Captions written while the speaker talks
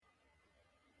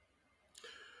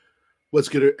What's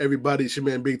good, everybody? It's your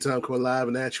man Big Time coming live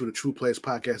and at you with a True Players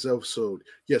podcast episode.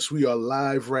 Yes, we are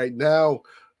live right now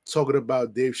talking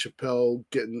about Dave Chappelle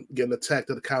getting attacked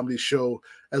at a comedy show,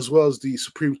 as well as the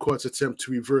Supreme Court's attempt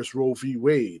to reverse Roe v.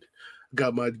 Wade.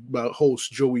 Got my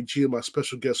host Joey G and my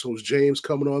special guest host James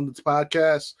coming on the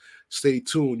podcast. Stay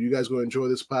tuned. You guys are going to enjoy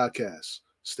this podcast.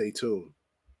 Stay tuned.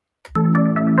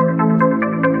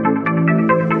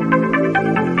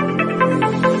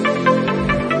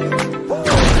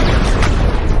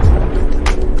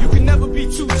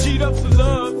 Too G'd up for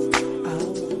love. I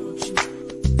want you.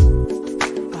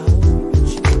 I want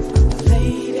you.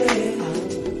 Lady, I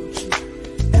want you.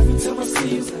 Every time I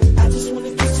see you, I just want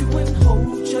to kiss you and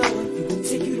hold you. Even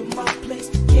take you to my place,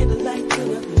 candlelight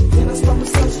dinner. Then I start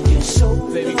massaging your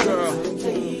shoulder. Baby girl,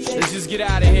 let's just get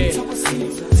out of here.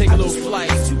 Take a little flight.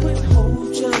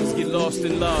 Let's get lost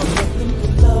in love.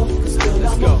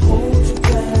 Let's go.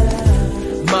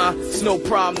 Ma, it's no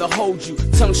problem to hold you,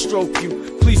 tongue stroke you.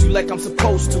 Please you like I'm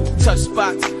supposed to. Touch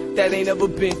spots that ain't ever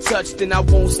been touched. And I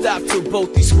won't stop till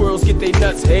both these squirrels get they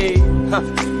nuts. Hey,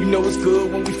 you know it's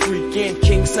good when we freakin'.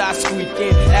 King size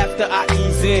squeaking after I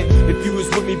ease in. If you was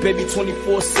with me, baby,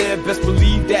 24/7, best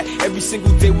believe that every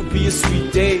single day would be a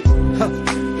sweet day.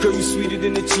 Girl, you sweeter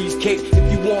than a cheesecake.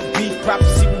 If you want beef,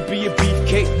 prophecy will be a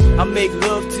beefcake. I make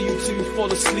love to you till you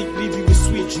fall asleep. Leave you with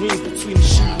sweet dreams between the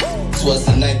sheets. This was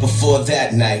the night before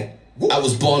that night. I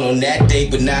was born on that day,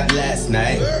 but not last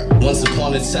night. Once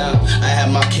upon a time, I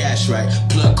had my cash right.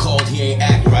 Plug called, he ain't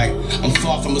act right. I'm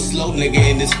far from a slow nigga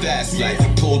in this fast life.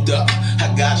 Pulled up,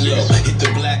 I got low, hit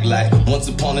the black light. Once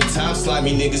upon a time,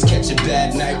 slimy niggas catch a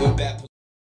bad night. Went back.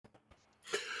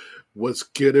 What's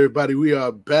good, everybody? We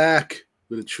are back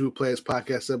with a True Players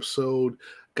podcast episode.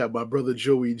 Got my brother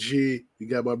Joey G. We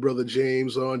got my brother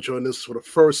James on joining us for the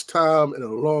first time in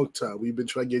a long time. We've been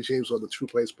trying to get James on the True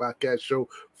Players podcast show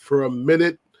for a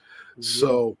minute. Yeah.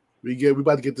 So we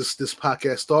about to get this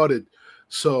podcast started.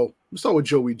 So let's start with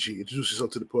Joey G. Introduce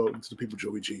yourself to the people,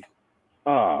 Joey G.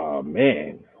 Oh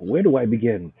man, where do I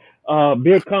begin?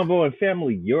 Beer Convo and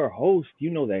Family, your host. You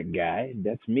know that guy.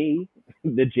 That's me,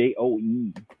 the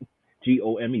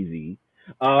JOEGOMEZ.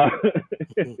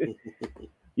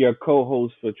 Your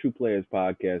co-host for True Players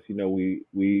podcast. You know, we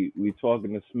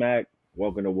talking the smack,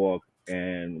 walking the walk,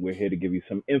 and we're here to give you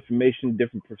some information,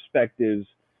 different perspectives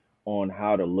on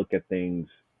how to look at things.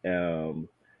 Don't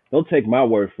take my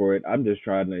word for it. I'm just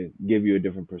trying to give you a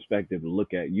different perspective to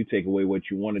look at. You take away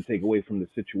what you want to take away from the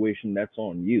situation. That's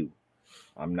on you.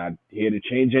 I'm not here to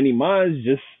change any minds.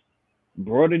 Just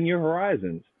broaden your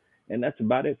horizons, and that's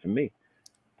about it for me.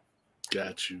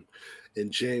 Got you.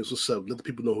 And James, what's up? Let the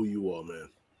people know who you are, man.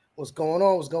 What's going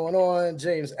on? What's going on?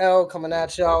 James L. coming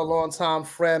at y'all, longtime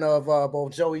friend of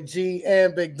both Joey G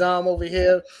and Big Dom over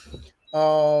here.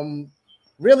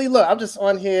 Really, look, I'm just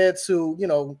on here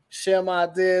to, share my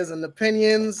ideas and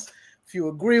opinions. If you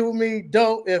agree with me,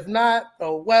 dope. If not,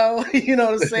 oh well, you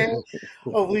know what I'm saying?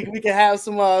 we can have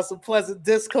some pleasant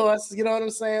discourse, you know what I'm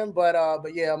saying? But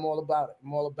yeah, I'm all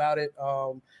about it.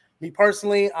 Me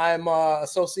personally, I'm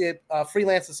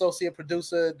freelance associate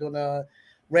producer doing a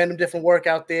random different work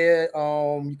out there.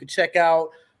 You can check out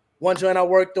one joint I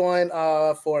worked on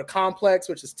for Complex,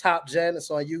 which is Top Gen.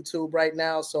 It's on YouTube right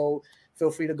now, so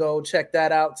feel free to go check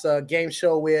that out. It's a game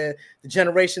show where the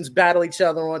generations battle each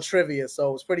other on trivia,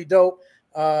 so it's pretty dope.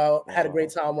 Had a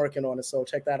great time working on it, so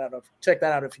check that out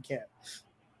if you can.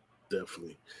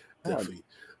 Definitely.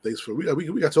 Thanks for we got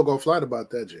to talk offline about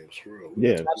that, James. For real.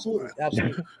 Yeah, absolutely.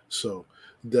 So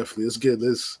definitely,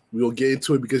 we'll get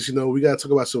into it because we got to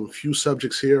talk about some few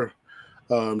subjects here.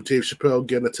 Dave Chappelle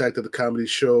getting attacked at the comedy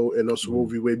show, and also Roe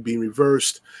v. Wade being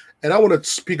reversed. And I want to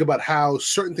speak about how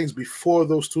certain things before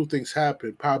those two things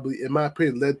happened, probably, in my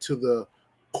opinion, led to the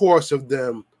course of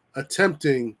them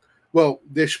attempting. Well,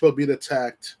 Dave Chappelle being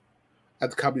attacked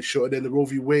at the comedy show, and then the Roe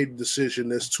v. Wade decision.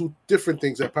 There's two different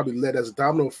things that probably led as a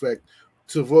domino effect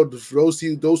to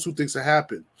those two things to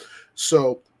happen.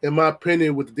 So, in my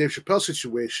opinion, with the Dave Chappelle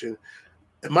situation,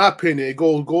 in my opinion, it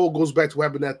goes back to what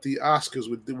happened at the Oscars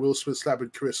with Will Smith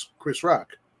slapping Chris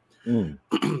Rock.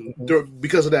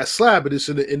 Because of that slap, it's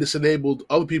enabled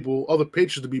other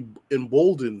patrons to be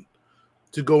emboldened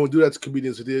to go and do that to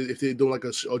comedians if they don't like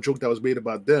a joke that was made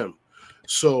about them.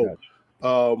 So,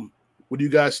 what do you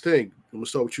guys think? I'm gonna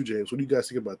start with you, James. What do you guys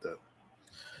think about that?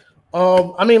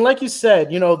 I mean, like you said,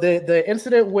 the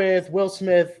incident with Will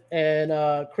Smith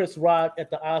and Chris Rock at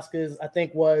the Oscars, I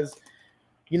think was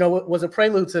a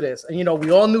prelude to this. And,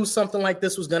 we all knew something like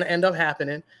this was going to end up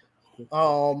happening.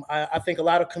 I think a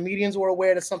lot of comedians were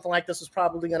aware that something like this was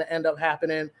probably going to end up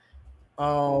happening.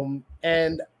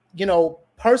 And,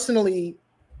 personally,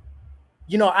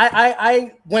 you know,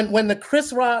 when the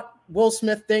Chris Rock Will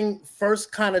Smith thing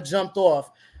first kind of jumped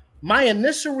off, my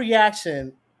initial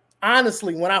reaction,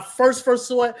 honestly, when I first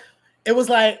saw it,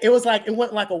 it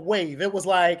went like a wave. It was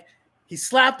like he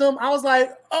slapped him. I was like,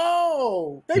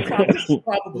 oh, this is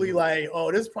probably like,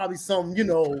 oh, this is probably some, you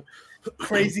know,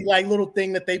 crazy like little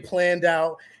thing that they planned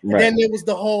out. And then there was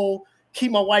the whole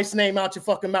keep my wife's name out your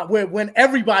fucking mouth, when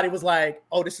everybody was like,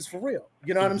 oh, this is for real.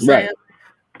 You know what I'm saying?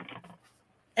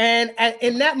 And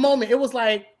in that moment, it was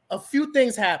like a few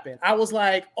things happened. I was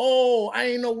like, oh, I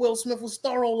didn't know Will Smith was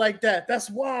thorough like that. That's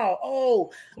wild.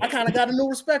 Oh, I kind of got a new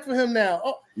respect for him now.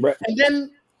 Oh, and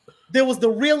then there was the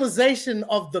realization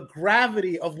of the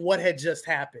gravity of what had just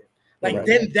happened. Like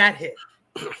then that hit.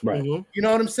 Right. You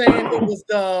know what I'm saying? It was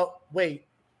the wait,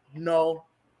 no,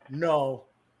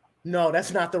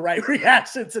 that's not the right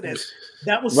reaction to this.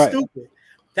 That was stupid.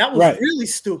 That was really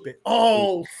stupid.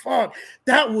 Oh, fuck.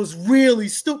 That was really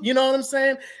stupid. You know what I'm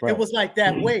saying? It was like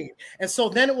that wave. And so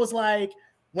then it was like,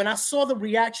 when I saw the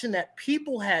reaction that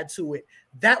people had to it,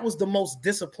 that was the most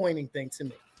disappointing thing to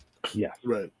me. Yeah.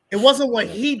 Right. It wasn't what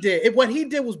he did. What he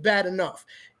did was bad enough.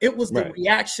 It was the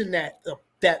reaction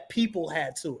that people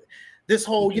had to it. This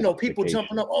whole, you know, people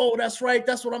jumping up. Oh, that's right.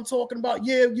 That's what I'm talking about.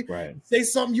 Yeah. You say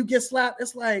something, you get slapped.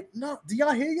 It's like, no, do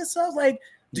y'all hear yourselves? Like,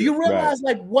 do you realize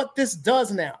like what this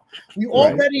does now? We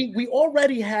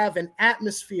already have an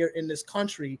atmosphere in this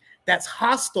country that's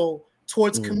hostile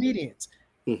towards comedians.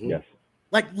 Yes.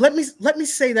 Like, let me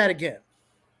say that again.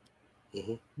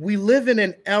 We live in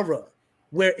an era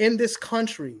where in this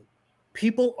country,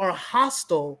 people are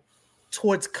hostile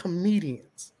towards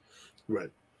comedians. Right.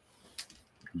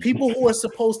 People who are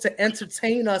supposed to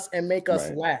entertain us and make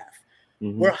us laugh.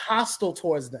 We're hostile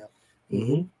towards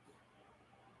them.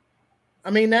 I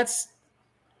mean, that's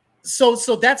so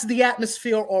that's the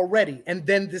atmosphere already. And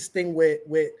then this thing with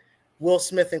Will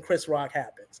Smith and Chris Rock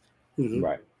happens.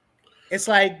 Right. It's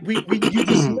like you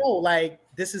just know, like,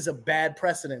 this is a bad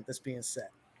precedent that's being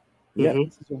set. Yeah.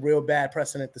 This is a real bad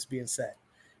precedent that's being set.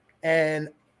 And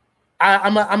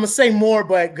I'm gonna say more,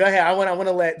 but go ahead. I want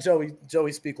to let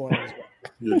Joey speak on it as well.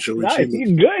 Nice.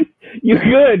 You're good. You're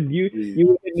good.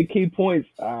 You hit the key points.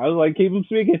 I was like, keep him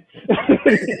speaking.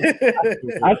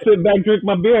 I sit back, drink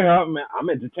my beer. I'm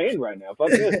entertained right now. Fuck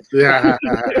this.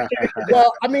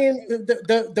 Well, I mean,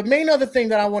 the main other thing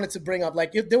that I wanted to bring up,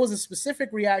 like, there was a specific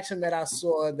reaction that I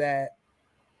saw that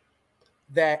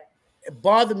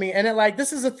bothered me, and like,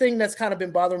 this is a thing that's kind of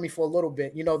been bothering me for a little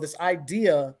bit. You know, this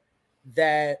idea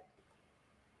that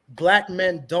Black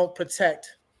men don't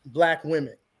protect Black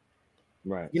women.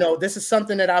 Right. You know, this is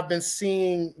something that I've been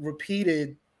seeing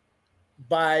repeated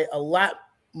by a lot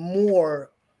more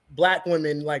Black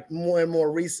women, like more and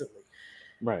more recently.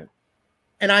 Right.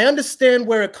 And I understand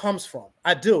where it comes from.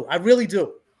 I do. I really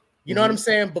do. You know what I'm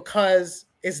saying? Because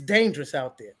it's dangerous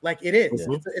out there. Like, it is.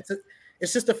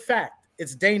 It's just a fact.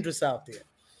 It's dangerous out there.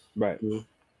 Right.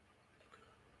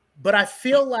 But I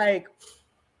feel like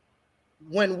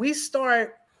when we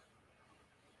start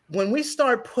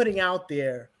putting out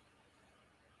there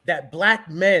that Black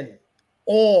men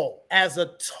all as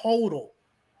a total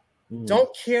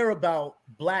don't care about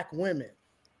Black women,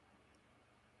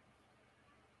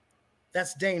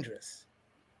 that's dangerous.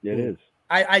 It is.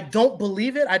 I don't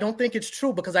believe it. I don't think it's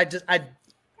true, because I've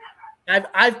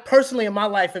personally in my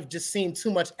life have just seen too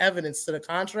much evidence to the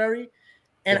contrary.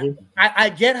 And I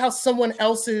get how someone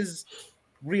else's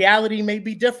reality may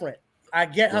be different. I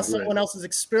get how someone else's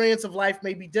experience of life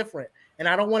may be different. And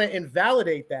I don't want to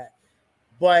invalidate that.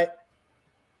 But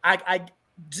I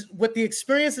with the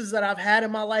experiences that I've had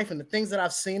in my life and the things that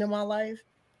I've seen in my life,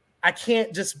 I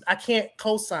can't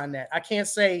co-sign that. I can't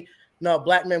say, no,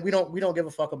 Black men, we don't give a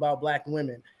fuck about Black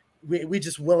women. We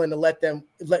just willing to let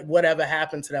whatever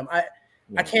happen to them. I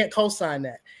can't co-sign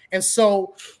that. And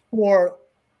so for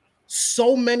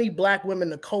so many Black women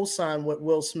to co-sign what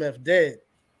Will Smith did,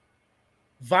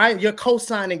 you're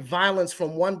co-signing violence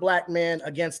from one Black man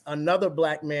against another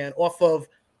Black man off of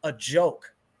a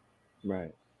joke.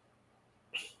 Right.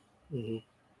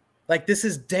 Like, this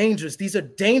is dangerous. These are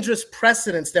dangerous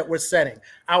precedents that we're setting.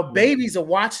 Our babies are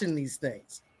watching these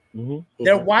things.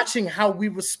 They're watching how we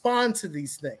respond to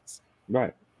these things.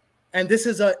 Right. And this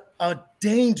is a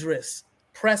dangerous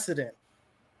precedent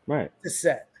to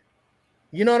set.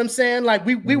 You know what I'm saying? Like,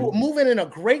 we were moving in a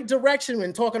great direction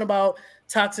when talking about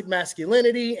toxic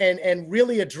masculinity and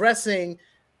really addressing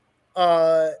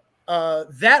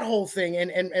that whole thing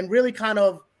and really kind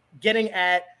of getting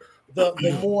at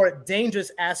the more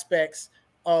dangerous aspects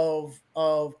of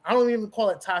I don't even call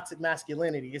it toxic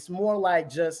masculinity. It's more like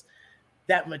just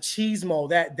that machismo,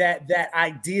 that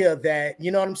idea that,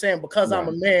 you know what I'm saying, because I'm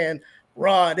a man,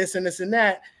 raw, this and this and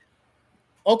that.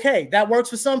 Okay, that works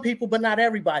for some people, but not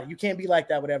everybody. You can't be like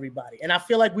that with everybody. And I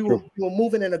feel like we were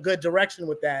moving in a good direction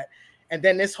with that. And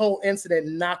then this whole incident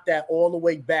knocked that all the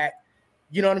way back.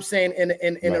 You know what I'm saying? In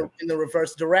the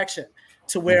reverse direction,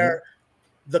 to where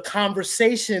the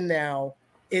conversation now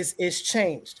is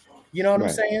changed. You know what I'm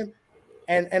saying?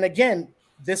 And again,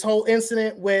 this whole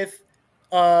incident with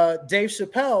Dave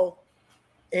Chappelle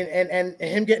and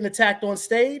him getting attacked on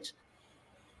stage.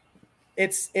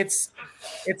 It's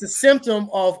a symptom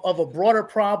of a broader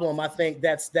problem, I think,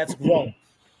 that's growing.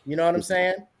 You know what I'm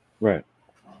saying? Right.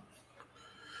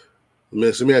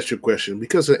 Let me ask you a question.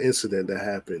 Because of the incident that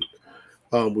happened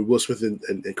with Will Smith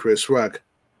and Chris Rock,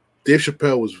 Dave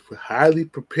Chappelle was highly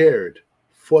prepared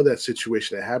for that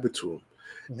situation that happened to him.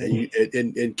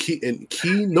 And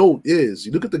key note is,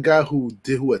 you look at the guy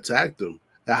who attacked him,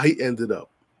 how he ended up.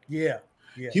 Yeah.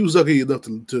 He was lucky enough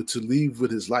to leave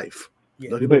with his life.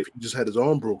 Yeah. Lucky enough he just had his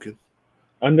arm broken.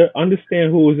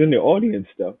 Understand who was in the audience,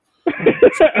 though.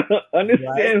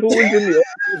 Understand who was in the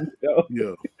audience, though.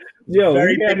 Yeah. Yo,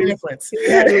 very big difference. He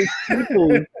had his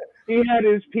peoples. He had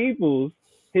his peoples,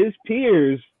 his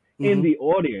peers in the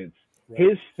audience. Right.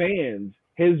 His fans,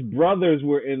 his brothers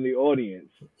were in the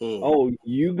audience. Oh,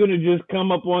 you gonna just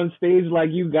come up on stage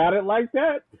like you got it like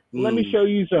that? Let me show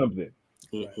you something.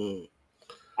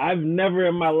 I've never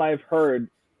in my life heard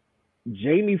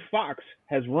Jamie Foxx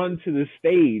has run to the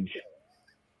stage.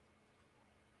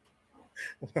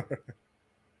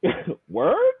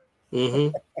 Word?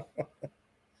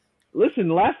 Listen,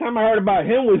 last time I heard about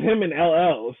him was him and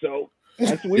LL, so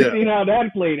we've seen how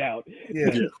that played out.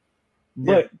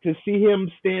 But to see him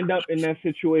stand up in that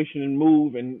situation and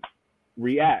move and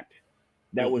react,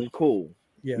 that was cool.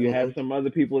 You had some other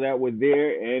people that were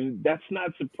there, and that's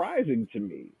not surprising to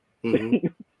me.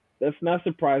 That's not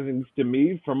surprising to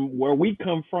me. From where we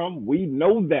come from, we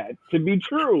know that to be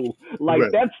true. Like,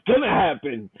 that's going to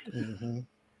happen.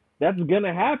 That's going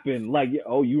to happen. Like,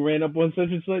 oh, you ran up on such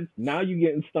and such. Now you're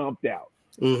getting stomped out.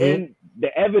 And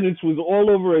the evidence was all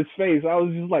over his face. I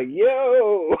was just like,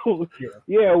 yo,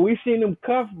 yeah, we seen him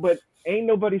cuff, but ain't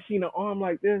nobody seen an arm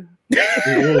like this.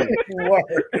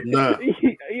 Nah.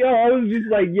 Yo, I was just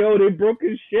like, yo, they broke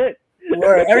his shit.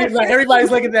 Everybody's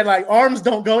looking at that like, arms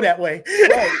don't go that way.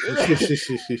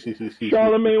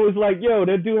 Charlemagne was like, yo,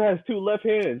 that dude has 2 left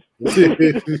hands.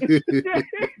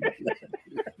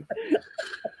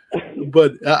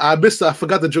 But I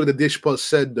forgot the joke that Dave Chappelle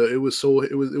said though. It was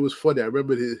funny. I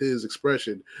remember his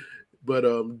expression. But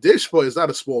Dave Chappelle is not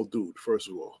a small dude, first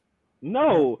of all.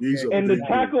 No, and the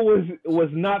tackle was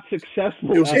not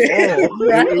successful at all.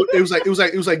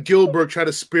 It was like Gilbert trying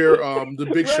to spear the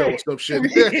Big Show or some shit.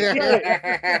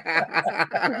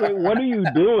 Like, what are you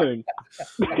doing?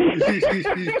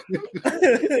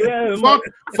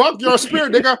 Fuck your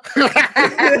spear, nigga.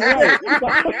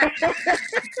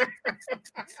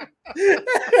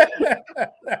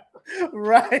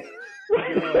 Right.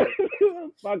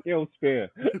 Fuck your spear.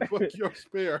 Fuck your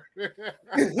spear.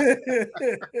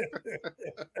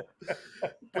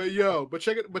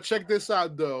 But check this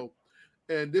out though,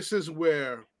 and this is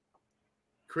where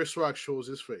Chris Rock shows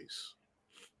his face,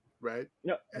 right?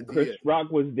 No, Chris Rock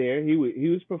was there. He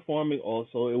was performing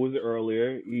also. It was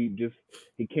earlier. He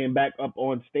came back up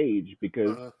on stage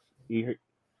because he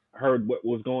heard what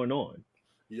was going on.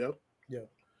 Yep.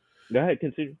 Go ahead,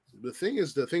 continue. The thing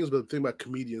about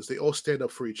comedians, they all stand up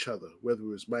for each other, whether it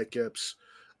was Mike Epps,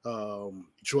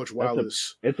 George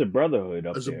Wallace. It's a brotherhood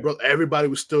up there. Everybody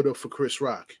was stood up for Chris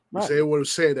Rock. Right. Everyone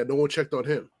was saying that no one checked on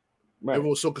him. Right.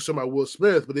 Everyone was so concerned about Will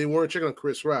Smith, but they weren't checking on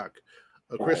Chris Rock.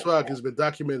 Chris Rock has been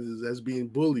documented as being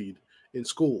bullied in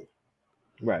school.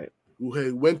 Right. Who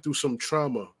had went through some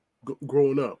trauma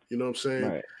growing up. You know what I'm saying?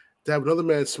 Right. To have another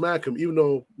man smack him, even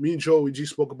though me and Joey G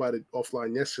spoke about it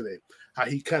offline yesterday, how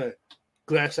he kind of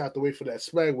glanced out the way for that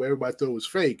smack where everybody thought it was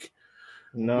fake.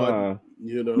 Nah. But,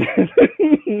 you know.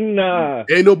 Nah.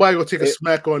 Ain't nobody gonna take a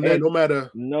smack on that, no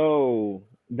matter. No.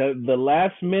 The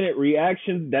last minute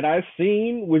reaction that I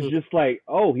seen was just like,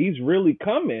 oh, he's really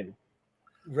coming.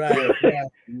 Right.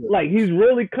 Like, he's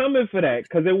really coming for that.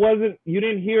 Because you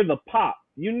didn't hear the pop.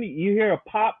 You hear a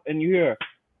pop and you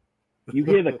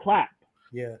hear the clap.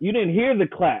 Yeah. You didn't hear the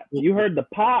clap. You heard the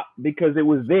pop because it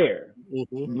was there.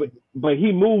 But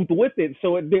he moved with it,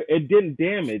 so it didn't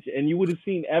damage, and you would have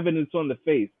seen evidence on the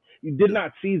face. You did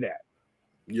not see that.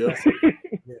 Yeah.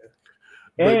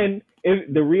 And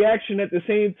the reaction at the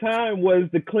same time was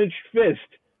the clenched fist.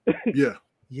 Yeah.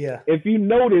 Yeah. If you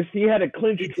notice, he had a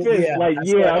clenched fist,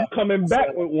 I'm coming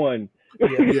back with one.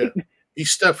 Yeah. He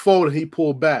stepped forward and he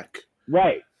pulled back.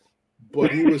 Right.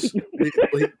 But he was,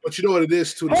 but you know what it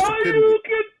is too. The stupidity.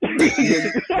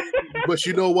 But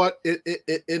you know what?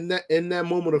 In that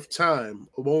moment of time,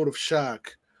 a moment of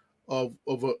shock, of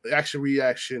an action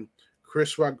reaction,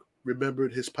 Chris Rock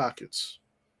remembered his pockets.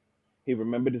 He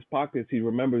remembered his pockets. He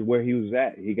remembered where he was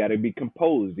at. He got to be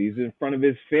composed. He's in front of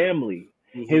his family.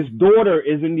 Mm-hmm. His daughter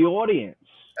is in the audience.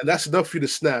 And that's enough for you to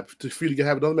snap, for you to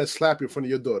have another man slap you in front of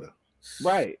your daughter.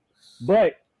 Right.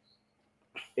 But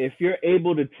if you're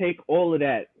able to take all of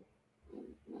that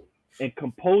and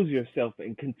compose yourself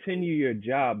and continue your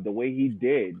job the way he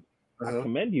did, I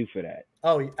commend you for that.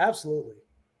 Oh, absolutely.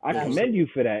 I commend you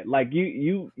for that. Like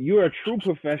you're a true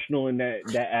professional in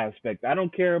that aspect. I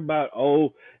don't care about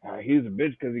he's a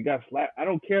bitch because he got slapped. I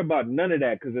don't care about none of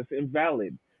that because it's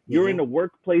invalid. You're in a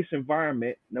workplace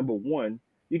environment. Number one,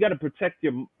 you got to protect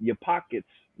your pockets.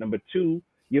 Number two,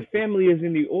 your family is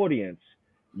in the audience.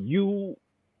 You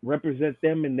represent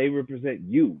them and they represent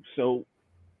you. So,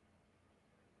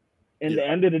 at the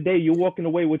end of the day, you're walking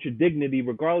away with your dignity,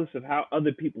 regardless of how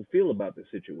other people feel about the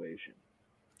situation.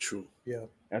 True. Yeah.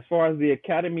 As far as the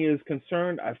Academy is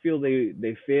concerned, I feel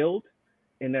they failed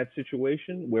in that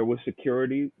situation where with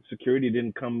security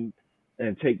didn't come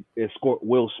and escort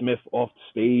Will Smith off the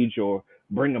stage or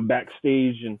bring him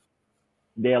backstage, and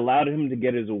they allowed him to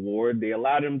get his award. They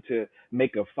allowed him to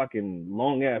make a fucking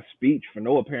long ass speech for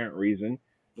no apparent reason.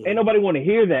 Ain't nobody want to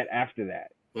hear that after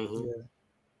that.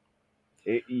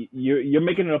 You're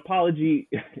making an apology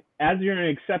as you're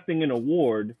accepting an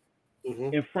award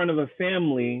in front of a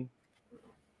family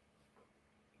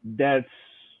that's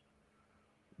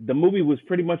the movie was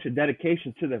pretty much a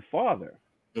dedication to their father.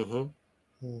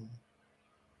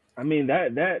 I mean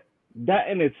that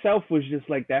in itself was just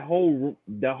like that whole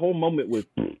moment was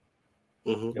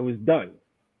it was done.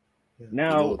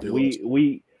 Now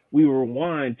we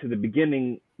rewind to the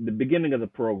beginning of the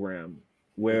program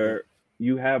where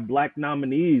you have black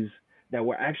nominees that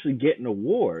were actually getting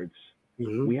awards.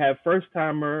 We had first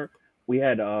timer. We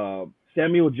had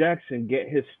Samuel Jackson get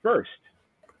his first.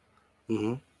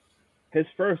 His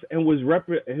first, and was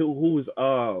who was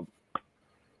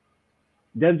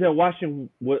Denzel Washington.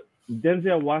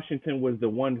 Denzel Washington was the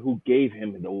one who gave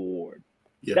him the award.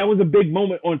 Yep. That was a big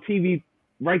moment on TV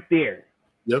right there.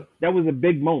 Yep. That was a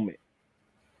big moment.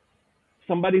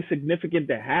 Somebody significant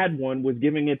that had one was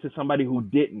giving it to somebody who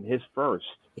didn't, his first.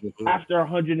 After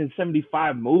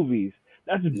 175 movies.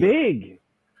 That's big.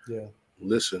 Yeah.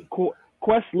 Listen.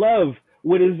 Questlove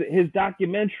with his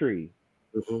documentary.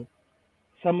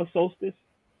 Summer Solstice.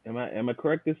 Am I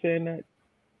correct in saying that?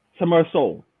 Summer of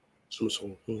Soul.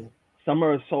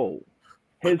 Summer of Soul.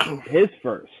 His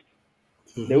first.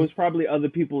 There was probably other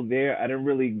people there. I didn't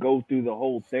really go through the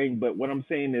whole thing, but what I'm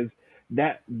saying is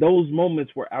that those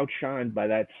moments were outshined by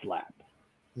that slap.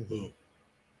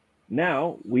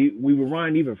 Now we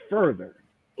rewind even further.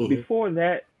 Before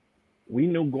that, we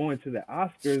knew going to the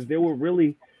Oscars,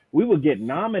 we would get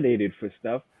nominated for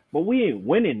stuff, but we ain't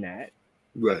winning that.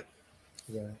 Right.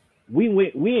 We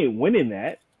ain't winning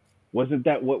that. Wasn't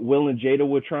that what Will and Jada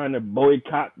were trying to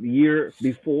boycott the year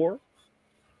before?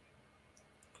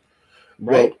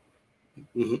 Right.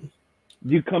 Well,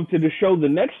 you come to the show the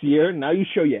next year, now you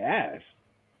show your ass.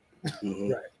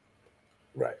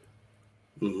 Right.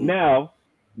 Now,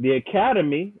 the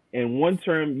Academy, in one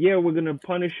term, we're going to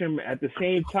punish him. At the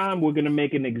same time, we're going to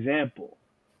make an example.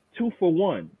 2 for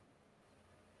 1.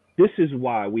 This is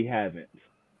why we haven't.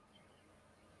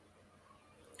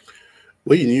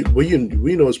 We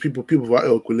know as people of our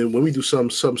ilk, when we do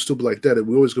something stupid like that,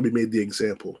 we're always going to be made the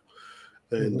example.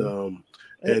 And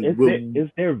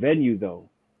it's their venue, though.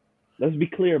 Let's be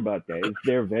clear about that. It's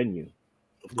their venue.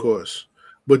 Of course.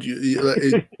 But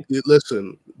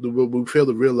listen, what we fail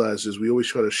to realize is we always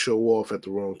try to show off at the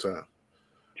wrong time.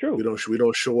 True. We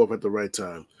don't show off at the right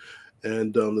time.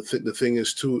 And the thing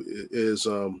is too is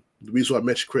the reason why I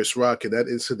mentioned Chris Rock in that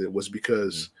incident was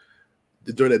because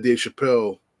during that Dave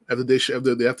Chappelle, after they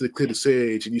cleared the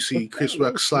stage and you see Chris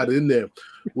Rock sliding in there,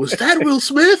 was that Will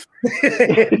Smith?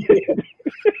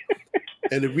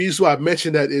 And the reason why I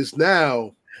mentioned that is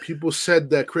now people said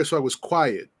that Chris Rock was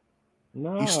quiet.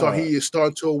 No. He is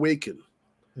starting to awaken.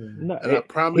 No, and I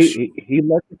promise he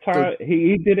let the time.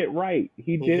 He did it right.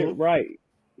 He did it right.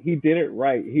 He did it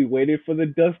right. He waited for the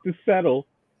dust to settle.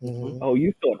 Oh,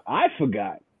 you thought I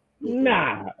forgot?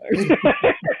 Nah.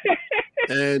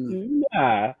 And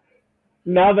nah.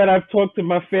 Now that I've talked to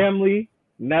my family,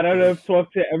 now that I've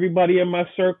talked to everybody in my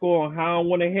circle on how I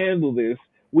want to handle this,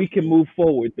 we can move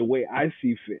forward the way I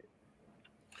see fit.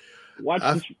 Watch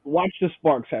the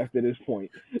sparks after this point.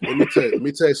 Let me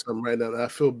tell you something right now. I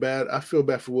feel bad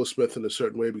for Will Smith in a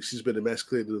certain way because he's been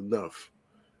emasculated enough.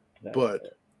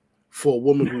 But for a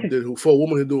woman who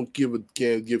don't give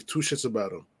two shits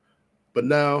about him, but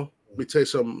now Let me tell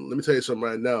you something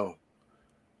right now.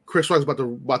 Chris Rock's about to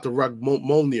rock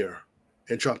Mjolnir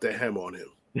and drop that hammer on him.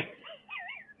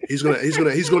 He's gonna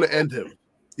end him.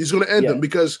 He's gonna end him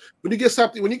because when you get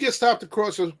stopped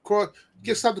across your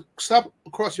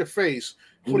face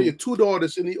in front of your two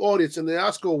daughters in the audience in the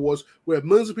Oscar Awards where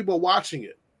millions of people are watching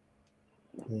it,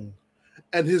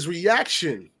 and his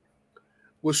reaction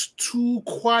was too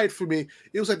quiet for me.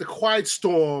 It was like the quiet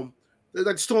storm.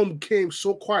 Like the storm came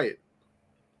so quiet.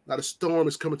 Now the storm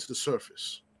is coming to the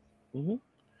surface.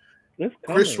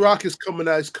 Chris Rock is coming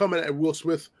at Will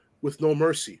Smith with no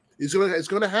mercy. It's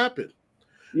gonna happen.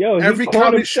 Yo, every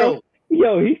comedy show.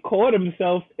 Yo, he caught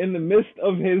himself in the midst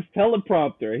of his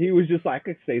teleprompter. He was just like, I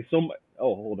could say so much.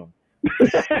 Oh, hold on.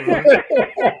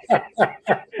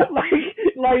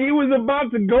 like he was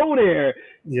about to go there.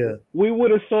 Yeah, we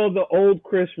would have saw the old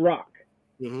Chris Rock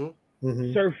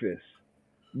surface.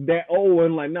 That old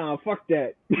one, like, nah, fuck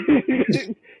that.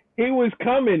 He was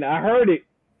coming. I heard it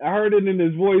in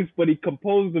his voice, but he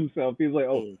composed himself. He was like,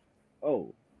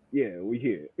 oh, yeah, we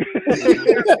here. This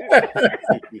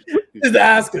is the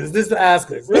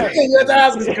Oscars. Right. You're the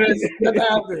Oscars, Chris. You're the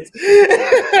Oscars.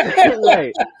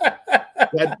 Right.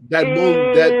 That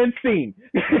scene.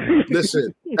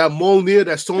 Listen, that Mjolnir,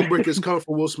 that Stonebreaker is coming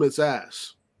for Will Smith's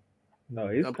ass. No,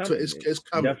 it's coming. It's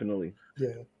coming. Definitely.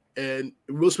 Yeah. And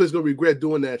Will Smith's gonna regret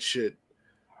doing that shit.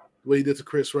 What he did to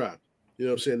Chris Rock. You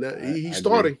know what I'm saying? That he's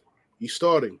starting. He's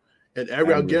starting. And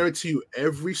I'll guarantee you,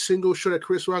 every single show that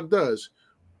Chris Rock does,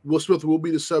 Will Smith will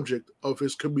be the subject of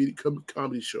his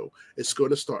comedy show. It's going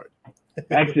to start.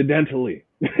 Accidentally.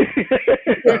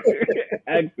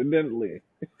 Accidentally.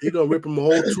 He's gonna rip him a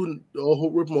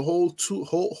whole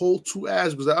two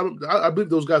ass because I believe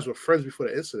those guys were friends before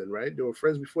the incident, right? They were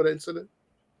friends before the incident,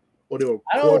 or they were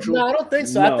cordial. I don't think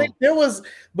so. No. I think there was,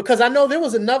 because I know there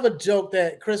was another joke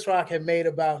that Chris Rock had made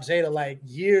about Jada like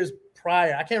years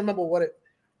prior. I can't remember what it.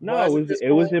 No,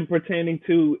 it was pertaining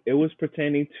to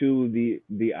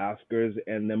the Oscars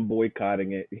and them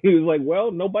boycotting it. He was like,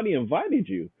 "Well, nobody invited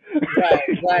you."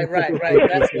 Right.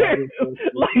 That's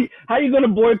like, how are you going to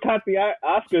boycott the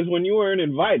Oscars when you weren't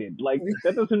invited? Like,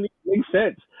 that doesn't make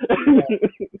sense.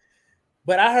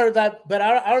 But I heard that. But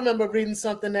I remember reading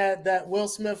something that Will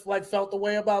Smith like felt the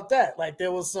way about that. Like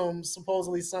there was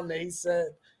supposedly something that he said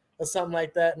or something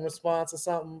like that in response to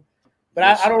something. But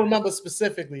I don't remember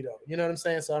specifically though. You know what I'm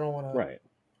saying? So I don't want to. Right.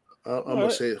 I'm gonna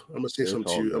say something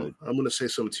to you. I'm gonna say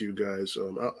something to you guys.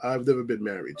 I've never been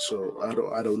married, so I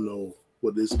don't know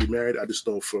what it is to be married. I just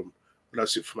know from what I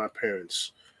see from my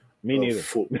parents. Me neither.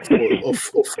 For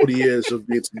 40 years of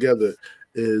being together,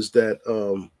 is that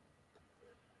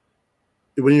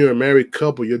when you're a married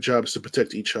couple, your job is to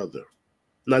protect each other,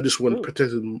 not just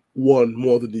protecting one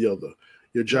more than the other.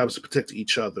 Your job is to protect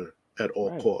each other at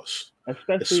all costs,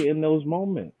 especially in those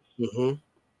moments.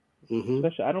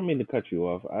 Especially, I don't mean to cut you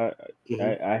off. I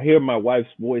hear my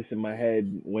wife's voice in my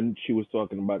head when she was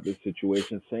talking about this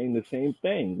situation, saying the same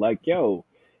thing. Like, yo,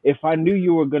 if I knew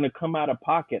you were gonna come out of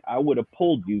pocket, I would have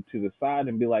pulled you to the side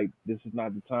and be like, "This is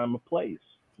not the time or place."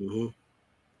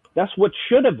 That's what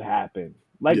should have happened.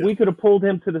 Like, we could have pulled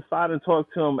him to the side and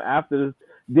talked to him after this,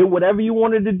 did whatever you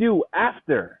wanted to do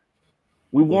after.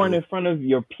 We weren't in front of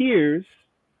your peers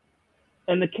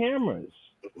and the cameras.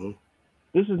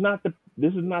 This is not the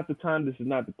time. This is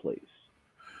not the place.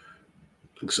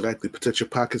 Exactly. Protect your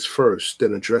pockets first,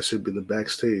 then address it in the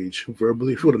backstage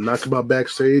verbally. If you want to knock him out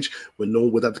backstage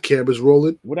without the cameras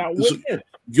rolling, without witness.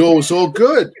 It's all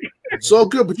good. It's all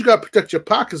good, but you gotta protect your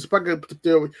pockets.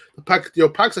 Your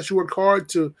pockets that you work hard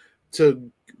to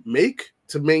make,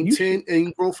 to maintain,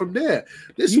 and grow from there.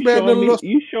 This man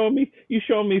you showing me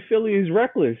Philly is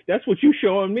reckless. That's what you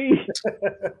showing me.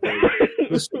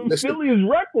 Listen, Philly is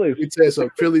reckless. Let me tell you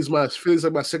something. Philly's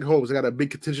like my second home. I got a big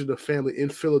contingent of family in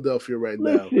Philadelphia right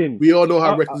now. We all know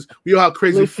how reckless. We know how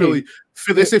crazy Philly.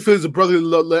 They say Philly's a brotherly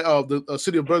love, the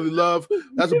city of brotherly love.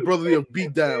 That's a brotherly of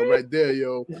beat down right there,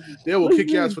 yo. They will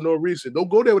kick your ass for no reason. Don't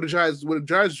go there with a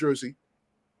Giants jersey.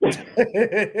 It's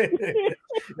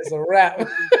a wrap.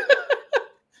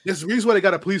 There's a reason why they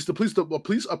got a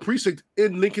precinct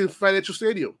in Lincoln Financial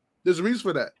Stadium. There's a reason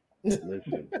for that.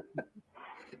 Listen.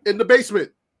 In the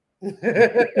basement. With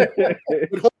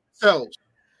hotels.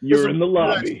 You're in the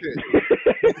lobby.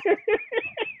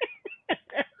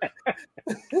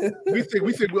 we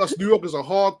think us New Yorkers are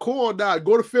hardcore now.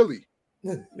 Go to Philly.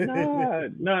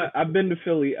 Nah. I've been to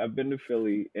Philly, and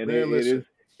Man,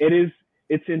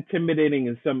 it's intimidating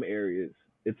in some areas.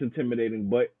 It's intimidating,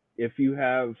 but if you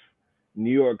have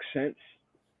New York sense,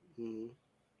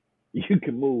 You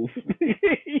can move.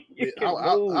 I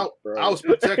was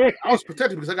protected. I was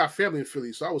protected because I got family in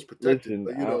Philly, so I was protected. Listen,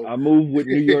 but, you know, I move with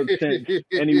New York sense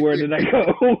anywhere that I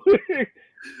go.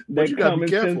 But you That gotta be common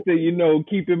careful. sense that, you know,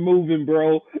 keep it moving,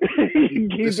 bro.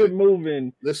 Keep Listen. it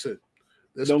moving. Listen,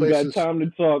 this Don't place got is. time to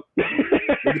talk.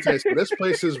 Let me tell you something. This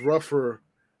place is rougher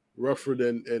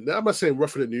than, and I'm not saying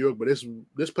rougher than New York, but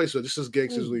this place is just as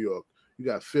gangster as New York. You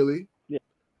got Philly, Yeah.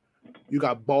 You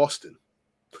got Boston,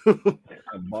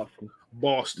 Boston.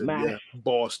 Boston, Mash. yeah,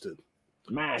 Boston,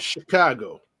 Mash.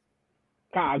 Chicago.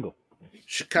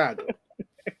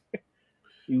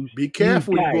 Be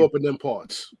careful when you go up in them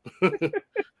parts.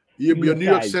 Your New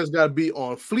York sense got to be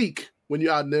on fleek when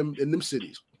you're out in them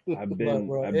cities.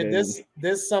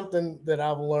 There's something that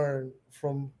I've learned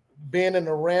from being in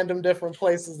the random different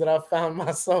places that I've found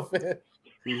myself in.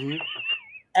 Mm-hmm.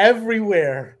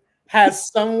 Everywhere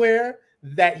has somewhere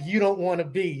that you don't want to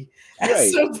be at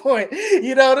some point.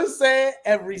 You know what I'm saying?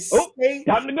 Every state,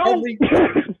 time to go.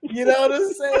 You know what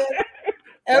I'm saying?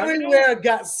 Everywhere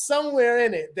got somewhere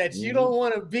in it that you don't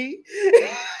want to be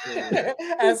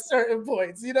at certain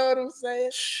points. You know what I'm saying?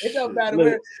 It don't matter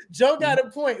where. Joe got a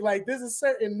point. Like, there's a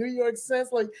certain New York sense,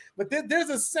 like, but there's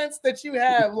a sense that you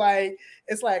have, like,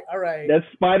 it's like, all right. That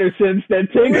spider sense that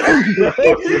takes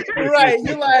right.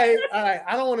 You're like, all right,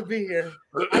 I don't want to be here.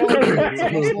 I don't want to be here so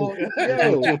much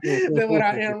longer than what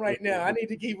I am right now. I need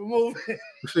to keep it moving.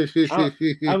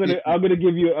 I'm gonna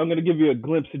give you a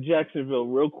glimpse of Jacksonville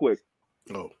real quick.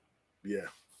 Oh, yeah.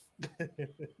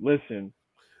 Listen,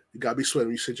 you gotta be sweating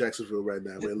when you say Jacksonville right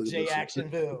now, man. Look at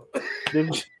Jacksonville.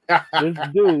 This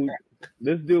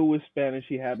dude was Spanish.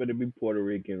 He happened to be Puerto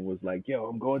Rican. Was like, yo,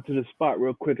 I'm going to the spot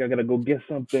real quick. I gotta go get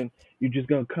something. You just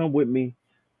gonna come with me.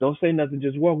 Don't say nothing.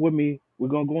 Just walk with me. We're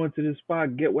gonna go into this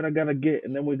spot, get what I gotta get,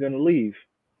 and then we're gonna leave.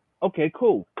 Okay,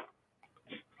 cool.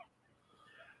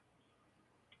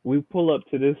 We pull up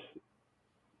to this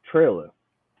trailer.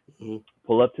 Mm-hmm.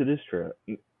 Pull up to this trailer.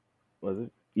 Was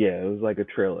it? Yeah, it was like a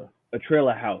trailer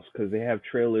house, because they have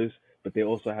trailers, but they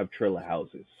also have trailer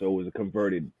houses. So it was a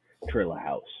converted trailer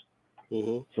house.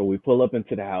 Mm-hmm. So we pull up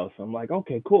into the house. I'm like,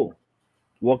 okay, cool.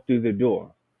 Walk through the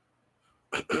door.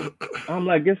 I'm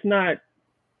like, it's not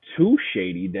too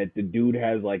shady that the dude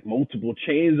has like multiple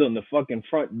chains on the fucking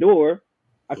front door.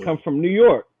 I come from New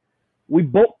York. We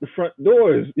bolt the front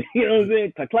doors. You know what I'm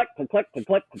saying? Click, clack, click, clack, click,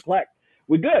 clack, click, clack.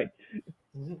 We're good.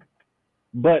 Mm-hmm.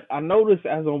 But I noticed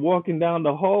as I'm walking down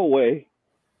the hallway,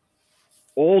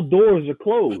 all doors are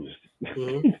closed.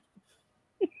 Mm-hmm.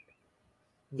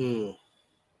 Mm.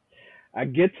 I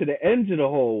get to the end of the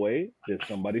hallway. There's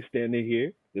somebody standing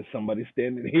here. There's somebody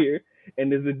standing here. And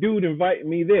there's a dude inviting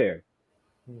me there.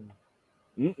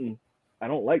 I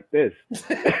don't like this.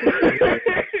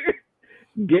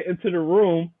 Get into the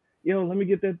room. Yo, let me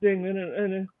get that thing.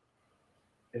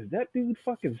 Is that dude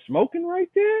fucking smoking right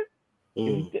there?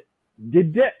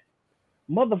 Did that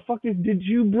motherfuckers? Did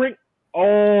you bring?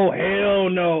 Oh, hell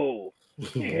no.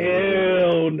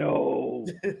 Hell no.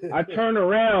 I turn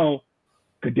around.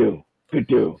 Could do.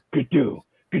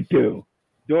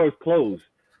 Doors closed.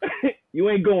 You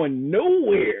ain't going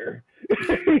nowhere.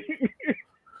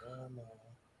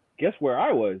 Guess where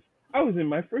I was? I was in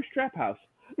my first trap house.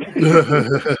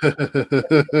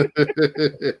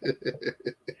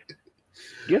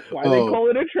 Guess why they call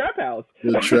it a trap house?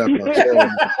 The trap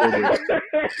house.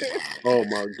 Oh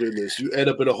my goodness! You end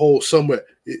up in a hole somewhere.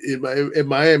 In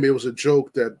Miami, it was a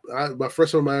joke that my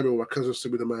first time in Miami, when my cousins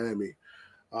took me to Miami,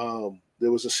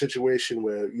 there was a situation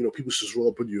where people just roll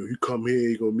up on you. You come here,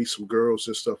 you're gonna meet some girls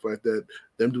and stuff like that.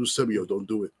 Them dudes tell me, "Yo, don't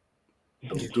do it.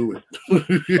 Don't do it."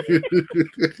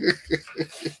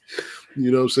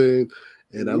 You know what I'm saying?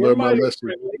 And I learned my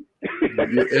lesson.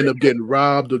 You end up getting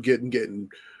robbed or getting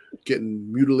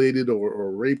mutilated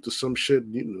or raped or some shit.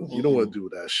 You don't want to do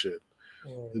that shit.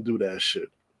 You do that shit.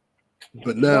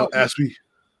 But now,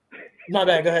 my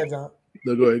bad. Go ahead, John.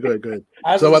 No, go ahead.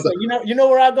 I was gonna say, you know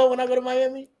where I go when I go to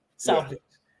Miami? South Beach.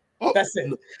 Oh, that's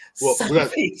it. Well,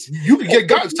 South Beach. You can get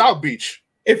got in South Beach.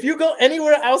 If you go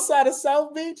anywhere outside of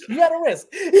South Beach, you got a risk.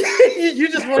 You're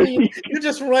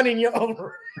just running your own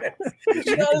risk.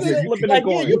 You know what I'm saying? Like,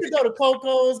 you can go to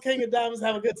Coco's, King of Diamonds,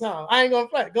 have a good time. I ain't gonna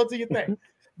fight. Go do your thing.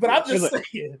 But I'm just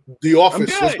saying. The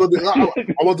Office. I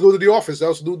want to go to The Office. That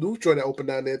was new joint that opened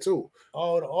down there too.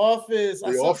 Oh, The Office.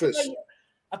 The Office.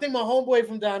 I think my homeboy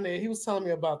from down there, he was telling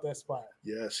me about that spot.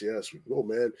 Yes. Oh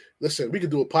man, listen, we could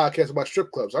do a podcast about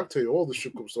strip clubs. I'll tell you all the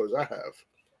strip club stories I have.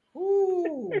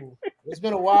 Ooh, it's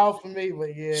been a while for me,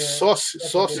 but yeah.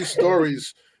 Saucy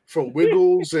stories from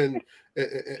Wiggles and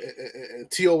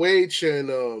TOH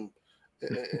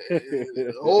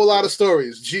A whole lot of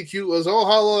stories. GQ was a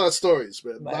whole lot of stories,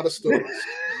 man. A lot of stories.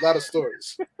 A lot of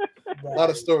stories. A lot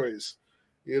of stories.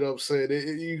 You know what I'm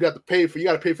saying? You got to pay for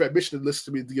admission to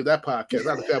listen to me to give that podcast.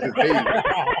 Not the family paid.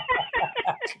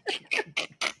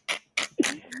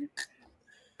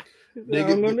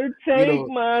 I'm gonna take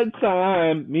my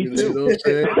time. Me too. You know what I'm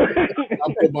saying?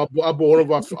 I brought one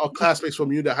of our classmates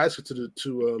from Unit High School to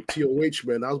TOH,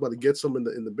 man. I was about to get some in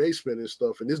the basement and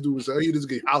stuff, and this dude was like, "He just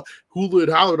get hooted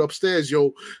and hollered upstairs,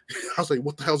 yo." I was like,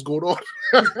 "What the hell's going on?"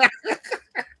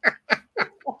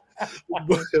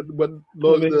 but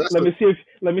let me see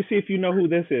if you know who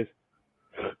this is.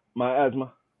 My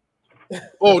asthma.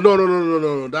 Oh no!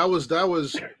 That was.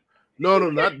 No,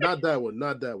 not that one.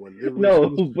 Not that one.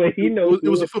 But he knows. It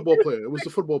was a football player. It was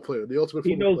the football player. The ultimate.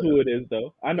 He knows who it is,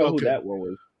 though. I know who that one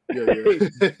was. Yeah.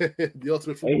 The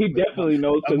ultimate football. And he player. definitely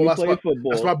knows because he played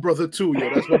football. That's my brother too.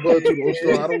 Yeah, that's my brother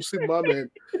too. I don't see my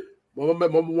man. When my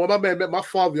man met my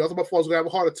father, I thought my father was gonna have a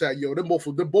heart attack. Yo, both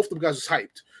of them guys was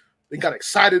hyped. They got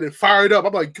excited and fired up.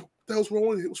 I'm like, what the hell's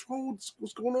wrong? What's wrong?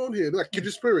 What's going on here? They're like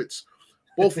kindred spirits.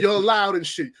 Both yelling loud and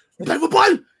shit. You play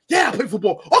football? Yeah, I play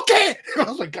football. Okay. I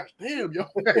was like, God damn, yo.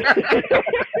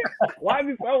 Why are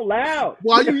you so loud?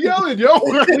 Why are you yelling, yo?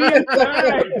 We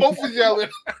inside. Both was yelling.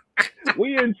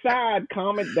 We inside.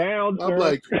 Calm it down, sir. I'm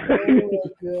like, Oh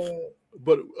my God.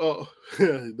 but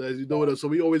you know what? So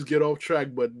we always get off track,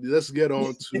 but let's get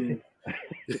on to.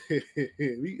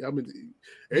 Every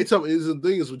time the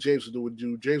thing is what James will do with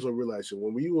you. James will realize it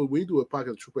when we do a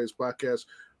podcast, True Players podcast,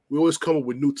 we always come up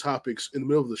with new topics in the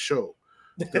middle of the show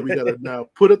that we gotta now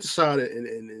put it aside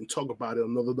and talk about it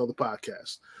on another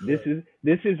podcast.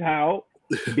 This is how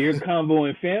Beer Convo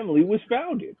and Family was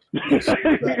founded.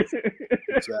 Exactly.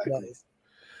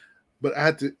 But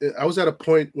I was at a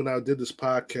point when I did this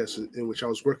podcast in which I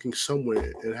was working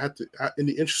somewhere and in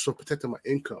the interest of protecting my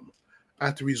income, I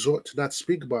had to resort to not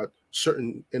speak about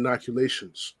certain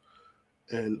inoculations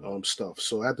and stuff.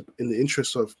 So I had to, in the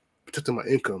interest of protecting my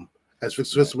income, as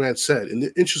Vince McMahon said, in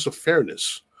the interest of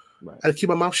fairness, right, I had to keep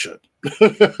my mouth shut.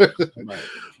 Right.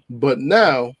 But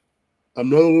now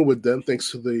I'm no longer with them, thanks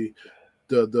to the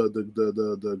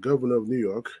governor of New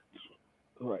York.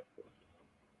 Right.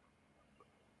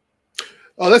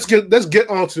 Oh, let's get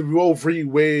on to the Roe v.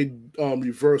 Wade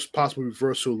possible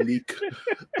reversal leak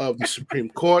of the Supreme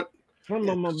Court. I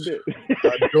don't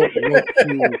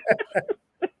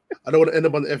want to end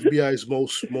up on the FBI's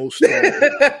most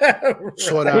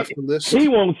sought after list. He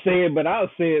won't say it, but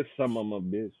I'll say it. Some of my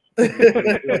bitch.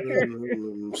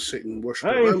 Satan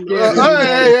worship. Hey,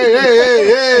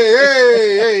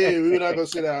 we're not gonna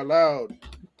say that out loud.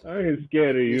 I ain't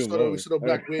scared of you. We saw the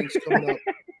Black Wings coming up.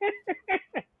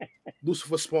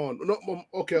 Lucifer spawn. No,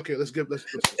 okay. Let's.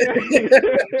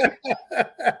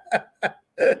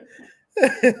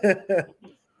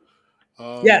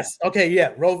 Yes. Okay.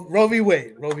 Yeah. Roe v.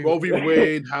 Wade. Roe v.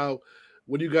 Wade.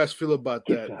 What do you guys feel about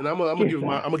that? And I'm gonna give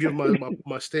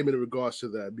my statement in regards to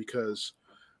that, because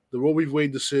the Roe v.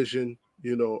 Wade decision.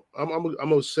 You know, I'm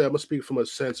gonna speak from a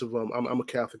sense of I'm a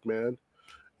Catholic man.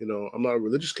 You know, I'm not a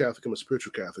religious Catholic. I'm a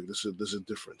spiritual Catholic. There's a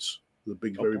difference. There's a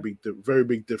very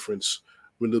big difference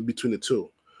between the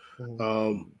two.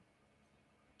 Mm-hmm.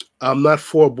 I'm not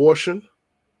for abortion.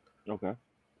 Okay.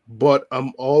 But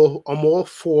I'm all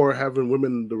for having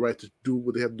women the right to do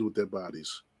what they have to do with their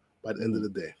bodies by the end of the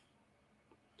day.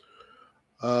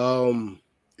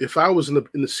 If I was in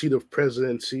the seat of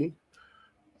presidency,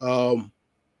 I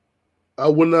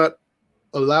would not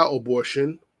allow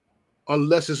abortion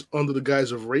unless it's under the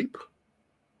guise of rape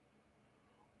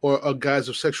or a guise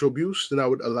of sexual abuse. Then I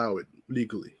would allow it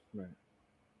legally. Right.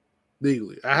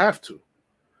 Legally, I have to. It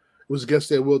was against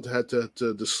their will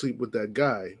to sleep with that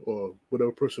guy or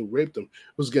whatever person who raped them.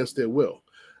 It was against their will.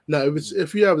 Now,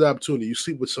 if you have the opportunity, you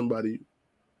sleep with somebody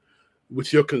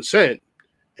with your consent,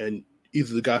 and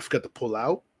either the guy forgot to pull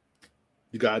out,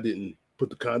 the guy didn't put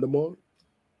the condom on.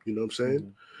 You know what I'm saying? Mm-hmm.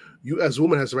 You, as a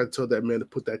woman, has the right to tell that man to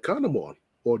put that condom on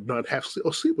or not have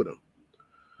or sleep with him.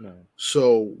 No.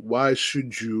 So why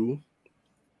should you?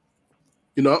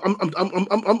 You know, I'm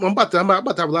about to have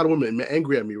a lot of women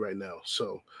angry at me right now.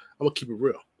 So I'm gonna keep it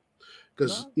real,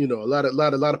 because you know a lot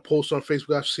of posts on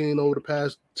Facebook I've seen over the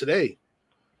past today.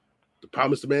 The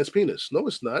problem is the man's penis. No,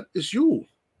 it's not. It's you.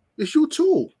 It's you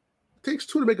too. It takes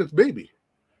two to make a baby.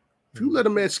 If you let a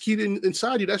man skeet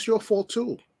inside you, that's your fault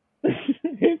too.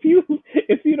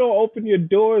 If you don't open your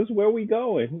doors, where we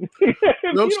going? You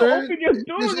know what I'm saying? Open your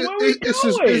doors, where we going? It's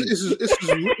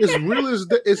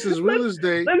as real as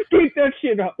day. Let's keep that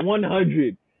shit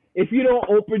 100. If you don't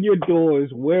open your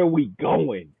doors, where we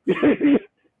going?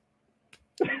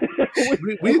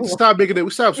 We need to stop making it.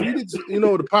 We need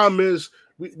to, the problem is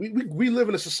we live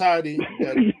in a society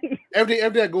that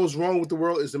everything that goes wrong with the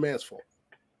world is the man's fault.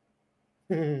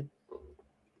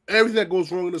 Everything that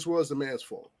goes wrong in this world is the man's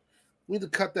fault. We need to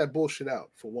cut that bullshit out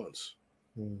for once.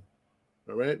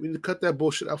 All right? We need to cut that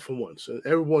bullshit out for once. And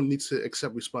everyone needs to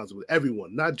accept responsibility.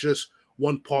 Everyone, not just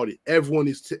one party. Everyone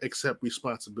needs to accept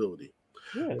responsibility.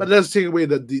 Yeah. But it doesn't take away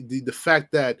the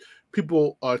fact that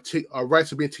people our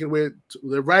rights are being taken away.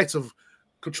 Their rights of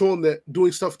controlling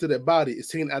doing stuff to their body is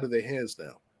taken out of their hands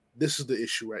now. This is the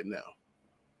issue right now.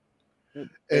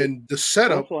 And the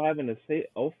setup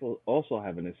also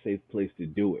having a safe place to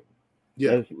do it.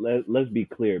 Yeah. Let's be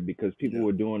clear, because people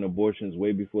were doing abortions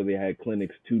way before they had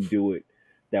clinics to do it.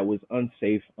 That was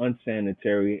unsafe,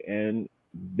 unsanitary, and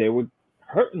they were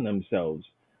hurting themselves.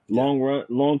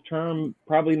 Long term,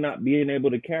 probably not being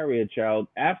able to carry a child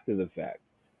after the fact.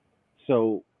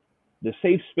 So the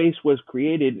safe space was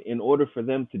created in order for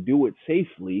them to do it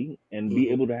safely and be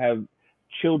able to have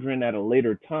children at a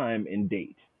later time and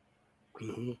date.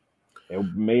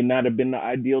 It may not have been the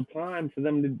ideal time for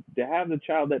them to have the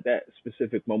child at that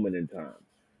specific moment in time.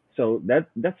 So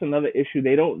that's another issue.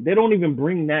 They don't even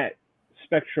bring that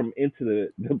spectrum into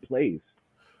the place.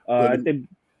 I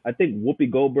think Whoopi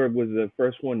Goldberg was the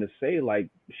first one to say, like,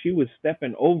 she was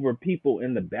stepping over people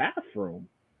in the bathroom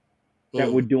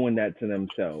that were doing that to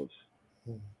themselves.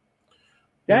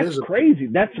 That's crazy.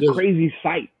 That's a crazy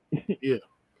sight. Yeah.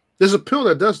 There's a pill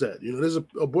that does that. There's an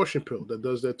abortion pill that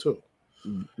does that too.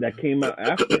 That came out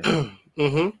after.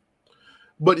 But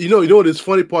what the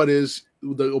funny part is,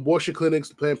 the abortion clinics,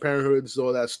 the Planned Parenthoods,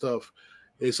 all that stuff,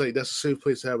 it's like that's a safe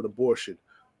place to have an abortion.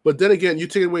 But then again, you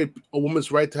take away a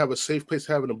woman's right to have a safe place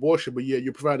to have an abortion, but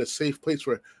you provide a safe place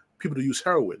for people to use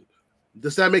heroin.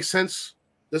 Does that make sense?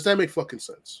 Does that make fucking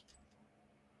sense?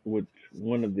 With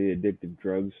one of the addictive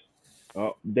drugs,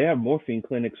 they have morphine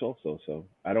clinics also. So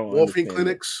I don't morphine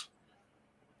clinics.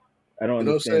 I don't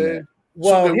understand that.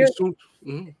 Well,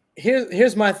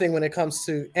 here's my thing when it comes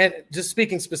to, and just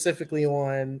speaking specifically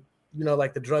on,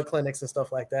 like the drug clinics and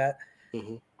stuff like that.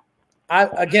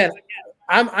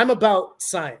 I'm about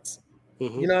science.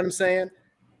 You know what I'm saying?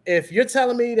 If you're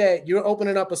telling me that you're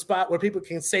opening up a spot where people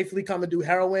can safely come and do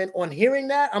heroin, on hearing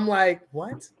that, I'm like,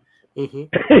 what?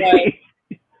 Like,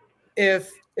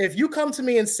 if you come to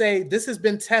me and say this has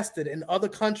been tested in other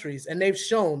countries and they've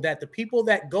shown that the people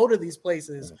that go to these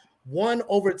places, one,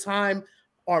 over time,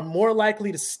 are more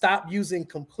likely to stop using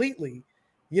completely,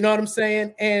 you know what I'm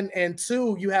saying? And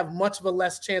two, you have much of a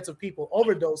less chance of people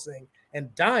overdosing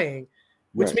and dying,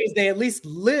 which means they at least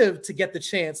live to get the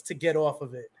chance to get off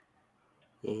of it.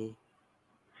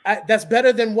 That's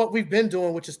better than what we've been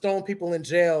doing, which is throwing people in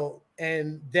jail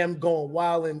and them going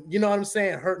wild and, you know what I'm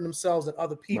saying, hurting themselves and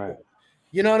other people.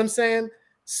 You know what I'm saying?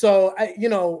 So,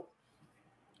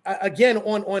 again,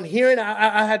 on hearing,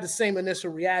 I had the same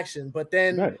initial reaction, but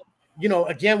then,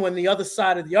 again, when the other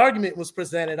side of the argument was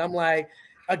presented, I'm like,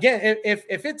 again,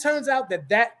 if it turns out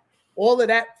that all of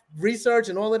that research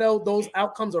and all of those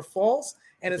outcomes are false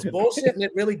and it's bullshit and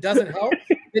it really doesn't help,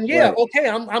 then okay,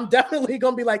 I'm definitely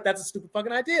gonna be like, that's a stupid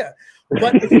fucking idea.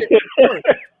 But if it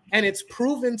works and it's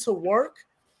proven to work,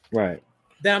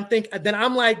 then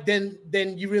I'm like, then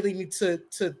you really need to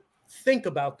think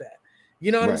about that.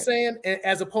 You know what I'm saying?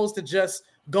 As opposed to just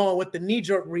going with the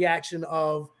knee-jerk reaction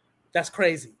of that's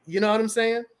crazy. You know what I'm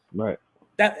saying? Right.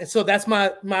 So that's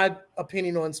my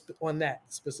opinion on that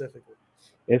specifically.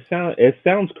 It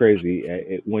sounds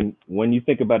crazy. When you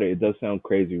think about it, it does sound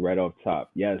crazy right off top.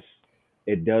 Yes,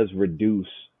 it does reduce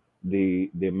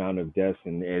the amount of deaths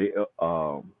and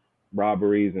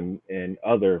robberies and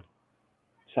other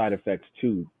side effects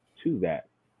to that.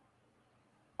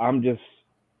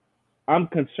 I'm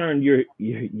concerned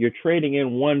you're trading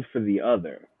in one for the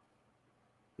other.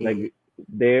 Like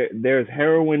there's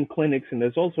heroin clinics and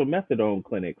there's also methadone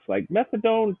clinics. Like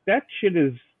methadone, that shit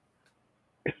is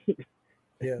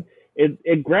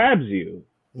it grabs you.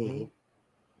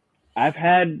 I've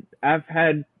had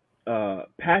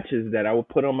patches that I would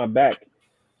put on my back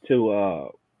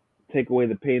to take away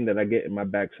the pain that I get in my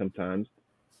back sometimes,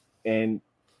 and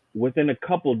within a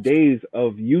couple days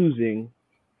of using,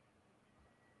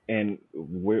 and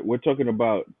we're talking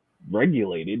about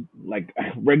regulated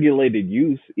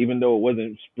use, even though it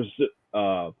wasn't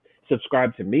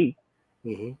subscribed to me.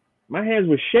 My hands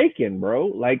were shaking, bro.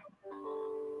 Like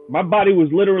my body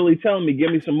was literally telling me,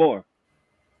 give me some more.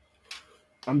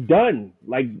 I'm done.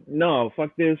 Like, no,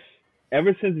 fuck this.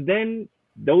 Ever since then,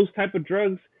 those type of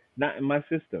drugs, not in my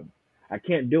system. I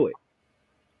can't do it.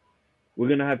 We're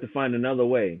going to have to find another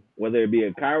way, whether it be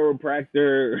a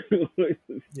chiropractor,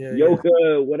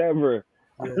 yoga, whatever.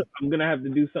 Yeah. I'm gonna have to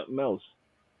do something else.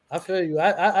 I feel you.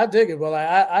 I dig it, bro. Like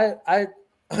I I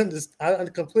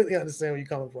completely understand where you're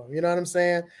coming from. You know what I'm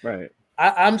saying? Right.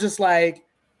 I'm just like,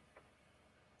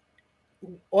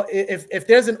 if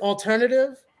there's an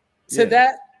alternative to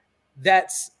Yeah.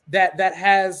 that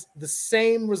has the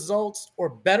same results or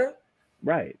better,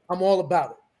 Right. I'm all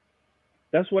about it.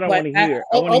 That's what I But want to hear.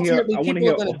 I want to hear. ultimately, I want to people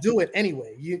hear. are going to do it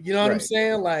anyway. You know what I'm Right.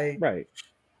 saying? Like, Right.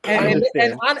 I and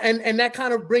understand. and that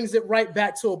kind of brings it right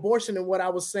back to abortion and what I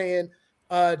was saying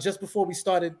just before we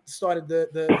started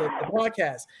the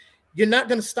broadcast. You're not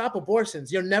going to stop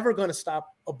abortions. You're never going to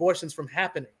stop abortions from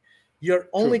happening. You're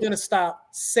only going to stop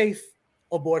safe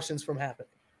abortions from happening.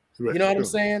 Right, You know what I'm true.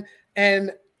 saying?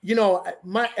 And you know,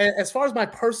 as far as my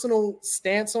personal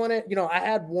stance on it, you know, I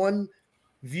had one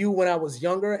view when I was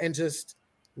younger, and just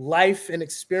life and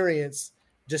experience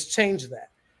just changed that.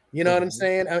 You know what I'm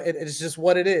saying? It's just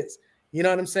what it is. You know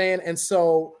what I'm saying? And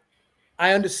so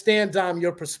I understand, Dom,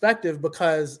 your perspective,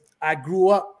 because I grew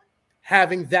up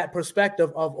having that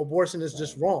perspective of abortion is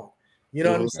just wrong. You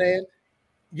know what I'm saying?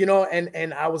 You know,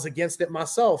 and I was against it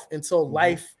myself until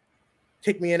life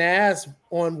kicked me in the ass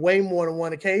on way more than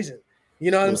one occasion. You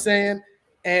know what I'm saying?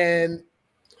 And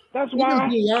That's even why.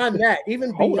 beyond that,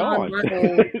 even Hold beyond on. my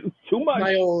own Too much.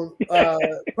 my own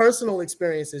personal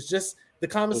experiences, just the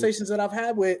conversations that I've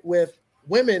had with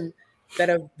women that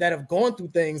have gone through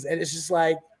things, and it's just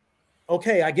like,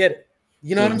 okay, I get it.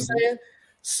 You know what I'm saying?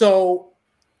 So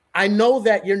I know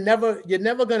that you're never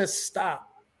going to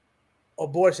stop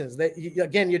abortions.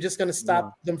 Again, you're just going to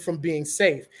stop them from being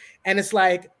safe. And it's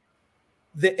like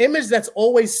the image that's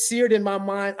always seared in my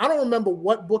mind. I don't remember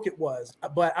what book it was,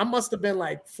 but I must have been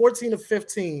like 14 or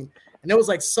 15. And there was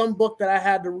like some book that I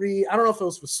had to read. I don't know if it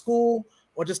was for school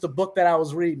or just a book that I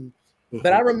was reading.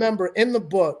 But I remember in the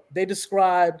book, they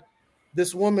described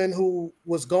this woman who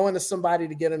was going to somebody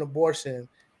to get an abortion.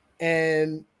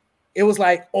 And it was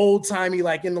like old timey,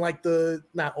 like in like the,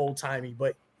 not old timey,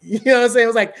 but you know what I'm saying? It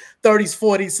was like 30s,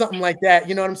 40s, something like that.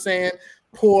 You know what I'm saying?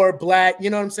 Poor black, you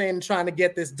know what I'm saying? Trying to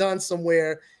get this done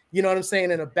somewhere, you know what I'm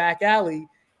saying? In a back alley.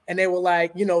 And they were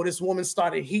like, you know, this woman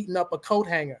started heating up a coat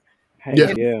hanger. Yeah.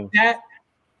 And that,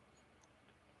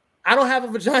 I don't have a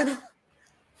vagina,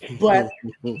 but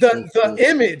the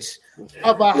image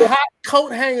of a hot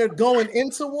coat hanger going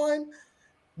into one,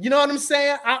 you know what I'm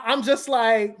saying? I'm just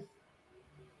like,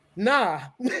 nah.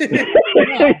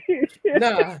 nah.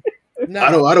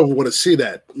 I don't want to see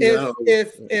that.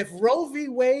 If Roe v.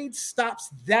 Wade stops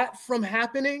that from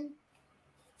happening,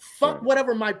 fuck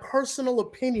whatever my personal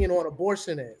opinion on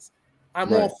abortion is.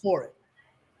 I'm all for it.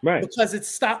 Right. Because it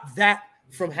stopped that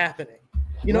from happening.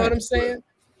 You know what I'm saying?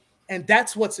 And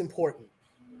that's what's important.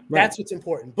 That's what's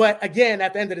important. But again,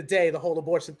 at the end of the day, the whole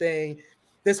abortion thing,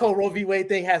 this whole Roe v. Wade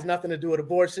thing has nothing to do with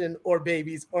abortion or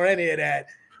babies or any of that.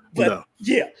 But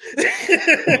yeah.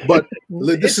 But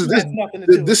this is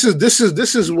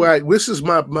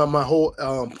my whole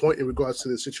point in regards to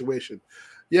this situation.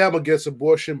 Yeah, I'm against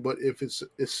abortion, but if it's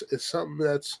something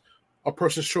that's a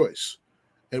person's choice,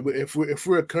 and if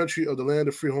we're a country of the land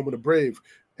of free, home of the brave,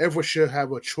 everyone should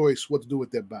have a choice what to do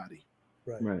with their body.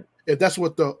 Right. If that's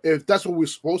what we're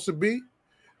supposed to be,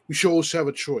 we should also have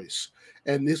a choice.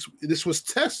 And this was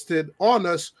tested on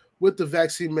us with the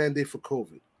vaccine mandate for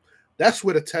COVID. That's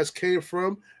where the test came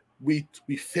from. We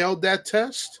failed that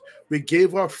test. We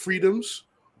gave our freedoms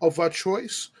of our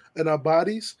choice and our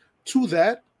bodies to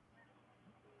that.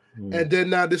 And then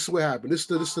now this is what happened. This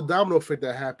is the domino effect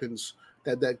that happens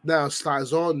that now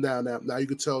slides on now. Now you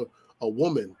can tell a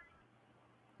woman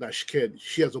now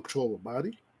she has no control of her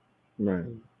body. Right.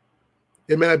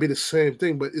 It may not be the same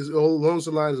thing, but it's along the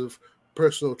lines of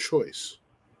personal choice.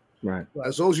 Right.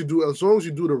 As long as you do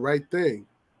the right thing, you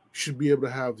should be able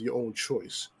to have your own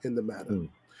choice in the matter.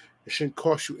 It shouldn't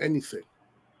cost you anything.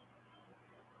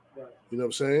 You know what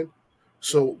I'm saying?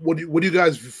 So what do you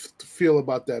guys feel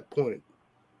about that point?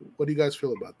 What do you guys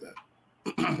feel about that?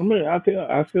 I mean, I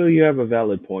feel you have a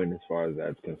valid point as far as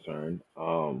that's concerned.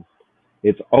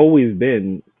 It's always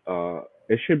been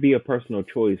it should be a personal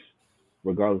choice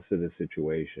regardless of the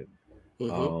situation.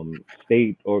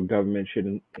 State or government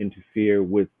shouldn't interfere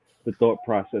with the thought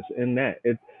process in that.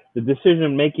 The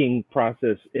decision making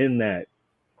process in that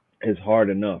is hard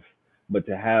enough, but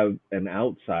to have an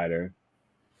outsider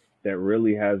that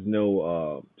really has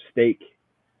no stake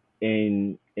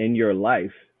in your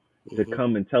life to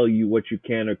come and tell you what you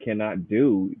can or cannot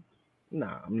do,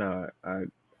 nah, I'm not.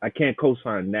 I can't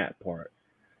co-sign that part.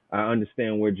 I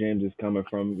understand where James is coming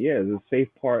from. Yeah, the safe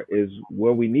part is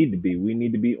where we need to be. We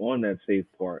need to be on that safe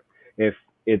part. If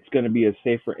it's going to be a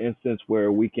safer instance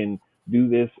where we can do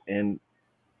this and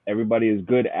everybody is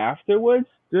good afterwards,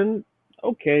 then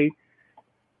okay,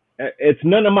 it's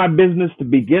none of my business to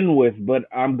begin with, but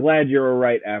I'm glad you're all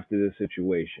right after this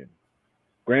situation.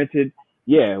 Granted,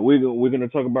 yeah, we're gonna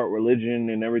talk about religion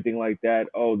and everything like that.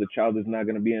 Oh, the child is not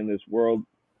gonna be in this world.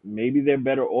 Maybe they're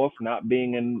better off not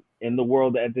being in the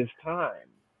world at this time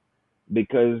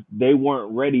because they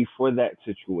weren't ready for that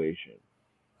situation.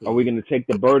 Are we gonna take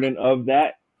the burden of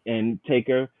that and take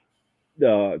the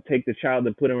child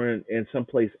and put her in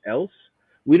someplace else?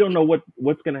 We don't know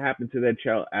what's gonna happen to that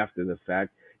child after the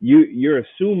fact. You're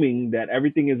assuming that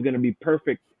everything is gonna be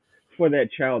perfect for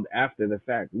that child after the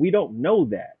fact. We don't know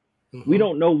that. We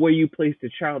don't know where you place the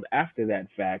child after that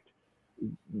fact.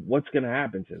 What's going to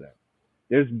happen to them?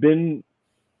 There's been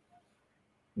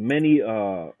many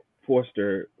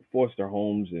foster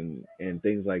homes and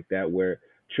things like that where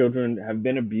children have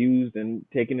been abused and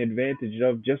taken advantage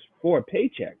of just for a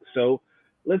paycheck. So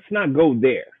let's not go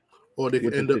there Or they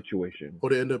with end the up, situation. or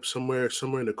they end up somewhere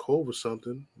in the cove or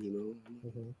something. You know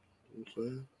what I'm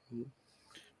saying?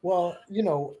 Well,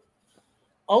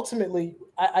 ultimately,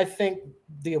 I think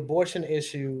the abortion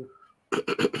issue,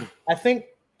 I think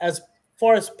as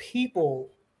far as people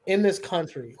in this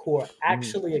country who are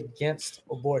actually against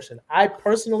abortion, I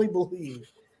personally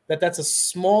believe that that's a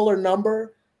smaller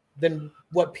number than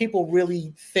what people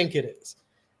really think it is.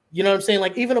 You know what I'm saying?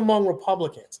 Like even among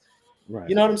Republicans, Right.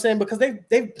 you know what I'm saying? Because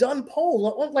they've done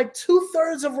polls, like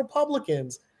 2/3 of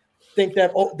Republicans think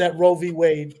that that Roe v.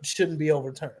 Wade shouldn't be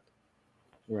overturned.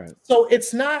 Right. So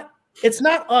it's not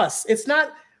us. It's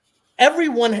not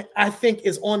everyone. I think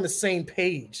is on the same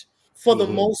page for the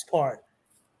most part.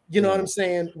 You know what I'm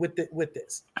saying with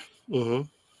this.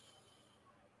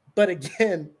 But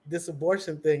again, this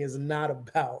abortion thing is not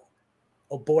about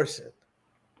abortion.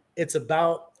 It's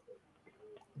about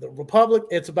the Republic.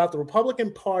 It's about the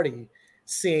Republican Party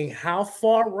seeing how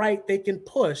far right they can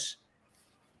push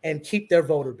and keep their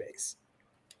voter base.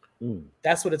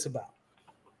 That's what it's about.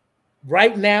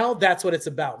 Right now, that's what it's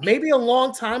about. Maybe a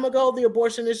long time ago, the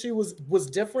abortion issue was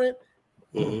different,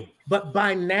 but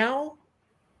by now,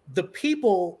 the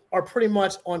people are pretty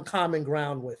much on common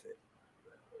ground with it.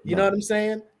 You know what I'm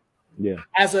saying? Yeah.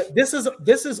 This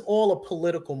is all a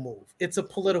political move. It's a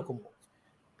political move.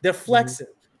 They're flexing.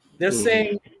 They're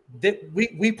saying that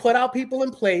we put our people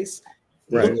in place.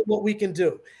 Right. Look at what we can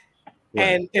do. Right.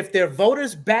 And if their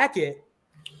voters back it,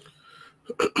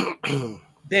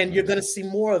 then you're going to see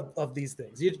more of these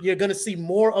things. You're going to see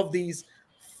more of these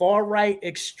far-right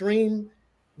extreme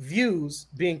views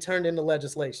being turned into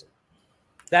legislation.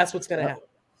 That's what's going to happen.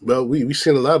 Well, we've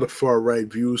seen a lot of far-right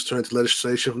views turned to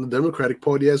legislation from the Democratic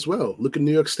Party as well. Look at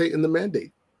New York State and the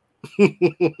mandate.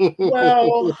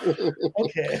 Well,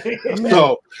 okay.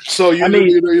 So you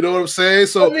know what I'm saying?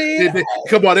 So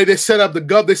come on, they set up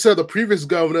they set up the previous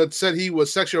governor said he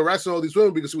was sexually harassing all these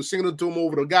women because he was singing to them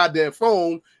over the goddamn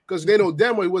phone because they know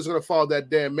damn well he wasn't gonna follow that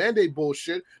damn mandate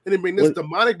bullshit. And they bring this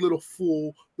demonic little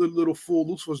fool,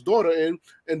 Lucifer's daughter in,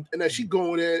 and that she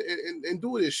going in and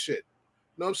do this shit.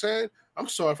 You know what I'm saying? I'm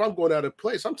sorry if I'm going out of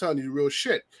place. I'm telling you real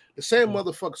shit. The same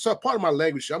motherfucker. So part of my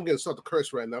language, I'm getting start to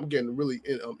curse right now. I'm getting really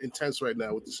intense right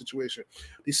now with the situation.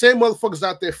 The same motherfuckers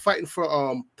out there fighting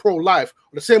for pro-life,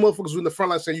 or the same motherfuckers in the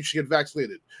front line saying you should get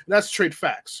vaccinated. And that's straight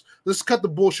facts. Let's cut the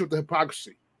bullshit with the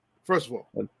hypocrisy. First of all,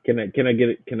 can I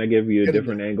give you a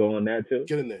different angle on that too?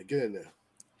 Get in there.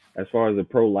 As far as the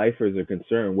pro-lifers are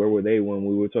concerned, where were they when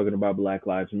we were talking about Black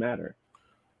Lives Matter?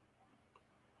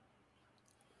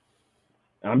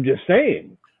 I'm just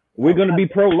saying, we're going to be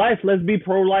pro-life. Let's be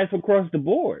pro-life across the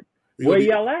board. Where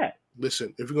y'all at?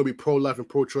 Listen, if you're going to be pro-life and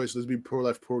pro-choice, let's be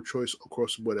pro-life, pro-choice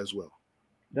across the board as well.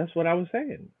 That's what I was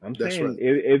saying. That's saying right.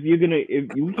 if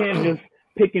you can't just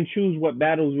pick and choose what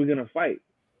battles we're going to fight.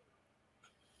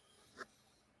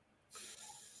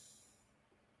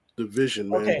 Division,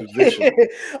 man. Okay. Division.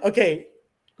 Okay.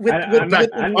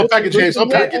 Unpack it, James.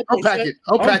 Unpack it,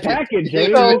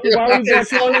 James. Why we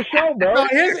back on the show, bro?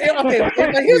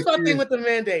 Here's my thing with the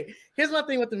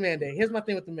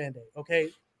mandate. Okay.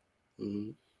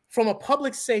 From a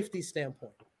public safety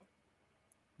standpoint,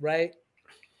 right?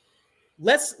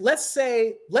 Let's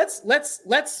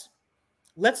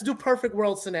do perfect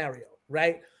world scenario,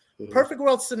 right? Perfect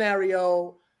world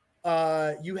scenario.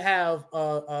 You have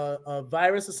a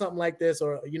virus or something like this,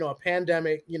 or a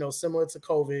pandemic, similar to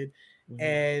COVID,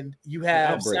 and you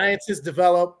have scientists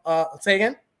develop. Say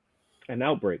again. An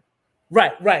outbreak.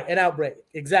 Right, an outbreak,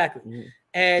 exactly.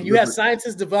 And you have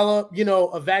scientists develop,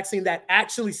 a vaccine that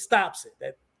actually stops it,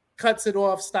 that cuts it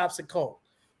off, stops it cold,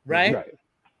 right?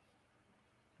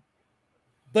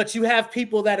 But you have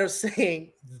people that are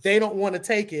saying they don't want to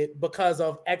take it because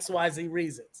of XYZ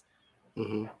reasons.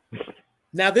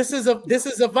 Now this is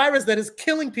a virus that is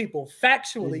killing people,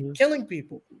 factually killing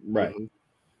people. Right.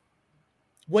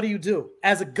 What do you do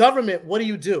as a government? What do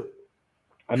you do?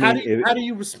 How do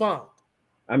you respond?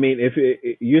 I mean, if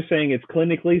you're saying it's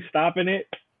clinically stopping it,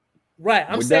 right?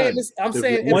 I'm saying this. I'm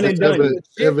saying one and done.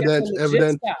 Evidence.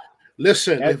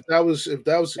 Listen, if that was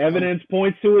evidence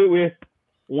points to it, we're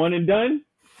one and done.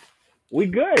 We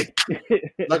good.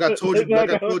 Like I told you,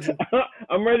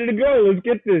 I'm ready to go. Let's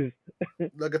get this.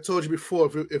 Like I told you before,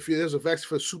 if there's a vaccine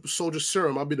for super soldier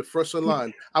serum, I'll be the first in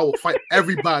line. I will fight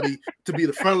everybody to be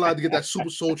the front line to get that super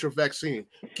soldier vaccine.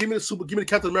 Give me the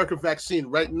Captain America vaccine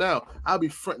right now. I'll be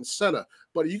front and center.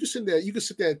 But you can sit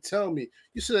there and tell me.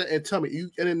 And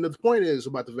then the point is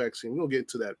about the vaccine. We're gonna get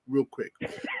into that real quick.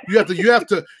 You have to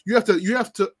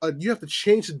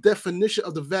change the definition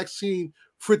of the vaccine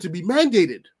for it to be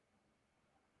mandated.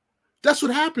 That's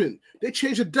what happened. They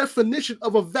changed the definition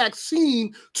of a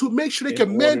vaccine to make sure they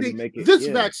can mandate this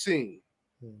vaccine.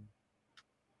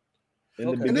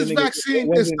 And this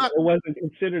vaccine it wasn't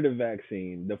considered a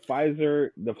vaccine. The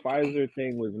Pfizer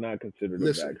thing was not considered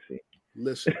a vaccine.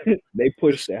 Listen, they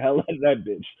pushed the hell out of that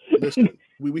bitch. Listen,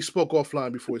 we spoke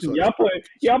offline before we started.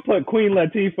 Y'all put Queen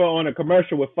Latifah on a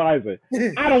commercial with Pfizer.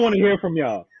 I don't want to hear from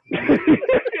y'all.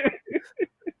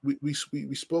 We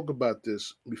spoke about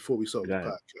this before we started the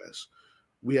podcast.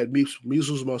 We had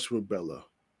measles, mumps, rubella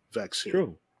vaccine.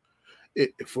 True.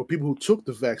 For people who took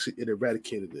the vaccine, it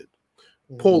eradicated it.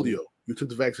 Polio, you took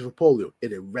the vaccine for polio,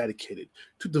 it eradicated.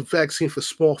 Took the vaccine for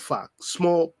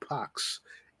smallpox,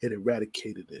 it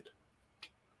eradicated it.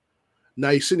 Now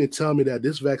you're sitting and telling me that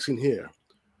this vaccine here,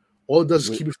 all it does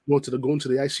is keep you from going to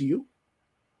the ICU,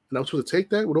 and I'm supposed to take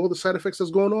that with all the side effects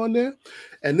that's going on there.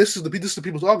 And this is the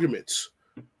people's arguments.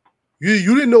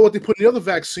 You didn't know what they put in the other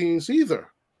vaccines either.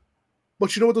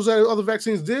 But you know what those other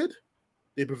vaccines did?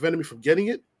 They prevented me from getting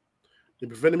it. They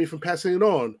prevented me from passing it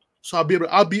on. So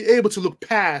I'll be able to look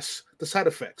past the side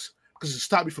effects because it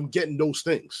stopped me from getting those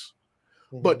things.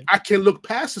 But I can look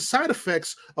past the side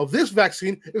effects of this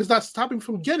vaccine if it's not stopping me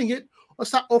from getting it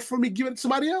or from me giving it to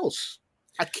somebody else.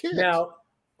 I can't. Now,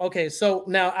 okay, so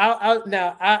now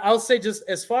I'll say, just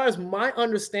as far as my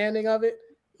understanding of it,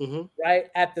 right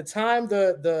at the time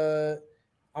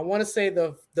I want to say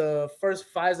the first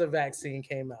Pfizer vaccine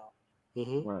came out.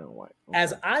 Right.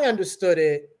 As I understood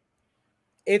it,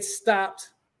 it stopped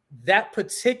that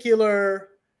particular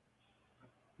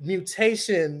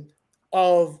mutation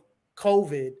of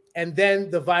COVID, and then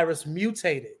the virus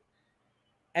mutated,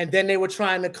 and then they were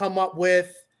trying to come up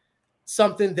with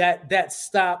something that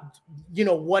stopped,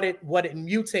 what it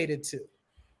mutated to.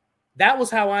 That was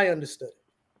how I understood it.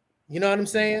 You know what I'm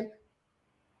saying?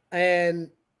 And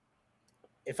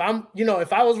if I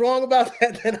was wrong about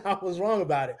that, then I was wrong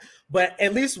about it. But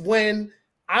at least when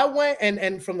I went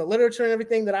and from the literature and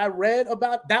everything that I read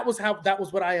about, that was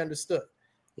what I understood.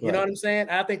 You know what I'm saying?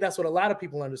 I think that's what a lot of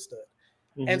people understood.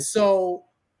 And so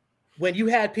when you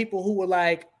had people who were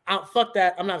like, fuck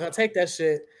that, I'm not going to take that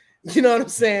shit. You know what I'm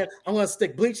saying? I'm going to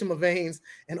stick bleach in my veins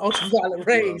and ultraviolet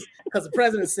rays because the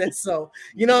president said so.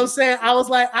 You know what I'm saying? I was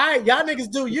like, all right, y'all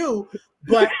niggas do you,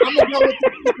 but I'm going to go with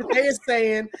what they are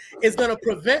saying is going to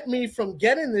prevent me from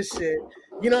getting this shit.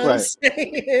 You know what I'm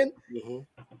saying?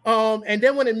 And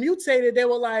then when it mutated, they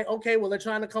were like, okay, well, they're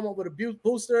trying to come up with a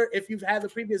booster. If you've had the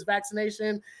previous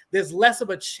vaccination, there's less of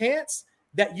a chance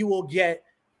that you will get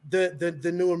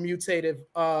the newer mutated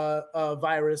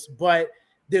virus, but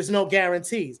there's no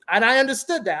guarantees. And I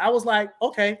understood that. I was like,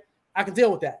 okay, I can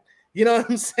deal with that. You know what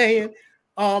I'm saying?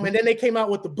 And then they came out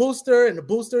with the booster, and the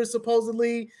booster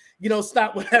supposedly,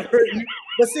 stop whatever.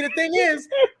 But see, the thing is,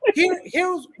 here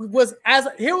was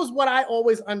what I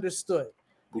always understood.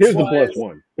 Here's the plus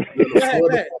one.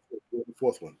 The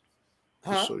fourth one.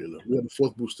 Huh? So we have the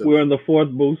fourth booster. We're on the fourth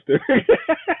booster.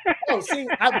 See,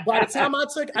 by the time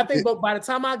by the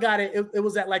time I got it, it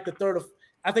was at like the third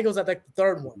I think it was at like the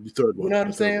third one. The third one. You know what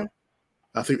I'm saying?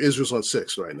 I think Israel's on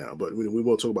 6 right now, but we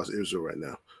won't talk about Israel right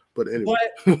now. But anyway.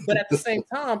 But at the same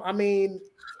time, I mean,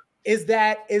 is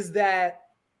that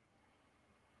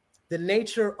the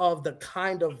nature of the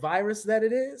kind of virus that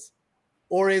it is?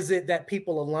 Or is it that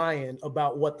people are lying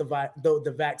about what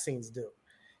the vaccines do?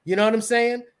 You know what I'm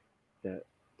saying? That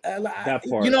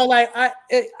part.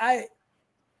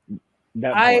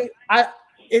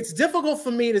 It's difficult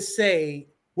for me to say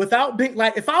without being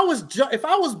like, if I was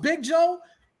Big Joe,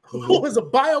 who was a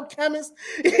biochemist,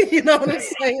 you know what I'm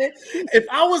saying? If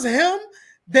I was him,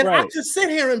 then I could sit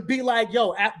here and be like,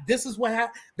 yo, this is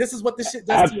what this shit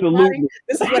does to your body.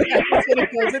 This is what happens when it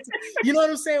goes into, you know what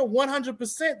I'm saying?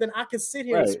 100%, then I could sit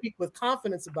here and speak with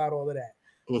confidence about all of that.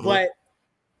 But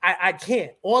I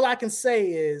can't. All I can say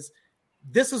is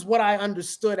this is what I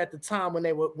understood at the time when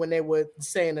they were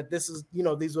saying that this is,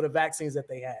 these were the vaccines that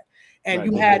they had. And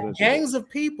you had gangs of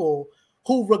people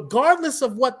who, regardless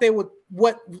of what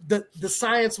the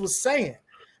science was saying,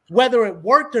 whether it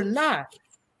worked or not,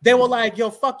 they were like,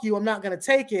 yo, fuck you, I'm not going to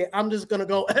take it. I'm just going to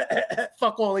go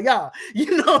fuck all of y'all.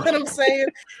 You know what I'm saying?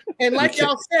 And like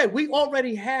y'all said, we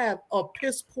already have a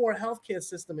piss poor healthcare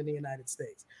system in the United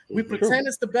States. We pretend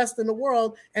it's the best in the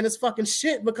world, and it's fucking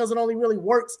shit because it only really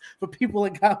works for people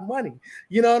that got money.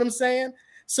 You know what I'm saying?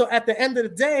 So at the end of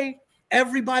the day,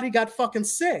 everybody got fucking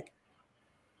sick.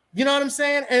 You know what I'm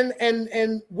saying?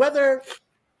 And whether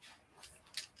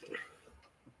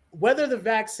the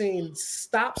vaccine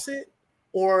stops it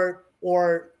or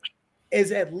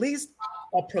is at least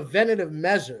a preventative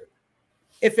measure.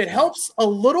 If it helps a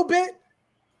little bit,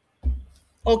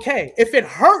 okay. If it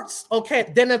hurts,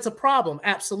 okay, then that's a problem,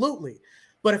 absolutely.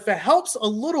 But if it helps a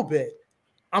little bit,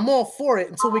 I'm all for it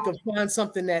until we can find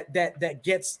something that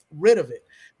gets rid of it.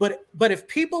 But if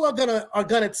people are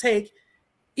gonna take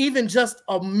even just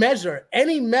a measure,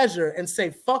 any measure, and say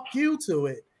fuck you to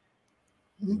it.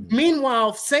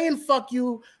 Meanwhile, saying fuck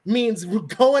you means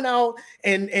going out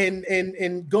and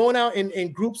going out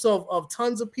in groups of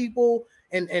tons of people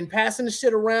and passing the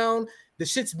shit around. The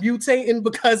shit's mutating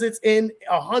because it's in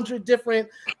 100 different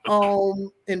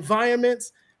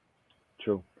environments.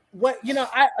 True.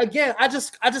 I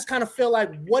just kind of feel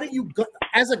like, what are you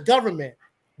as a government?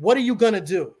 What are you gonna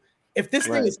do if this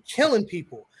thing is killing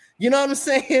people? You know what I'm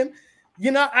saying?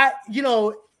 You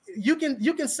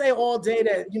can say all day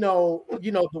that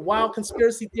the wild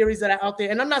conspiracy theories that are out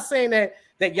there, and I'm not saying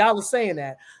that y'all are saying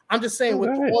that. I'm just saying with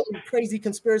all the crazy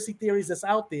conspiracy theories that's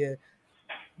out there,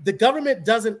 the government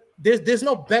doesn't. There's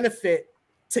no benefit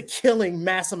to killing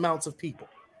mass amounts of people.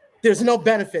 There's no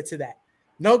benefit to that.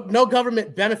 No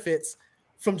government benefits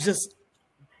from just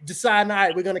deciding, all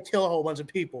right, we're going to kill a whole bunch of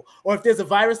people, or if there's a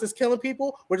virus that's killing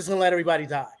people, we're just going to let everybody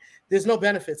die. There's no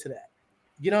benefit to that.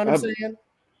 You know what I'm saying?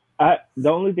 The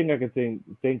only thing I can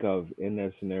think of in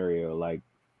that scenario, like,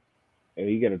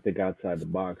 you got to think outside the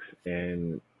box,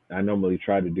 and I normally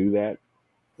try to do that.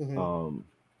 Mm-hmm.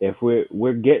 If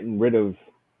we're getting rid of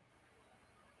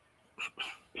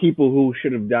people who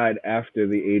should have died after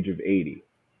the age of 80,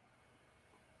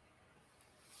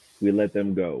 we let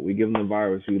them go. We give them the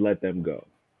virus, we let them go.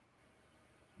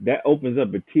 That opens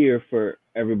up a tier for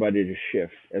everybody to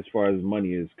shift as far as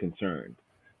money is concerned.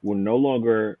 We're no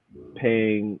longer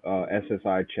paying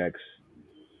SSI checks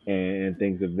and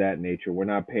things of that nature. We're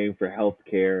not paying for health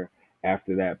care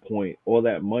after that point. All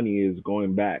that money is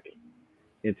going back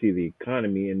into the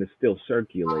economy and it's still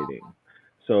circulating.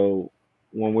 So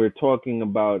when we're talking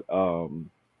about a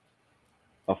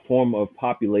form of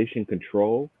population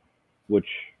control, which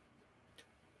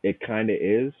it kind of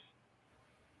is,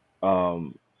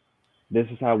 this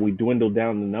is how we dwindle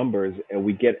down the numbers and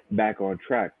we get back on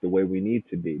track the way we need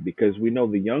to be, because we know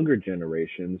the younger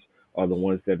generations are the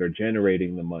ones that are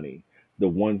generating the money. The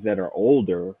ones that are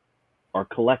older are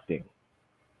collecting.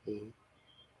 Mm-hmm.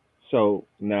 So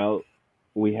now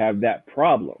we have that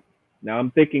problem. Now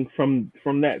I'm thinking from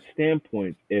that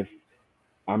standpoint, if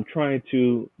I'm trying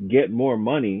to get more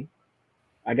money,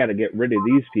 I got to get rid of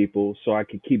these people so I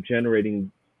can keep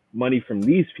generating money from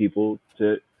these people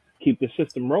to keep the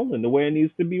system rolling the way it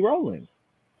needs to be rolling.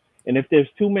 And if there's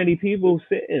too many people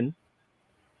sitting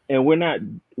and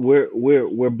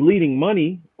we're bleeding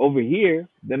money over here,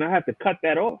 then I have to cut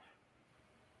that off.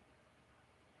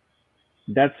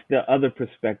 That's the other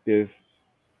perspective.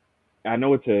 I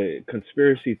know it's a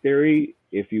conspiracy theory,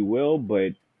 if you will,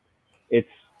 but it's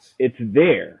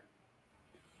there.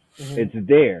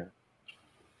 Mm-hmm.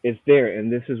 It's there,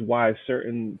 and this is why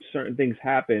certain things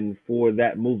happen for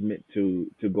that movement to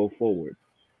go forward.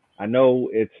 I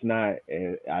know it's not.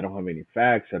 I don't have any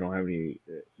facts. I don't have any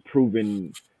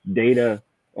proven data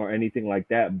or anything like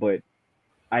that, but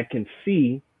I can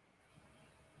see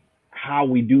how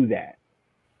we do that.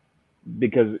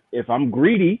 Because if I'm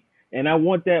greedy and I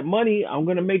want that money, I'm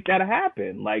gonna make that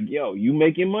happen. Like, yo, you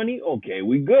making money? Okay,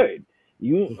 we good.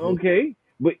 You mm-hmm. Okay,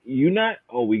 but you not.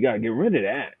 Oh, we gotta get rid of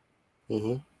that.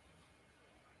 Mm-hmm.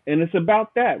 And it's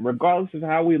about that, regardless of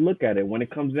how we look at it. When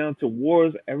it comes down to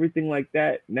wars, everything like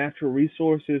that, natural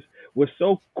resources, we're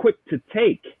so quick to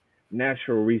take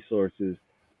natural resources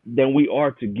than we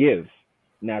are to give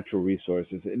natural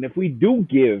resources. And if we do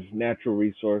give natural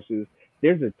resources,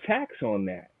 there's a tax on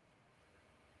that.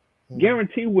 Mm-hmm.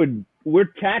 Guarantee we're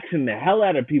taxing the hell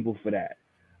out of people for that.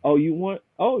 Oh, you want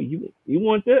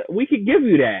that? We could give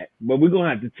you that, but we're going to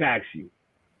have to tax you.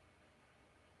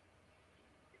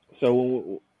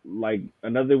 So, like,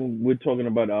 another, we're talking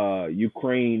about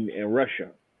Ukraine and Russia.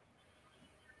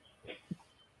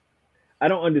 I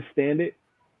don't understand it.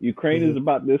 Ukraine is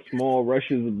about this small.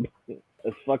 Russia's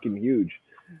is fucking huge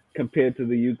compared to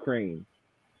the Ukraine.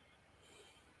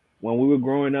 When we were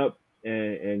growing up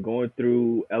and going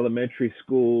through elementary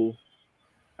school,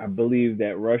 I believe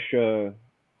that Russia,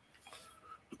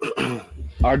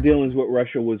 our dealings with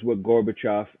Russia was with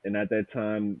Gorbachev, and at that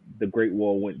time, the Great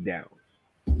Wall went down.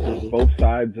 Both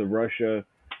sides of Russia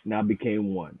now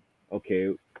became one.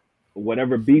 Okay,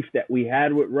 whatever beef that we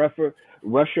had with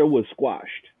Russia was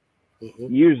squashed.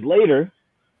 Years later,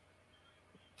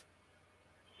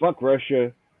 fuck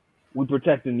Russia, we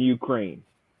protecting the Ukraine.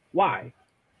 Why?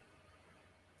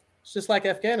 It's just like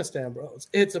Afghanistan, bro.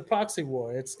 It's a proxy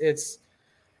war. It's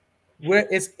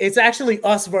actually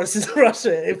us versus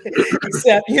Russia.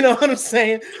 Except, you know what I'm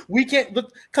saying? We can't,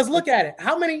 because look at it.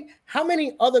 How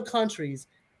many other countries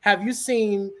have you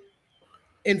seen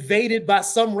invaded by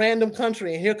some random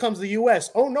country, and here comes the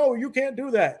U.S.? Oh no, you can't do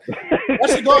that.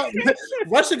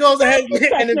 Russia goes ahead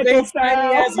and invades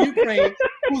tiny ass Ukraine,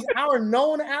 who's our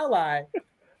known ally.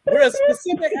 We're a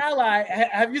specific ally.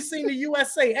 Have you seen the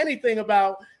U.S. say anything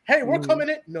about, hey, we're coming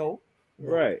in? No.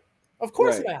 Right. Of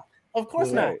course not. Of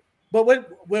course not. But we're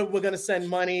going to send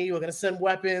money. We're going to send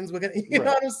weapons. We're going to, you know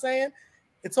what I'm saying?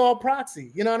 It's all proxy.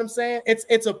 You know what I'm saying?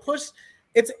 It's a push.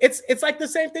 It's like the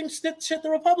same thing shit the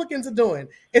Republicans are doing.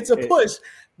 It's a push.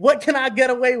 What can I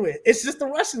get away with? It's just the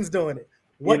Russians doing it.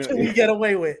 What can we get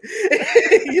away with?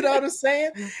 You know what I'm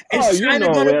saying? Is China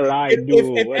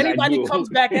if anybody comes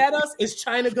back at us, is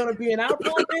China gonna be in our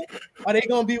pocket? Are they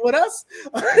gonna be with us?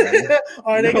 Or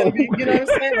are they gonna be, you know what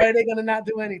I'm saying? Or are they gonna not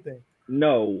do anything?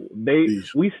 No,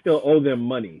 we still owe them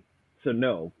money. So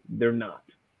no, they're not.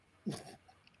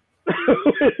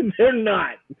 They're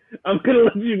not. I'm gonna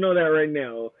let you know that right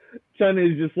now. China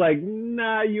is just like,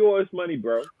 nah, you owe us money,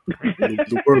 bro.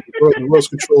 The world's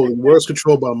controlled. The world's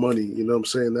controlled by money. You know what I'm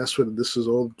saying? That's what this is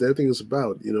all. Everything is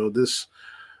about. You know,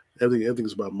 everything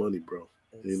is about money, bro.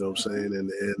 You know what I'm saying?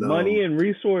 And money and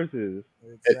resources.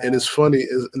 And it's funny.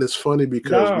 And it's funny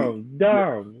because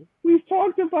we've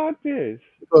talked about this.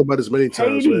 We've talked about this many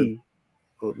times, Haiti. man.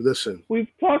 Oh, listen, we've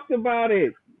talked about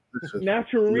it.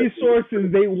 Natural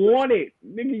resources, they want it.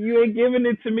 Nigga, you ain't giving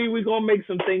it to me. We're gonna make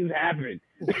some things happen.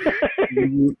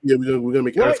 Yeah, we're gonna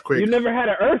make earthquakes. You never had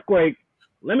an earthquake.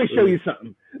 Let me show you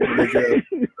something.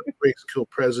 Earthquakes kill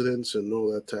presidents and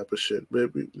all that type of shit. But I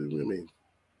mean,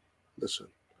 listen,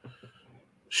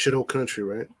 shithole country,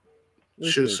 right?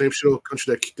 Same shithole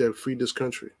country that freed this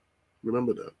country.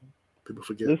 Remember that. People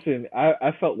forget. Listen,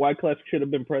 I felt Wyclef should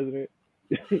have been president.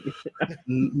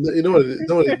 You know what it is,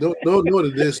 bro. You know what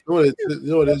it is, bro.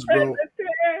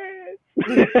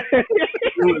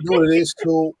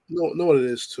 Know what it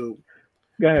is too.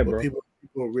 Go ahead, bro. People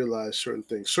don't realize certain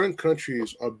things. Certain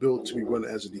countries are built to be run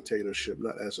as a dictatorship,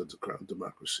 not as a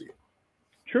democracy.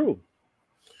 True.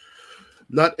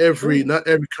 Not every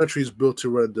country is built to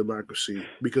run a democracy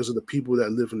because of the people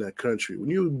that live in that country. When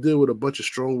you deal with a bunch of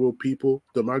strong-willed people,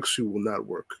 democracy will not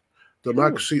work.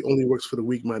 Democracy only works for the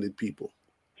weak-minded people.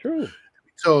 True.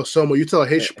 You tell a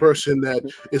Haitian person that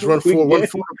it's run for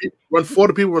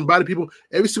the people, run by the people.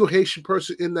 Every single Haitian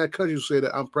person in that country will say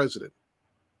that I'm president.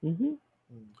 Mm-hmm.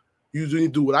 You need to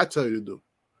do what I tell you to do.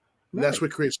 And that's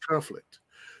what creates conflict.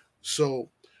 So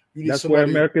you need that's where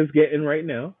America's getting right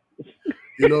now.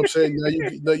 You know what I'm saying?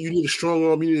 Now you need a strong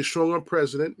arm. You need a strong arm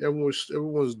president. Everyone's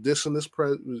dissing this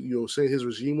president. You know, saying his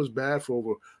regime was bad for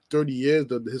over 30 years.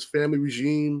 His family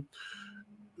regime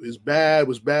was bad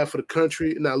for the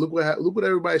country. Now look what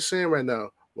everybody's saying right now.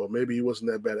 Well, maybe he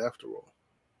wasn't that bad after all.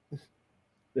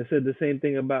 They said the same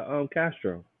thing about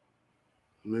Castro.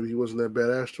 Maybe he wasn't that bad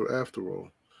after all.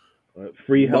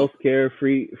 Free healthcare,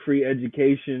 free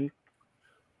education.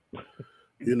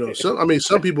 You know, a lot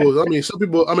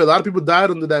of people died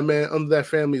under that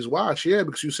family's watch. Yeah,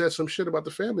 because you said some shit about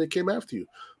the family that came after you.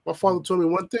 My father told me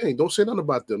one thing: don't say nothing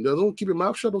about them. Don't keep your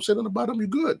mouth shut. Don't say nothing about them. You're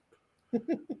good.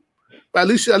 But at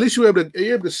least you're able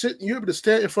to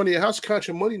stand in front of your house, count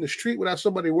your money in the street without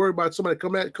somebody worried about somebody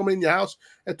coming in your house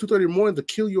at 2:30 in the morning to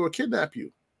kill you or kidnap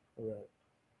you. Right.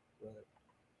 You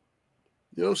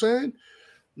know what I'm saying?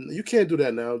 You can't do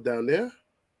that now down there.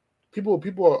 People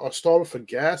are starving for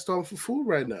gas, starving for food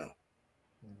right now,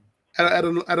 at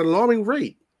an alarming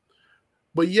rate.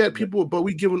 But yet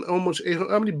we giving almost $800.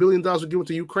 How many $1 billion we're giving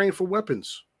to Ukraine for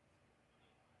weapons?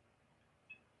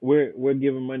 We're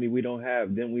giving money we don't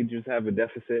have. Didn't we just have a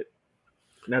deficit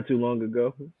not too long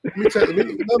ago? Let me tell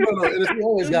you, no. You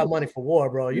always got money for war,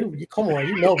 bro. You come on,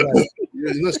 you know better.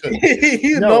 Listen,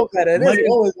 know better. There's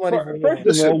always money for war.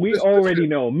 First of all, we already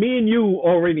know. Me and you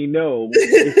already know.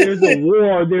 If there's a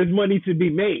war, there's money to be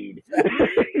made.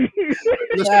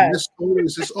 Listen,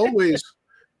 it's always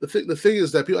the thing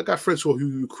is that people. I got friends who are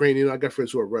Ukrainian. I got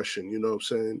friends who are Russian. You know what I'm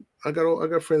saying? I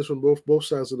got friends from both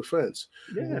sides of the fence.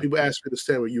 Yeah. People ask me to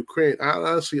stand with Ukraine.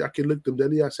 I can look them dead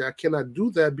in the eye and say I cannot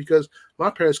do that because my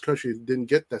parents' country didn't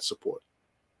get that support.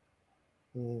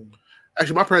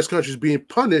 Actually, my parents' country is being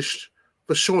punished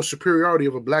for showing superiority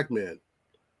of a black man.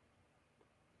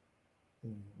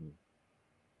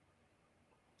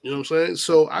 You know what I'm saying?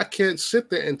 So I can't sit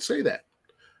there and say that.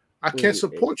 I can't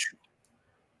support you.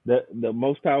 The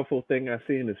most powerful thing I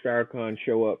seen is Farrakhan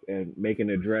show up and make an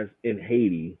address in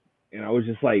Haiti, and I was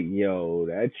just like, "Yo,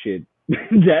 that shit,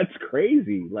 that's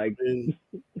crazy!" Like,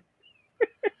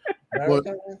 but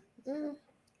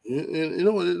you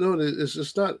know what? No, it's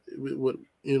just not what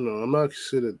you know. I'm not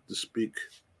considered to speak,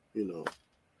 you know,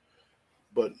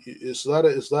 but it's a lot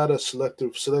of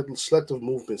selective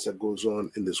movements that goes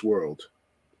on in this world,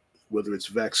 whether it's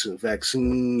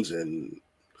vaccines and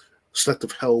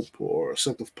selective help or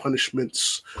selective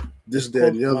punishments, this, that,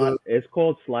 and the other. It's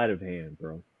called sleight of hand,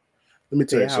 bro. Let me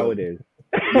tell you how something. it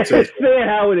is. Say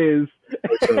how it is.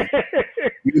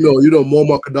 You know,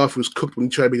 Muammar Gaddafi was cooked when he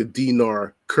tried to make a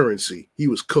dinar currency. He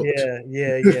was cooked.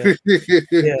 Yeah.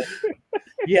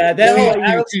 Yeah, that whole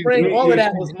Arab Spring, all of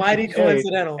that was mighty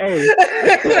coincidental. Hey.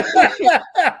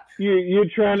 You're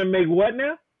trying to make what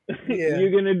now? Yeah.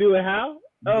 You're gonna do it how?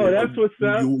 Oh, that's what's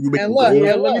up.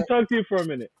 Let me talk to you for a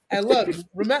minute. And look,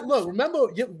 remember,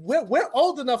 we're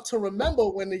old enough to remember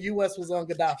when the U.S. was on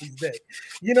Gaddafi's dick.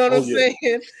 You know what I'm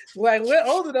saying? Like, we're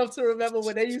old enough to remember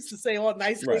when they used to say all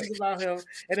nice things about him,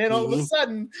 and then all of a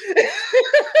sudden,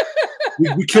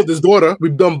 we killed his daughter.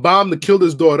 We've done bombed to kill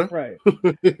his daughter. Right.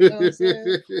 You know what I'm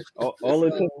saying? All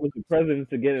it took was the president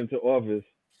to get into office.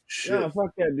 Shit. Yeah,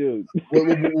 fuck that dude. Were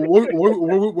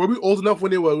we old enough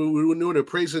when they were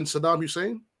praising Saddam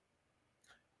Hussein?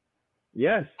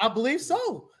 Yes, I believe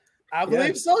so. I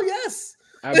believe so. Yes,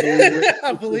 I believe.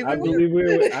 I believe. I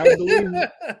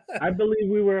believe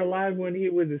we were alive when he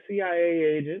was a CIA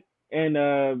agent and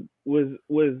was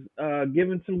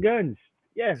given some guns.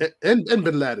 Yeah, and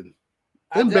Bin Laden.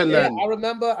 I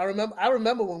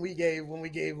remember when we gave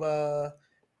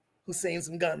Hussein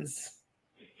some guns.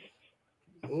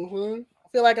 Mm-hmm. I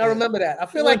feel like I remember that. I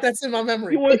feel like that's in my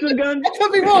memory. You want some guns? I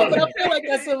could be wrong, but I feel like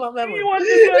that's in my memory. You want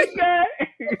some guns, guy?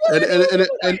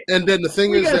 And then the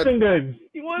thing is that,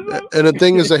 you want some? And the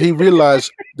thing is that he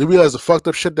realized the fucked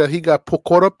up shit that he got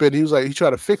caught up in. He was like, he tried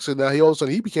to fix it. Now all of a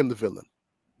sudden he became the villain.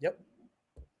 Yep.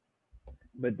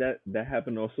 But that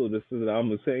happened also to Saddam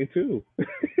Hussein too.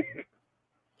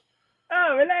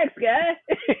 Oh, relax, guy.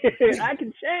 I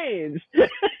can change.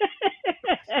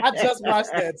 I just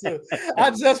watched that too.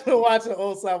 I just been watching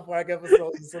old South Park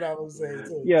episodes of Saddam Hussein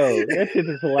too. Yo, that shit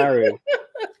is hilarious.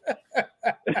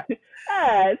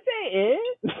 Say it.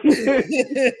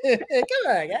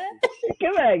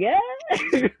 Come on, guy.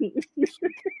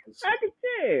 I can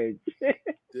change.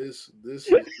 This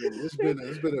has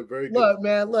been a very good look,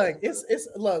 man. Look, it's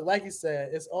like you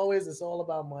said. It's all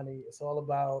about money. It's all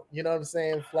about, you know what I'm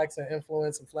saying, flexing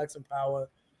influence and flexing power.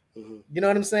 Mm-hmm. You know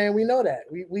what I'm saying? We know that.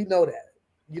 We know that.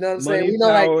 You know what I'm saying? Money, We know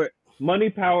power, like money,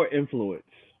 power, influence.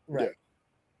 right,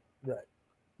 right.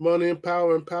 Money and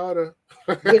power and powder.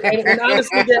 and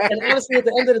honestly, at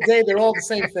the end of the day, they're all the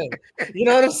same thing. You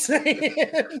know what I'm saying?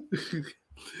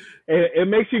 It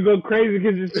makes you go crazy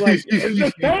because it's like it's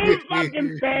the same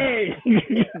fucking thing.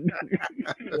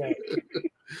 Right.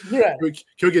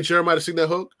 Can we get Jeremiah to sing that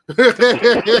hook?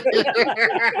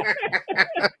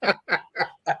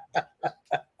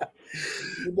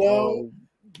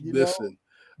 Listen.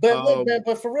 But look, man,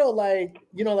 but for real, like,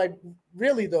 you know, like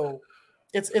really though,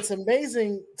 it's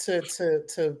amazing to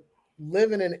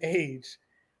live in an age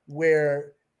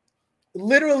where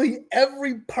literally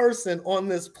every person on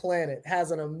this planet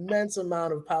has an immense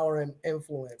amount of power and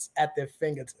influence at their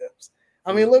fingertips.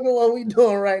 I mean, look at what we're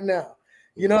doing right now.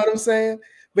 You know what I'm saying?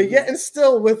 But yet and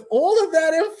still, with all of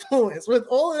that influence, with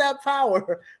all of that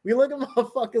power, we look at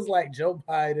motherfuckers like Joe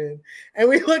Biden, and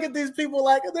we look at these people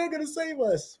like they're gonna save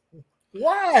us.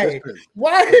 Why?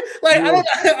 Why? Like,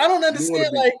 I don't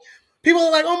understand. Like, people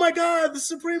are like, "Oh my God, the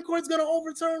Supreme Court's gonna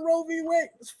overturn Roe v. Wade."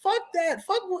 Fuck that.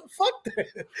 Fuck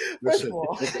that. First of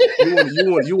all,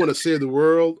 you want to save the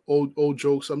world? Old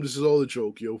jokes. This is all a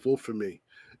joke. Yo, vote for me.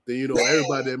 Then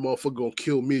everybody that motherfucker gonna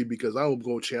kill me because I'm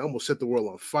gonna change. I'm gonna set the world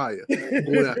on fire.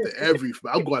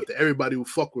 I'll go after everybody who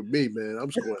fuck with me, man. I'm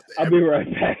just going after. I'll be right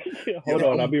back. Hold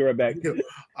on, I'll be right back.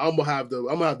 I'm gonna have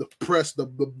to press the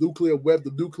nuclear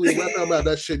weapon. I'm gonna have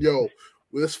that shit, yo.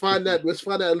 Let's find that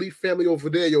elite family over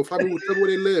there, yo. Find me where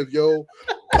they live, yo.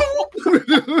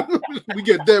 We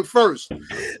get them first.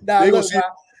 Nah, look,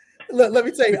 Look, let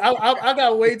me tell you, I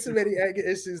got way too many anger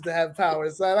issues to have power.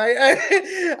 So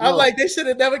I'm like, they should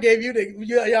have never gave you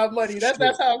y'all money.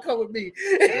 That's how it come with me.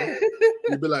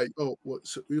 You'd be like, oh, what?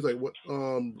 So he was like, what?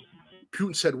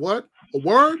 Putin said what? A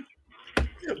word?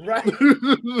 Right.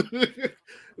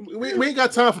 we ain't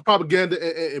got time for propaganda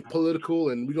and political,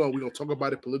 and we gonna talk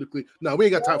about it politically. No, we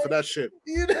ain't got time for that shit.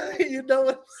 You know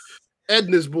what?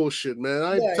 Edna's bullshit, man.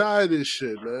 I'm Like, tired of this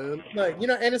shit, man. Like,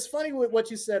 and it's funny with what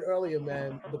you said earlier,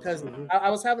 man, because I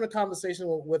was having a conversation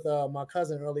with my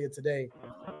cousin earlier today,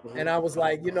 and I was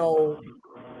like,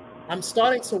 I'm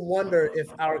starting to wonder if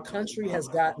our country has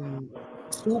gotten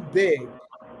too big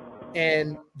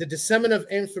and the dissemination of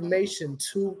information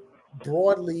too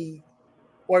broadly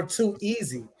or too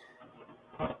easy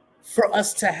for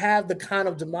us to have the kind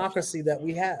of democracy that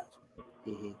we have.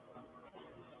 Mm-hmm.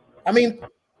 I mean,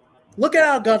 look at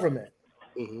our government.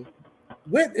 Mm-hmm.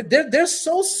 They're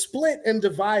so split and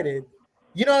divided,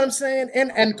 you know what I'm saying,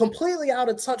 and completely out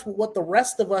of touch with what the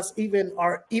rest of us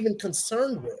are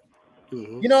concerned with.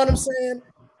 Mm-hmm. You know what I'm saying?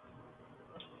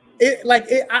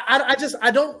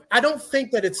 I don't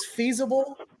think that it's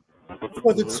feasible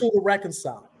for the two to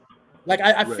reconcile. Like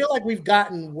I feel like we've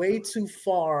gotten way too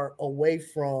far away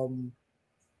from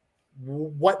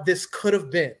what this could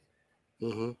have been.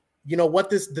 Mm-hmm.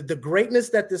 What the greatness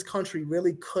that this country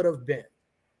really could have been.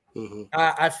 Mm-hmm.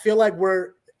 I feel like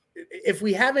if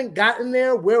we haven't gotten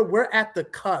there, we're at the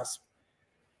cusp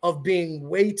of being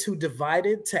way too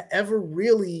divided to ever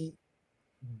really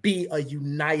be a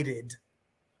united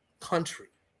country.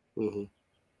 Mm-hmm.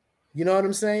 You know what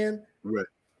I'm saying? Right.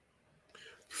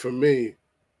 For me,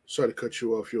 sorry to cut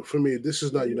you off, for me, this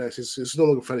is not United States. It's no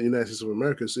longer the United States of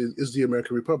America. It's the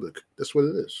American Republic. That's what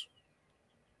it is.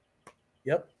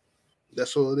 Yep.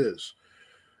 That's all it is.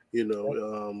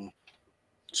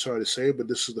 Sorry to say, but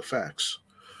this is the facts.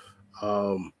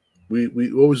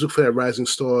 We always look for that rising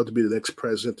star to be the next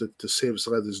president to save us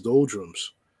out of these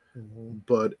doldrums. Mm-hmm.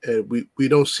 But we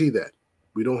don't see that.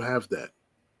 We don't have that.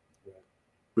 Yeah.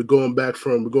 We're going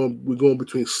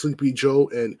between Sleepy Joe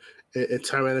and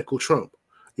tyrannical Trump.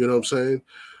 You know what I'm saying?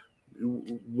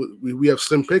 We have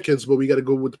slim pickings, but we got to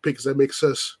go with the pickings that makes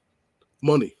us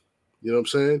money. You know what I'm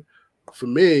saying? For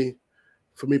me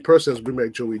personally, as we bring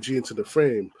back Joey G into the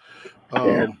frame,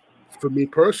 for me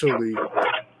personally,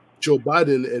 Joe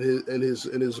Biden and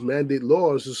his mandate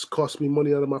laws just cost me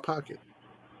money out of my pocket.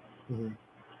 Mm-hmm.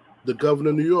 The governor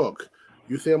of New York,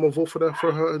 you think I'm gonna vote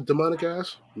for her demonic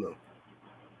ass? No.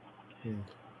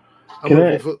 Go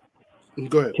ahead.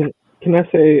 Can I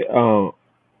say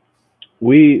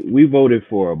we voted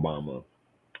for Obama,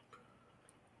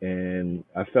 and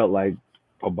I felt like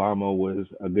Obama was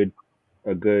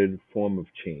a good form of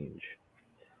change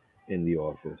in the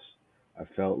office. I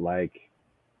felt like,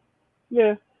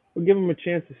 we'll give him a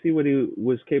chance to see what he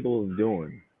was capable of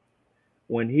doing.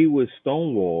 When he was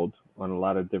stonewalled on a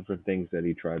lot of different things that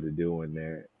he tried to do in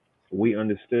there, we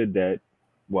understood that,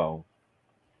 well,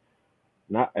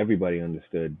 not everybody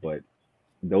understood, but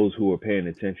those who were paying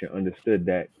attention understood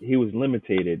that he was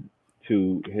limited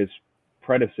to his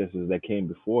predecessors that came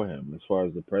before him as far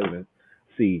as the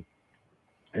presidency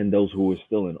and those who were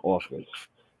still in office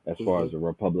as far as the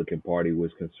Republican Party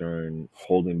was concerned,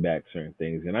 holding back certain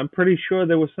things. And I'm pretty sure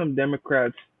there were some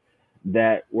Democrats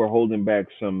that were holding back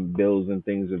some bills and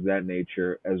things of that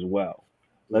nature as well.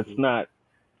 Let's not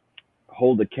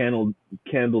hold a candle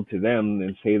to them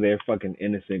and say they're fucking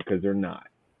innocent, because they're not.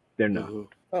 They're not.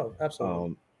 Oh,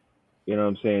 absolutely. You know what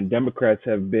I'm saying? Democrats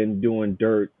have been doing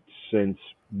dirt since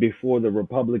before the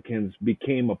Republicans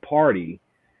became a party,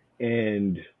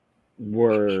 and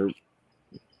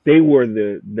they were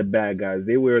the bad guys.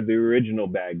 They were the original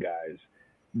bad guys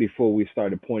before we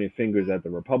started pointing fingers at the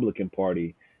Republican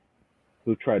Party,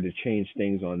 who tried to change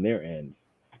things on their end.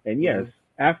 And yes,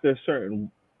 after a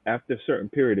certain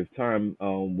period of time,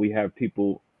 we have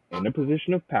people in a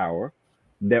position of power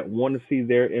that want to see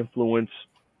their influence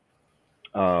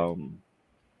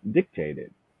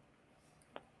dictated.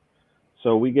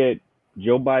 So we get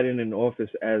Joe Biden in office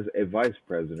as a vice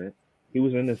president. He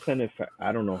was in the Senate for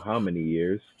I don't know how many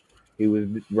years. He was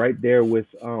right there with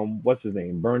what's his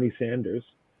name, Bernie Sanders,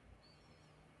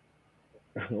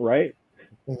 right?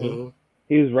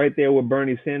 He was right there with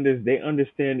Bernie Sanders. They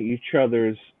understand each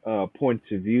other's points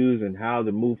of views and how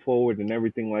to move forward and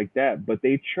everything like that. But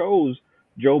they chose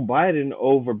Joe Biden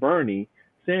over Bernie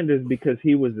Sanders because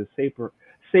he was a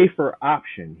safer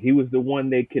option. He was the one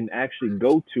they can actually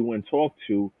go to and talk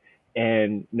to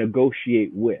and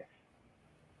negotiate with.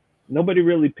 Nobody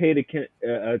really paid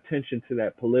attention to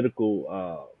that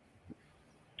political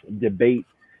debate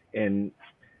and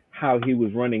how he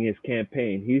was running his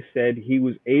campaign. He said he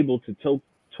was able to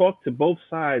talk to both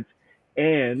sides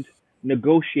and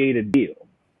negotiate a deal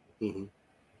Mm-hmm.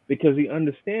 because he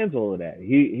understands all of that.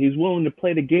 He's willing to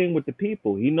play the game with the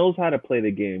people. He knows how to play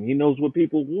the game. He knows what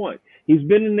people want. He's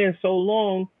been in there so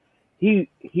long. He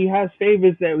has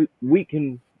favors that we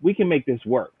can make this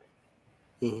work.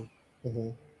 Mm-hmm. Mm-hmm.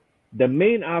 The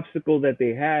main obstacle that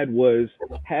they had was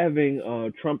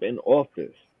having Trump in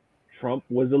office. Trump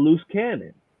was a loose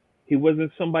cannon. He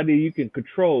wasn't somebody you can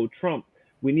control. Trump,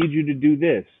 we need you to do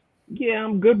this. Yeah,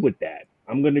 I'm good with that.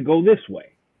 I'm going to go this way.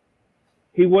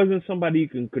 He wasn't somebody you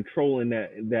can control in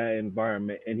that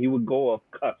environment, and he would go off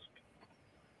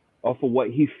of what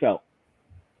he felt.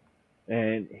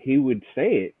 And he would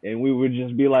say it, and we would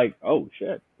just be like, oh,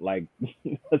 shit. Like,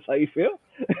 that's how you feel?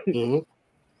 Mm-hmm.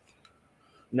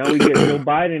 Now we get Joe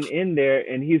Biden in there,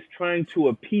 and he's trying to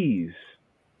appease.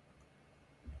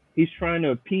 He's trying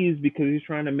to appease because he's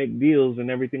trying to make deals and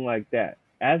everything like that.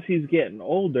 As he's getting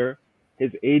older,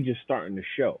 his age is starting to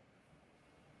show.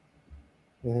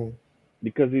 Mm-hmm.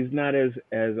 Because he's not as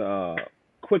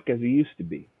quick as he used to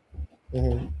be.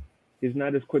 Mm-hmm. He's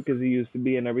not as quick as he used to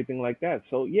be and everything like that.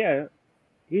 So, yeah,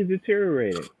 he's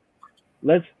deteriorating.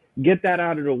 Let's get that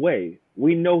out of the way.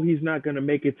 We know he's not going to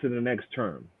make it to the next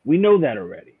term. We know that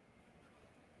already.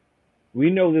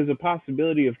 We know there's a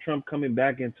possibility of Trump coming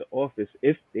back into office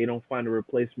if they don't find a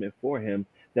replacement for him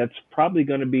that's probably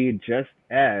going to be just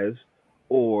as,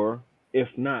 or if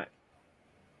not,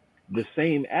 the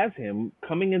same as him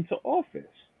coming into office.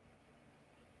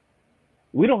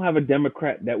 We don't have a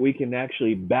Democrat that we can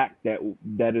actually back that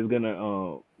is going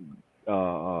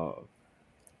to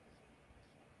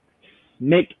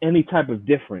make any type of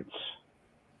difference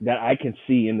that I can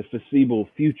see in the foreseeable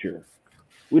future.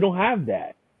 We don't have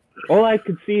that. All I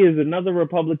could see is another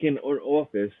Republican in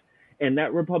office, and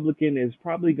that Republican is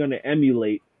probably going to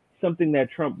emulate something that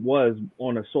Trump was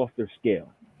on a softer scale.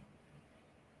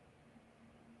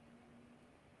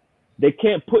 They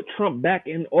can't put Trump back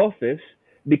in office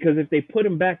because if they put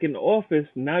him back in office,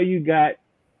 now you got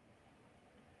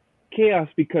chaos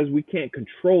because we can't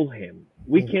control him.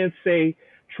 We can't say,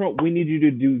 Trump, we need you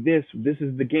to do this. This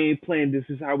is the game plan. This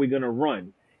is how we're going to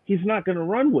run. He's not going to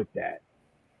run with that.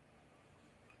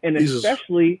 And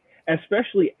especially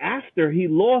after he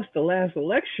lost the last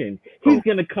election, he's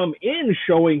going to come in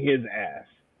showing his ass.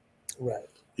 Right.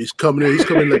 He's coming in. He's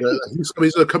going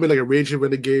to come in like a raging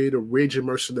renegade, a raging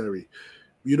mercenary.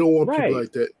 You don't want people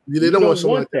like that. They don't want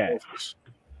someone like that.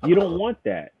 You don't want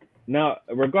that. Now,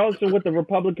 regardless of what the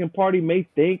Republican Party may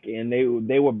think, and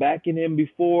they were backing him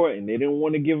before, and they didn't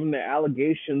want to give him the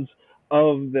allegations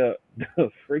of the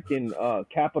freaking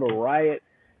Capitol riot,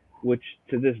 which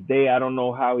to this day I don't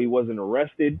know how he wasn't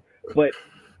arrested, but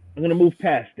I'm gonna move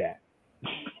past that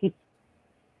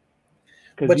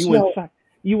because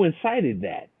you incited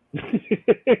that.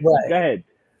 Right. Go ahead.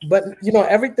 But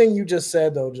everything you just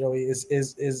said though, Joey,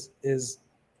 is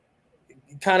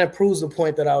kind of proves the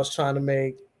point that I was trying to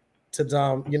make to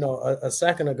Dom, a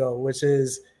second ago, which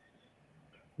is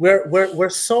we're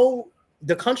so,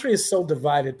 the country is so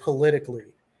divided politically.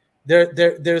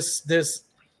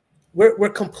 We're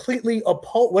completely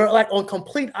opposed. We're like on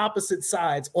complete opposite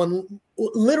sides on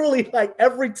literally like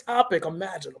every topic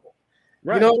imaginable.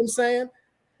 Right. You know what I'm saying?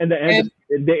 And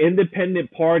the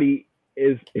independent party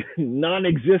is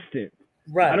non-existent.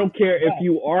 Right. I don't care if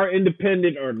you are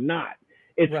independent or not.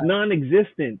 It's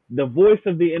non-existent. The voice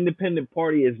of the independent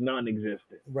party is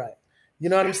non-existent. Right. You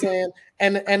know what I'm saying?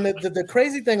 And the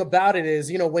crazy thing about it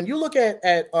is, when you look at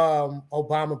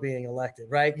Obama being elected,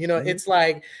 right? It's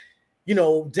like,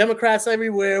 Democrats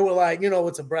everywhere were like,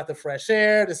 it's a breath of fresh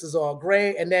air. This is all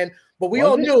great. And then, but we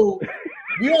all knew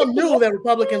that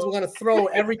Republicans were going to throw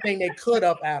everything they could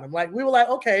up at him. Like, we were like,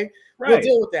 okay, we'll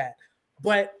deal with that.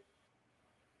 But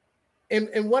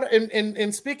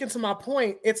in speaking to my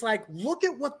point, it's like, look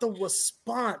at what the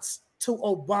response to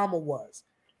Obama was.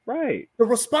 Right. The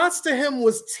response to him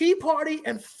was Tea Party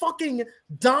and fucking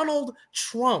Donald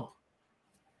Trump.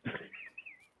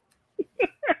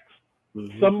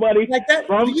 Somebody like that,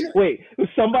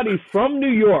 somebody from New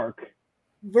York.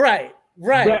 Right.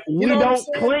 That we don't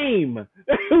claim.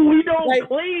 We don't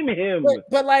claim him.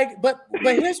 But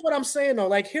here's what I'm saying though.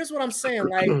 Like, here's what I'm saying.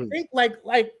 Like, think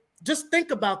just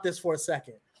think about this for a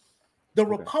second. The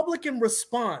Republican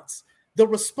response, the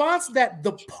response that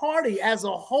the party as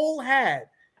a whole had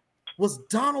was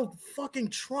Donald fucking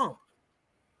Trump.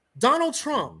 Donald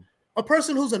Trump, a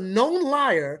person who's a known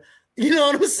liar, you know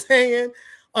what I'm saying?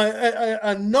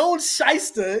 A known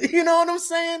shyster, you know what I'm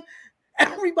saying?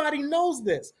 Everybody knows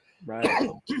this. Right.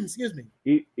 Excuse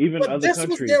me. Even other this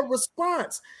countries. Was their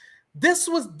response. This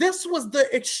was the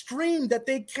extreme that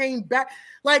they came back.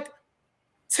 Like,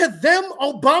 To them,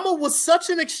 Obama was such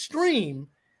an extreme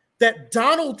that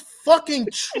Donald fucking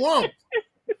Trump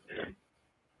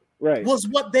was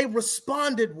what they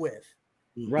responded with.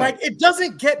 Right. Like, it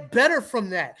doesn't get better from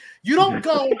that. You don't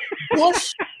go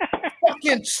Bush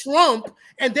fucking Trump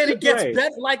and then it gets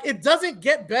better. Like, it doesn't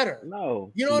get better.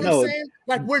 No. You know what I'm saying?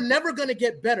 Like, we're never going to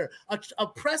get better. A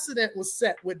precedent was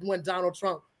set when Donald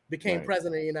Trump became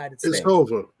president of the United States. It's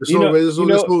over. There's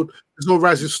no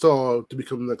rising star to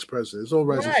become the next president. There's no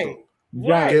rising star.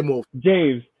 Right. Game over.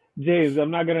 James, I'm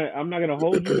not gonna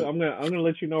hold you. I'm gonna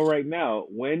let you know right now.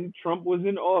 When Trump was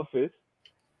in office,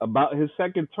 about his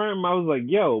second term, I was like,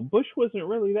 "Yo, Bush wasn't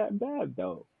really that bad,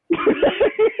 though."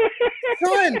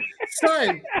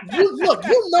 son, you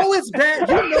know it's bad.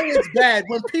 You know it's bad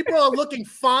when people are looking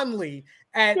fondly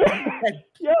at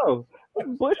yo.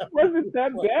 Bush wasn't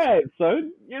that bad,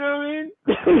 son. You know what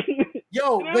I mean?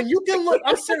 Yo, when you can look,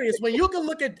 I'm serious. When you can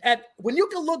look when you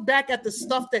can look back at the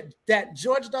stuff that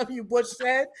George W. Bush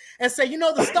said and say,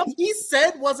 the stuff he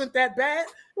said wasn't that bad.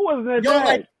 It wasn't that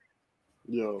bad.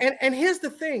 And here's the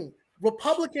thing: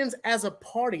 Republicans as a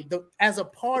party,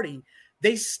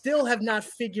 they still have not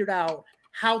figured out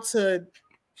how to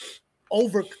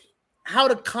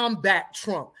combat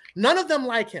Trump. None of them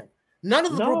like him. None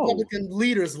of the Republican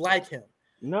leaders like him.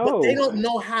 No. But they don't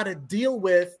know how to deal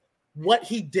with what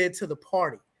he did to the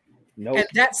party. Nope. And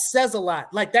that says a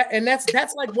lot. Like that, and that's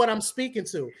like what I'm speaking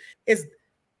to. Is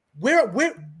where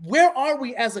are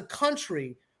we as a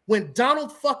country when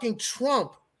Donald fucking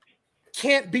Trump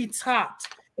can't be topped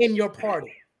in your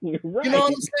party? Right. You know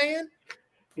what I'm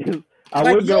saying?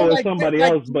 I would go with somebody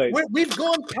else, but we've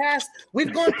gone past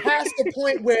the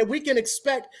point where we can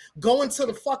expect going to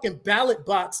the fucking ballot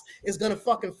box is gonna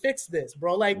fucking fix this,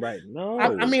 bro. Like, no.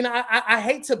 I mean, I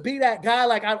hate to be that guy,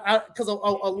 like because a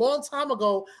long time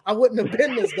ago I wouldn't have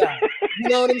been this guy. You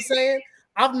know what I'm saying?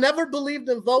 I've never believed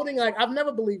in voting, like I've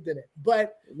never believed in it,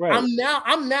 but I'm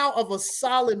now of a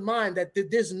solid mind that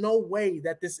there's no way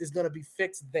that this is gonna be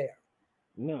fixed there.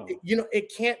 No,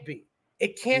 it can't be.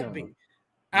 It can't be.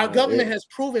 Our government has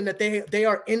proven that they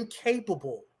are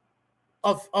incapable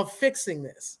of fixing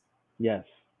this. Yes.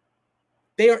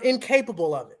 They are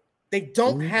incapable of it. They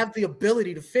don't have the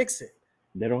ability to fix it.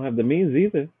 They don't have the means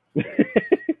either.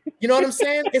 You know what I'm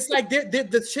saying? It's like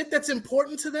the shit that's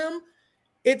important to them,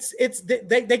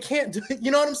 they can't do it.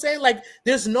 You know what I'm saying? Like,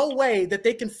 there's no way that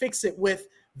they can fix it with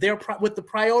the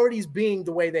priorities being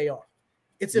the way they are.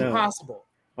 It's impossible.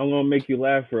 I'm gonna make you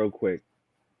laugh real quick.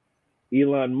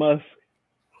 Elon Musk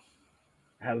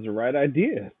has the right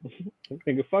idea. I'm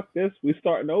thinking, fuck this, we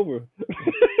starting over.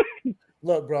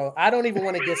 Look, bro, I don't even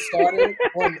want to get started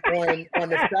on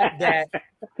the fact that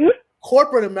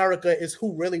corporate America is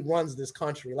who really runs this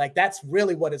country. Like, that's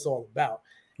really what it's all about.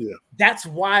 Yeah. That's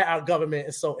why our government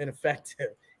is so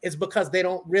ineffective. It's because they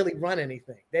don't really run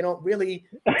anything. They don't really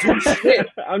do shit.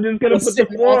 I'm just gonna put the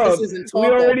four up. We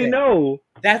already know.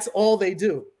 That's all they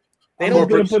do. They don't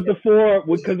gonna put the four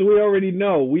because we already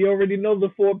know. We already know the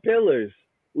four pillars.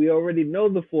 We already know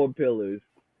the four pillars.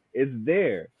 It's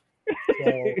there.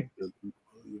 Corporate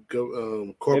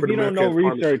if you don't America know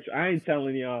research, I ain't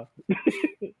telling y'all. You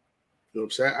know what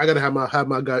I'm saying? I gotta have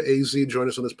my guy AZ join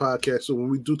us on this podcast. So when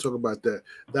we do talk about that,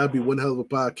 that'd be one hell of a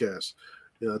podcast.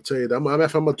 I'll tell you that. I'm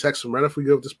gonna text him right after we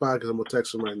get off this podcast. I'm gonna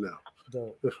text him right now.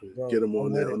 Get him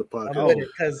on there on the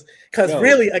podcast. Because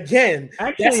really, again,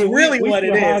 actually, that's really what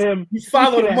it is. You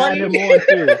follow the money. We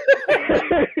should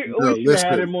have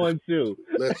had him on too.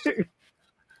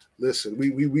 Listen,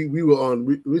 we were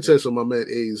on. We tell some my man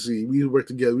AZ. We worked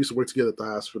together. We used to work together at the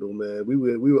hospital, man. We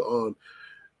were on.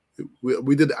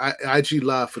 We did IG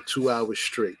live for 2 hours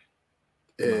straight,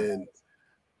 and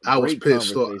I was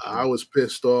pissed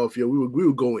off. Yo, we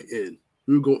were going in.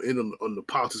 We were going in on the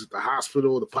politics at the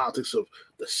hospital, the politics of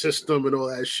the system, and all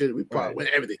that shit. We probably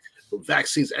went everything, the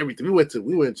vaccines, everything. We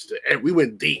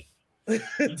went deep. I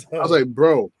was like,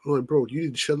 bro, you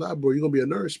need to chill out, bro. You're gonna be a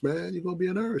nurse, man. You're gonna be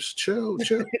a nurse. Chill.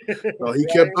 No, he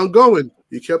kept on going.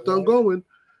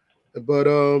 But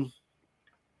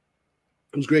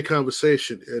it was a great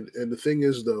conversation. And the thing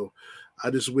is, though,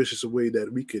 I just wish it's a way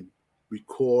that we could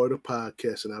record a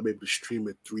podcast and I'll be able to stream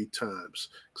it 3 times.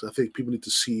 Because I think people need to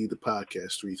see the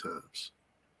podcast 3 times.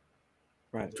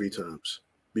 Right. 3 times.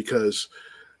 Because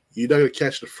you're not going to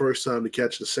catch the first time to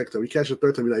catch the second time. You catch the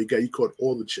third time, you caught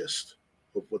all the gist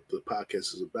of what the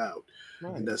podcast is about.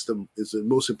 Right. And it's the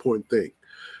most important thing.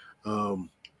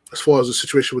 As far as the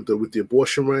situation with the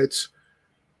abortion rights,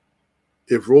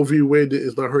 if Roe v. Wade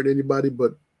is not hurting anybody,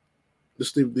 but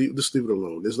just leave it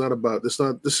alone. This is not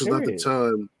the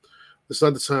time. It's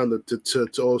not the time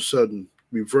to all of a sudden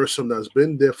reverse something that's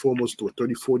been there for almost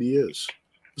 30, 40 years.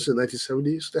 was it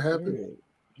 1970s to happen?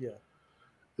 Yeah.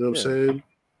 You know what I'm saying?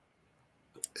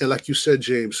 And like you said,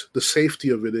 James, the safety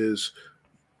of it is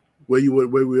where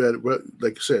we at,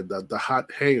 like you said, the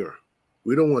hot hanger.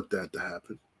 We don't want that to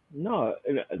happen. No,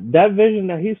 that vision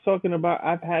that he's talking about,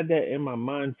 I've had that in my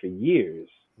mind for years.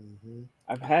 Mm-hmm.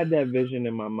 I've had that vision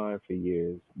in my mind for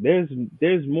years. There's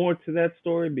more to that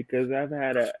story because I've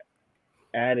had a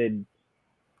added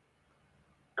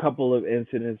couple of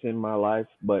incidents in my life,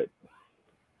 but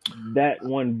that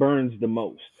one burns the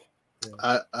most.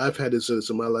 I've had incidents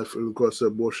in my life in regards to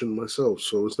abortion myself,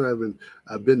 so it's not even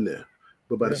I've been there.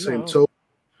 But by the same token,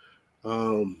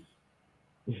 who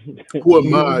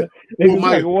am I? Who am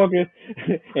I? Walking,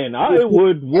 and I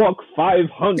would walk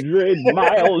 500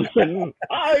 miles, and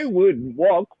I would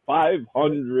walk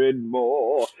 500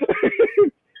 more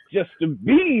just to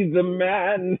be the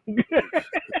man.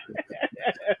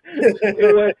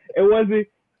 It wasn't.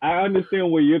 I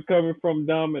understand where you're coming from,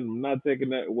 Dom, and I'm not taking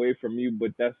that away from you,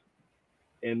 but that's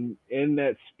in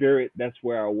that spirit. That's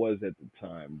where I was at the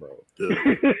time, bro.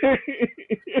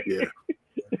 Yeah.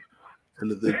 And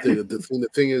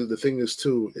the thing is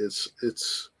too,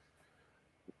 it's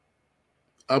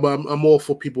I'm all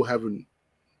for people having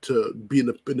to be in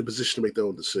the position to make their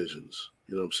own decisions.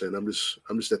 You know what I'm saying? I'm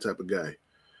just that type of guy.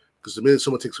 Because the minute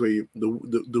someone takes away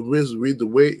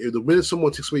the minute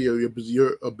someone takes away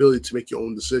your ability to make your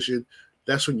own decision,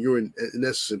 that's when you're in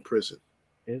essence in prison.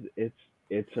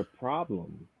 It's a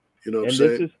problem. You know what I'm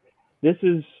saying? This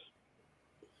is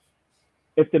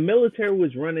if the military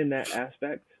was running that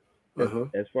aspect.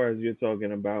 As far as you're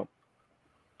talking about,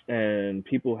 and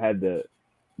people had the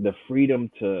freedom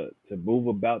to move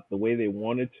about the way they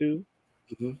wanted to,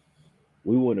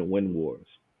 we wouldn't win wars.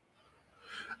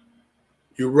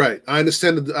 You're right. I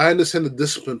understand the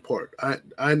discipline part. I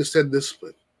understand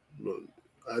discipline. Don't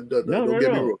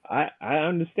get me wrong. I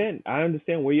understand. I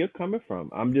understand where you're coming from.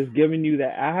 I'm just giving you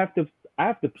that. I have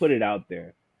to put it out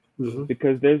there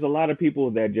because there's a lot of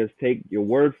people that just take your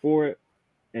word for it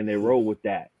and they roll with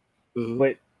that.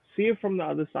 But see it from the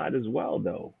other side as well,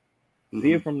 though.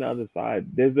 See it from the other side.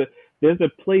 There's a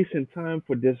place and time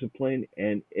for discipline,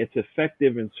 and it's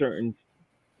effective in certain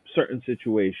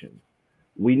situations.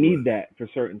 We need that for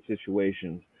certain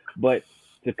situations, but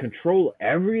to control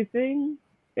everything,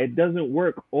 it doesn't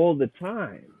work all the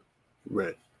time.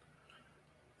 Right.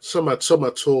 Somebody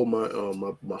told my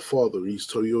father. He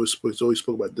always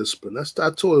spoke about discipline. I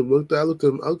told him. I looked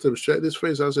at him straight in his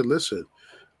face. I said, "Listen.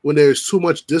 When there is too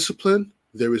much discipline,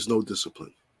 there is no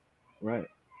discipline." Right.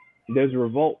 There's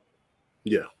revolt.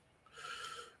 Yeah.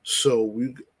 So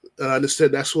I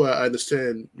understand. That's why I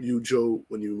understand you, Joe,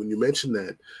 when you mentioned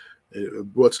that.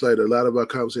 It brought to light a lot of our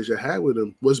conversation I had with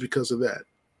him was because of that.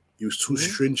 He was too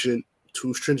stringent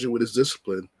with his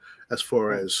discipline as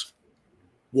far as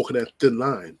walking that thin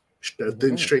line, that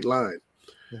thin straight line.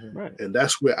 Right. And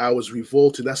that's where I was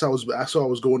revolted. That's how I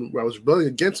was going. Where I was rebelling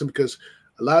against him because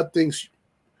a lot of things.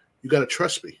 You got to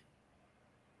trust me.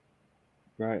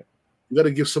 Right. You got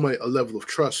to give somebody a level of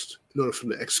trust in order for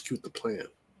them to execute the plan.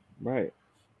 Right.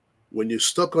 When you're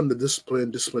stuck on the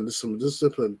discipline,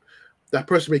 that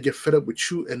person may get fed up with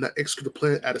you and not execute the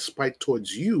plan out of spite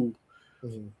towards you,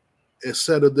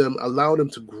 instead of them allowing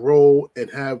them to grow and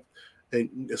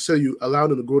instead of you allowing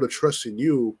them to grow the trust in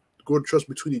you, grow the trust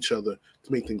between each other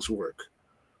to make things work.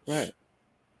 Right.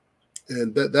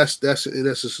 And that's in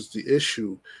essence is the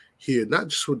issue here, not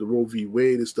just with the Roe v.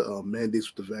 Wade, it's the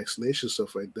mandates with the vaccination,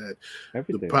 stuff like that.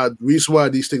 Everything. The reason why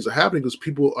these things are happening is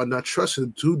people are not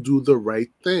trusted to do the right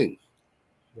thing.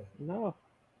 No.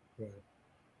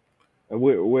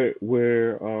 We're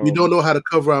we don't know how to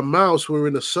cover our mouths when we're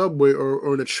in a subway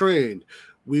or in a train.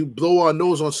 We blow our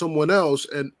nose on someone else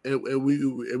and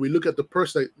we look at that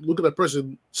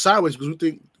person sideways because we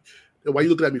think, why are you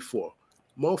looking at me for?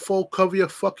 Mofo, cover your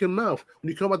fucking mouth.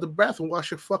 When you come out the bathroom, wash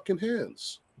your fucking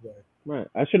hands. Right.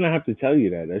 I shouldn't have to tell you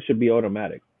that. That should be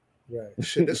automatic. Right.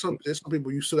 Shit, there's some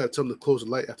people you still got to tell them to close the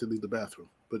light after they leave the bathroom.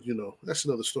 But that's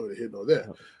another story here nor there.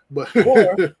 But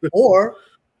or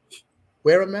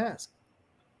wear a mask.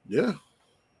 Yeah.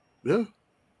 I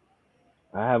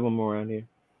have them around here.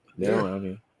 They're around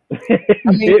here.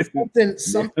 I mean,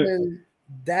 something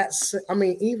that's. I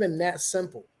mean, even that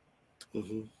simple.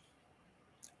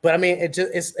 But I mean,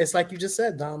 it's like you just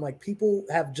said, Dom. Like people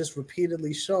have just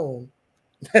repeatedly shown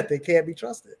that they can't be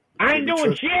trusted. I ain't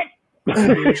doing shit.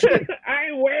 I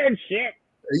ain't wearing shit.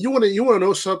 You want to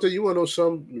know something? You want to know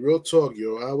some real talk,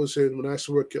 yo? I was when I used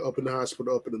to work up in the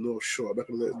hospital up in the North Shore. I'm not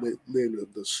gonna name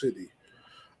the city.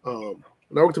 When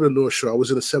I worked in the North Shore, I was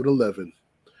in a 7-Eleven.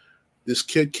 This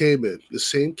kid came in. The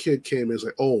same kid came in. He's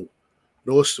like, "Oh,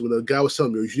 when the guy was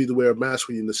telling me you need to wear a mask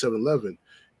when you're in the 7-Eleven."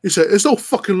 He said, "It's no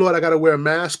fucking law that I gotta wear a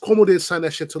mask." Cuomo didn't sign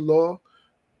that shit to law.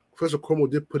 First of all, Cuomo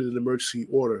did put in an emergency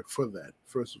order for that.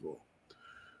 First of all,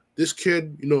 this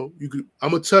kid, you know,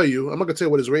 I'm gonna tell you. I'm not gonna tell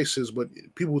you what his race is, but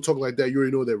people who talk like that, you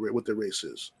already know what their race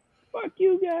is. Fuck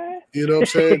you, guy. You know what I'm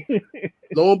saying?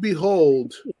 Lo and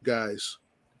behold, guys,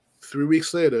 3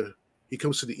 weeks later, he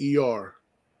comes to the ER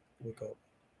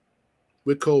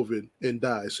with COVID and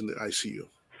dies in the ICU.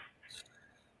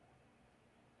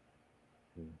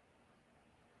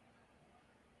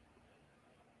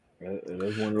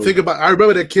 Think about. I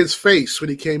remember that kid's face when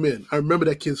he came in. I remember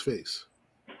that kid's face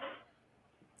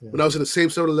when I was in the same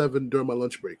 7-Eleven during my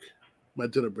lunch break, my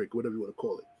dinner break, whatever you want to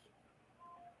call it.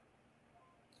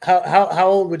 How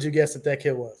old would you guess that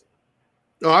kid was?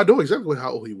 Oh, I know exactly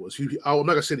how old he was. I'm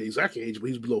not gonna say the exact age, but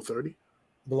he's below 30.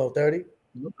 Below 30?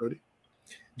 Below 30.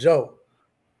 Joe,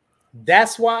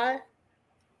 that's why,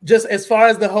 just as far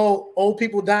as the whole old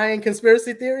people dying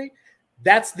conspiracy theory,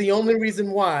 that's the only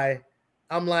reason why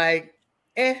I'm like,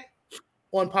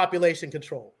 on population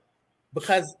control,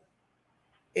 because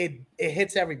it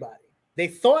hits everybody. They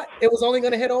thought it was only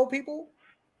going to hit old people,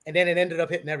 and then it ended up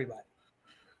hitting everybody.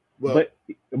 Well,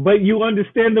 but you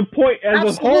understand the point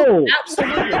as a whole.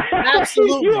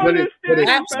 Absolutely. You understand absolutely.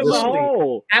 as a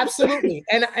whole. Absolutely.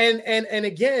 And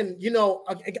again, you know,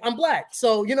 I'm black,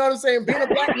 so you know what I'm saying. Being a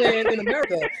black man in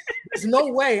America, there's no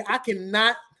way I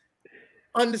cannot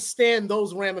understand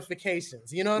those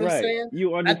ramifications. You know what I'm saying?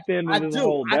 You understand it as a do.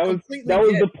 whole. That was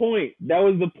the point. That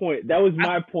was the point. That was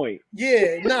my point.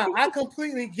 Yeah, I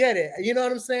completely get it. You know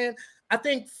what I'm saying? I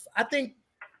think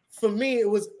for me it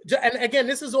was, and again,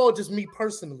 this is all just me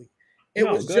personally. It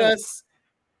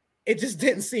just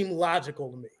didn't seem logical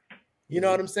to me. You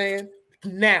know what I'm saying?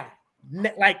 Now,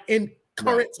 like in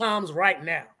current times right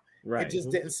now, it just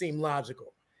didn't seem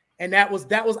logical. And that was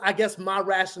I guess my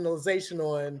rationalization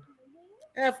on,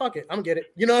 fuck it, I'm gonna get it.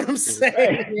 You know what I'm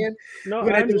saying? No,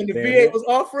 when the VA was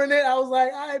offering it, I was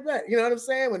like, I bet. You know what I'm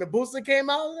saying? When the booster came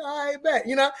out, I bet.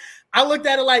 You know, I looked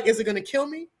at it like, is it gonna kill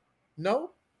me?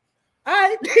 No.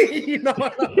 You know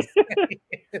what I'm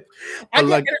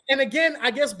saying? And again,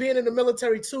 I guess being in the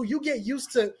military too, you get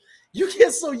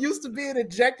so used to being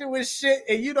injected with shit,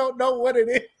 and you don't know what it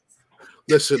is.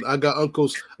 Listen, I got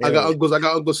uncles. I got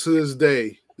uncles to this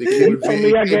day. They came told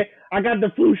me I got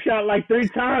the flu shot like 3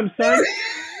 times, son.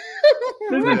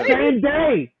 This is the same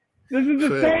day. This is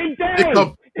the same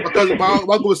day. Because my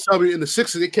uncle was telling me in the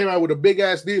 60s, they came out with a big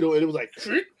ass needle, and it was like.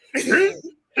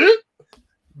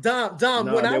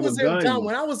 Dom, when I was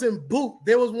in boot,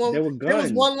 there was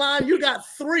one line. You got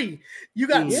 3. You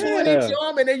got 2 in each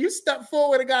arm, and then you step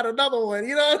forward and got another one.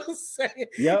 You know what I'm saying?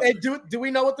 Yep. And do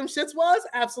we know what them shits was?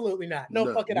 Absolutely not.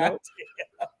 No fucking idea.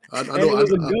 I know, it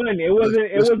was a gun. It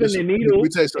wasn't a needle.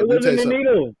 It wasn't a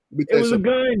needle. It was a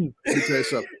gun. Let me tell you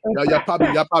something. Y'all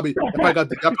probably got the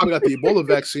Ebola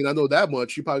vaccine. I know that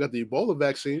much. You probably got the Ebola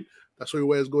vaccine. That's why you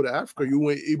always go to Africa.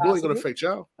 Ebola ain't gonna affect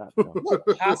y'all.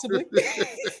 Possibly.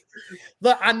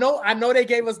 Look, I know they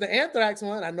gave us the anthrax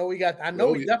one. I know we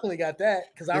definitely got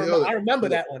that, because I remember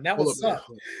that one. That was sucked.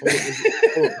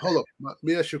 Hold up. Let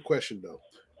me ask you a question though.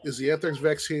 Is the anthrax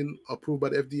vaccine approved by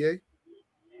the FDA?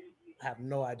 I have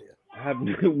no idea.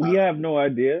 We have no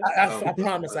idea. I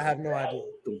promise I have no idea.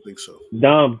 Don't think so.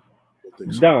 Dom,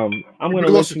 I'm going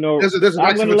to let you know.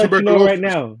 I'm going to let you know right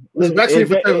now. There's a vaccine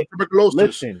for tuberculosis.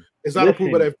 Listen. It's not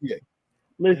approved by the FDA.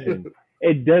 Listen,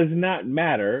 it does not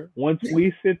matter. Once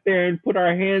we sit there and put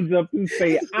our hands up and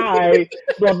say, I,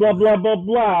 blah, blah, blah, blah,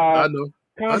 blah. I know.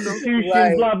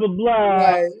 Constitution, blah, blah,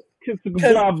 blah.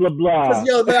 Blah blah blah.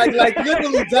 Because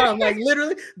literally,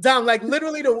 Dom,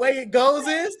 literally, the way it goes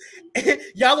is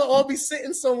y'all will all be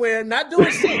sitting somewhere, not doing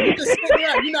shit. You just sitting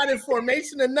around. You're not in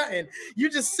formation or nothing.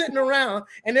 You're just sitting around,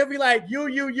 and they'll be like, you,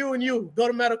 and you go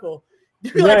to medical.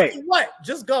 You be like, what?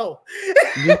 Just go.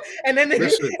 and then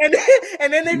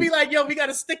they be like, yo, we got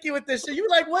to stick you with this shit. You be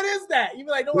like, what is that? You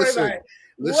be like, don't worry about it.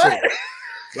 What?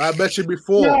 I bet you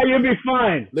before. No, you'll be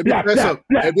fine. Let me press up.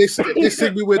 If they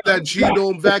stick me with that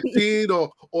genome vaccine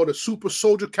or the super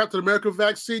soldier Captain America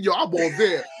vaccine, yo, I'm all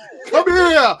there. Come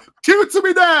here. Give it to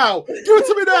me now.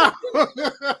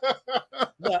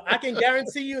 Look, I can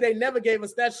guarantee you they never gave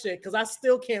us that shit, because I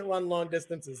still can't run long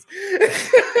distances.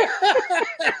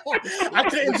 I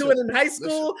couldn't do it in high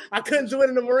school. I couldn't do it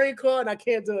in the Marine Corps, and I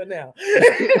can't do it now.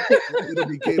 It'll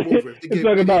be game over. It's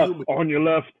talking about on your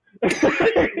left.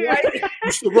 Right?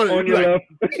 You still running on your left.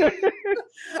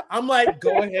 I'm like,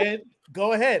 go ahead,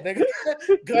 nigga.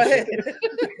 Go ahead.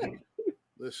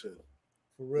 Listen.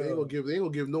 They ain't gonna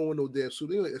give no one no damn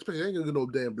super. Especially they ain't gonna give no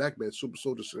damn black man super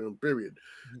soldier serum. Period.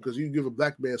 Because you give a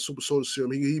black man super soldier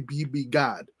serum, he be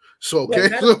God. So Look, okay.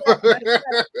 matter of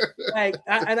fact,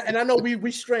 I know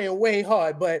we straying way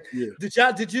hard, but Yeah. did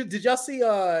y'all see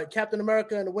Captain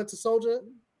America and the Winter Soldier?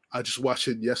 I just watched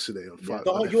it yesterday on Fox.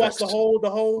 You watched the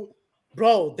whole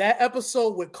bro, that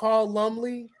episode with Carl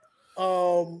Lumley,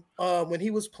 when he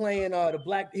was playing the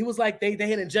black, he was like they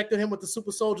had injected him with the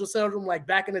super soldier serum like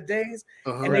back in the days,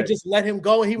 and they just let him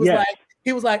go, and he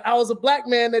was like, I was a black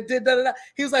man that did da.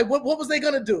 He was like, what was they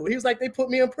gonna do? He was like, they put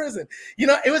me in prison. You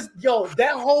know, it was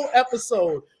that whole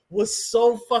episode was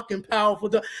so fucking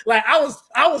powerful. Like I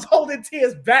was holding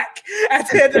tears back at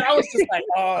the end. I was just like,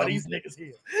 oh, these niggas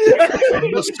here.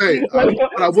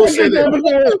 I will say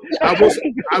that.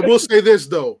 I will say this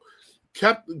though.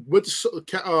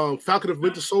 Falcon of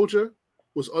Winter Soldier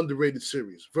was underrated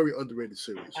series. Very underrated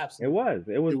series.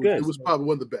 Absolutely. It was good. It was probably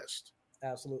one of the best.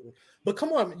 Absolutely. But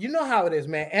come on, you know how it is,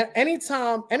 man.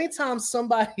 Anytime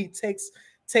somebody takes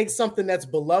something that's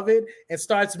beloved and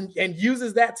starts and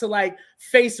uses that to like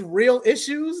face real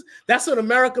issues, that's when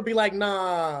America be like,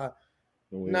 nah,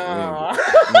 what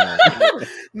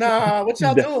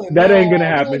y'all doing? That ain't gonna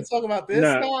happen. Talk about this.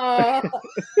 Nah.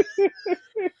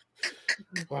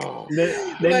 What are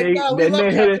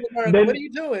you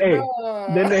doing? Hey,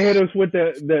 then they hit us with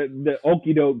the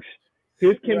okie dokes.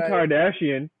 Here's Kim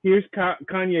Kardashian. Here's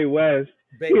Kanye West.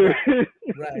 Right.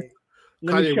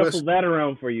 Let me shuffle that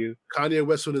around for you. Kanye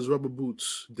West with his rubber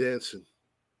boots dancing.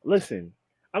 Listen,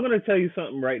 I'm going to tell you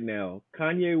something right now.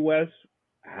 Kanye West,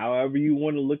 however you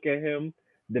want to look at him,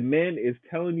 the man is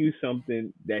telling you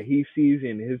something that he sees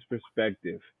in his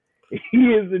perspective.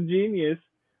 He is a genius,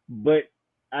 but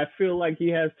I feel like he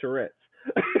has Tourette's.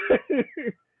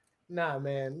 Nah,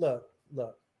 man. Look.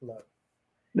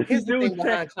 Here's the thing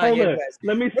behind Hold Kanye on. West.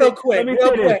 Let me real quick.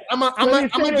 I'm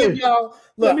gonna give y'all.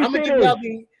 Look, I'm gonna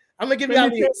give y'all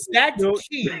the exact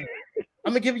key.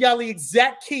 I'm gonna give y'all the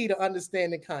exact key to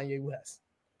understanding Kanye West.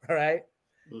 All right.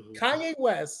 Mm-hmm. Kanye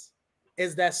West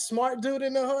is that smart dude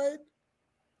in the hood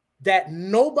that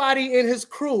nobody in his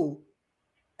crew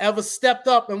ever stepped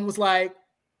up and was like,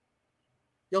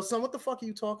 yo, son, what the fuck are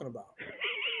you talking about?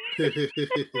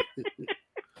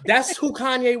 That's who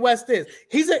Kanye West is.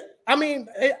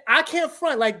 I can't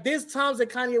front. Like, there's times that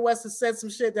Kanye West has said some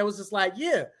shit that was just like,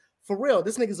 yeah, for real,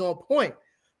 this nigga's on point.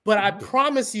 But I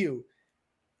promise you,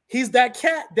 he's that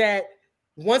cat that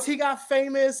once he got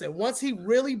famous and once he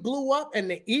really blew up and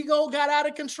the ego got out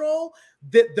of control,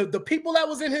 the people that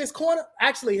was in his corner,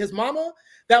 actually his mama,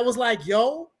 that was like,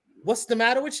 yo, what's the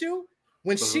matter with you?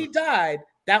 When she died,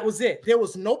 that was it. There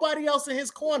was nobody else in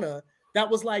his corner that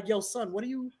was like, yo, son, what are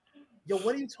you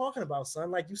talking about,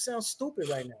 son? Like, you sound stupid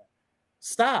right now.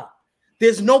 Stop.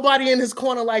 There's nobody in his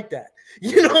corner like that.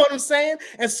 You know what I'm saying?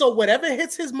 And so whatever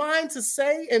hits his mind to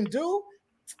say and do,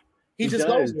 he just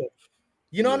goes with it.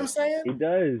 You know what I'm saying? He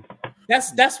does.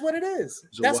 That's what it is.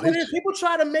 That's what it is. People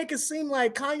try to make it seem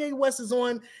like Kanye West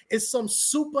is some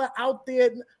super out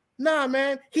there. Nah,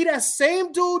 man. He that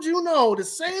same dude the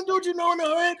same dude in the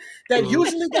hood that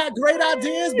usually got great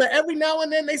ideas, but every now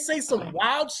and then they say some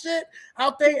wild shit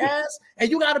out their ass,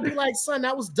 and you got to be like, son,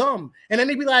 that was dumb. And then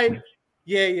they be like,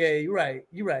 yeah, you're right.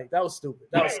 That was stupid.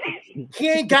 He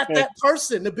ain't got that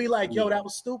person to be like, yo, that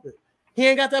was stupid. He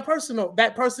ain't got that person. No,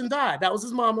 that person died. That was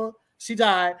his mama. She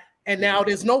died, and now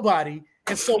there's nobody.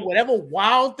 And so whatever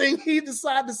wild thing he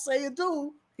decided to say and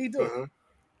do, he do. Uh-huh.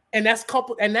 And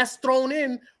that's thrown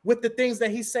in with the things that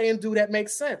he say and do that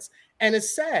makes sense. And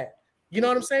it's sad. You know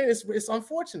what I'm saying? It's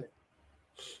unfortunate.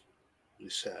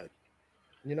 It's sad.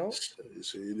 You know?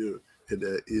 So you do. And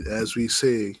as we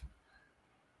say,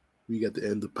 we got to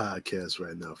end the podcast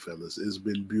right now, fellas. It's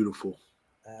been beautiful.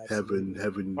 Having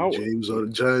James on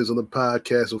the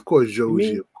podcast. Of course,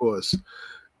 Joji, of course.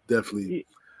 Definitely.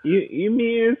 You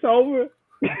mean it's over?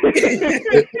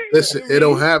 Listen, it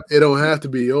don't have to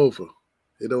be over.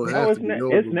 It don't have to be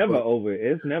over. It's never over.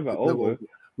 It's never over.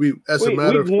 As a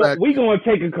matter of fact, we're gonna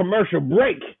take a commercial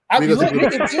break. We can do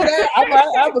that.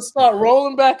 I'm gonna start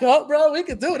rolling back up, bro. We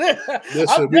can do that.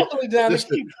 I'm definitely down to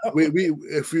keep going.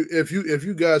 If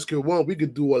you guys could want, we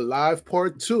could do a live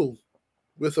part 2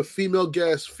 with a female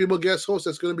guest host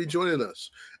that's going to be joining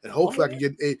us, and hopefully I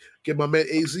can get my man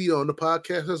AZ on the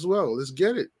podcast as well. Let's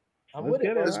get it. I'm with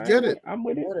it. Let's get it. I'm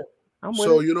with it.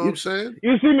 So you know what I'm saying?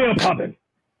 You see me, I'm popping.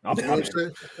 You know what I'm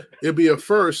saying? It'll be a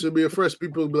first.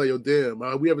 People will be like, yo,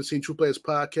 damn, we haven't seen True Players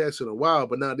podcast in a while,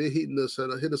 but now they're hitting us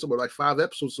up with like 5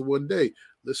 episodes in one day.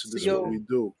 Listen, this is what we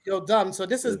do. Yo, Dom, so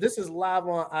this is live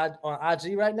on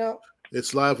IG right now?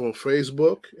 It's live on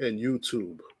Facebook and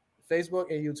YouTube.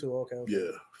 Facebook and YouTube, okay. Yeah,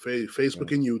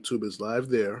 Facebook and YouTube is live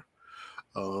there.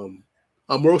 I'm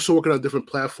also working on different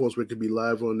platforms where it can be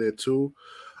live on there too.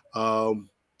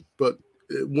 But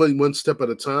one step at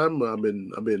a time. I'm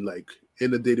in like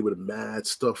inundated with mad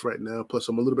stuff right now. Plus,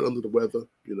 I'm a little bit under the weather.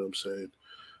 You know what I'm saying?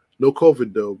 No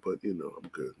COVID though, but you know I'm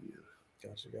good. Yeah.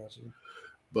 Gotcha.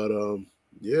 But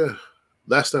yeah,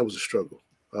 last night was a struggle.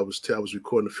 I was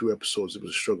recording a few episodes. It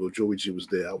was a struggle. Joey G was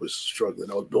there. I was struggling.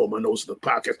 I was blowing my nose in the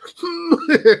pocket.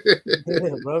 Yeah,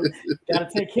 brother. Gotta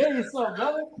take care of yourself,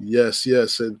 brother. Yes,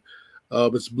 and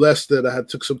it's blessed that I had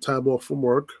took some time off from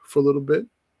work for a little bit.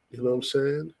 You know what I'm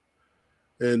saying?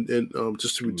 And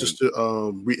just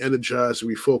to re-energize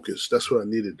and refocus. That's what I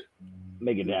needed.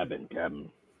 Make it happen, Captain.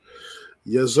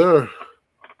 Yes, sir.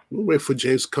 We'll wait for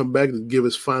James to come back and give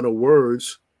his final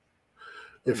words.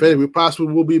 If any, we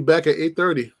possibly will be back at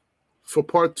 8:30 for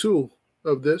part 2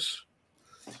 of this.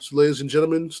 So, ladies and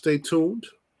gentlemen, stay tuned.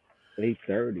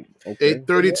 8:30. Okay.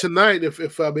 8:30 tonight.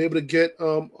 If I'm able to get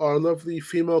our lovely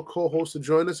female co-host to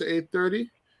join us at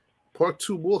 8:30, part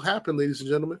 2 will happen, ladies and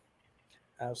gentlemen.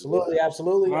 Absolutely. I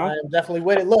am definitely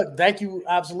with it. Look, thank you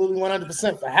absolutely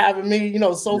 100% for having me, you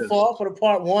know, so far for the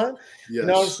part 1. Yes. You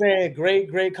know what I'm saying?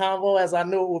 Great convo as I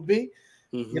knew it would be.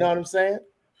 Mm-hmm. You know what I'm saying?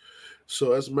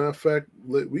 So as a matter of fact,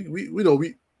 we know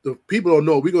the people don't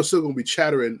know we're still gonna be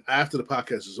chattering after the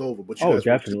podcast is over, but you guys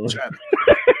definitely. Will see the chatter.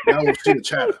 Y'all will see the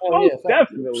chatter.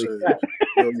 Definitely.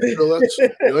 You feel us?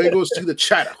 You ain't gonna see the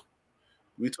chatter.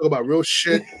 We talk about real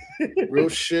shit.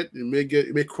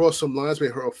 It may cross some lines, may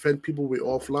offend people we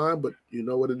offline, but you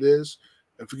know what it is.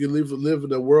 If we can live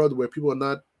in a world where people are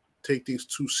not take things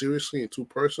too seriously and too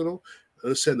personal,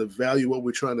 understand the value of what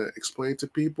we're trying to explain to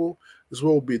people, this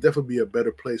world will definitely be a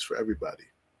better place for everybody.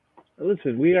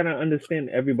 Listen, we gotta understand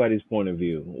everybody's point of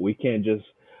view. We can't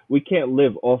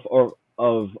live off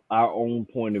of our own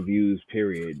point of views,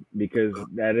 period, because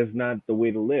that is not the way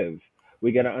to live.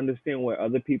 We gotta understand what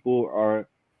other people are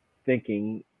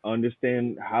thinking,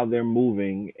 understand how they're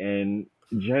moving, and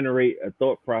generate a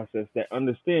thought process that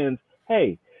understands,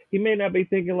 hey, he may not be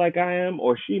thinking like I am,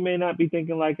 or she may not be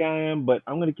thinking like I am, but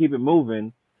I'm going to keep it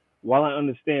moving while I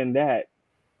understand that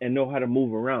and know how to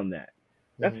move around that.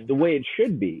 That's the way it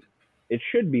should be. It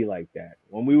should be like that.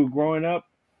 When we were growing up,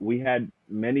 we had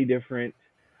many different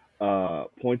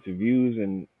points of views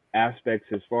and aspects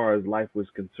as far as life was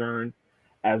concerned.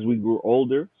 As we grew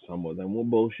older, some of them were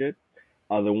bullshit.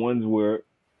 Other ones were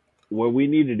where we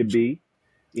needed to be,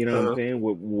 you know what I'm saying,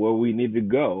 where we needed to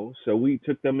go. So we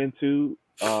took them into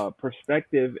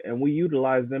perspective and we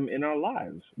utilized them in our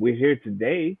lives. We're here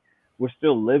today. We're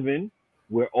still living.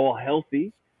 We're all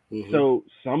healthy. Mm-hmm. So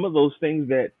some of those things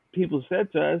that people said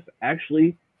to us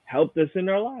actually helped us in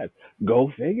our lives.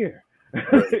 Go figure.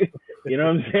 You know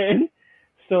what I'm saying?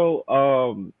 So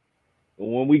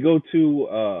when we go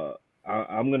to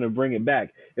I'm gonna bring it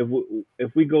back.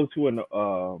 If we go to an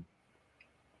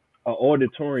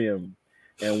auditorium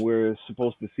and we're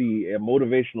supposed to see a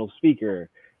motivational speaker,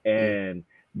 and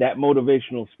that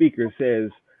motivational speaker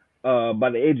says, by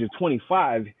the age of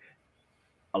 25,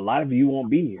 a lot of you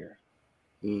won't be here.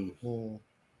 You know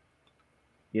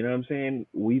what I'm saying?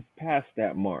 We've passed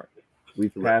that mark.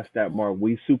 We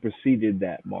superseded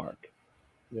that mark,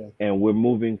 and we're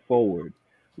moving forward.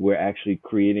 We're actually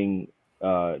creating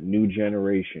new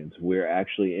generations. We're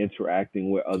actually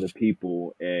interacting with other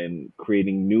people and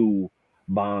creating new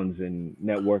bonds and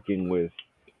networking with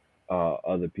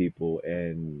other people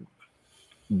and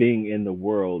being in the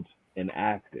world and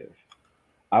active.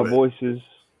 Our voices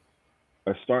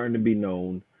are starting to be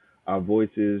known. Our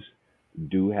voices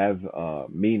do have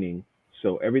meaning.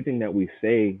 So everything that we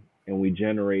say and we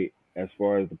generate as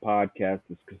far as the podcast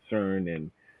is concerned, and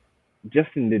just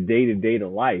in the day-to-day to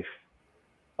life,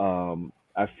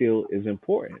 I feel is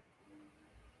important.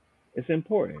 It's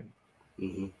important.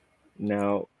 Mm-hmm.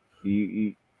 Now,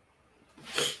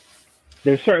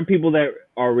 there's certain people that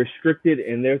are restricted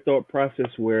in their thought process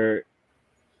where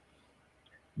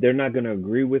they're not going to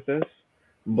agree with us,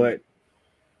 but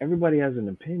everybody has an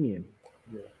opinion.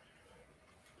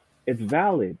 It's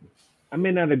valid. I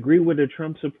may not agree with a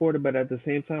Trump supporter, but at the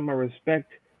same time, I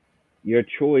respect your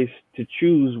choice to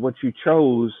choose what you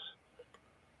chose,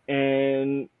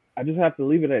 and I just have to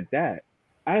leave it at that.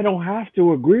 I don't have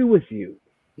to agree with you.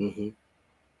 Mm-hmm.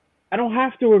 I don't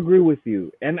have to agree with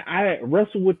you. And I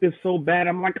wrestle with this so bad.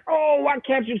 I'm like, oh, why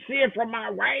can't you see it from my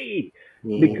way?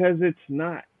 Because it's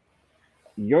not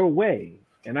your way.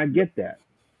 And I get that.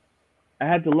 I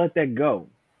had to let that go.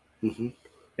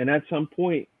 And at some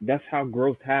point, that's how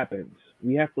growth happens.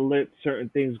 We have to let certain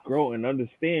things grow and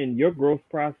understand your growth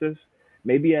process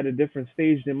may be at a different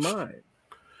stage than mine.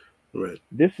 Right.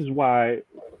 This is why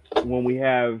when we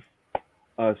have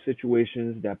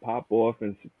situations that pop off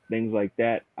and things like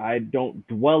that, I don't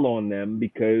dwell on them,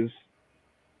 because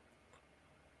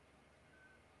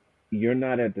you're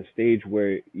not at the stage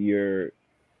where you're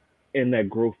in that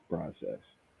growth process.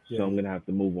 So I'm gonna have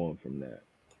to move on from that.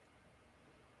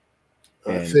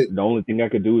 And the only thing I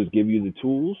could do is give you the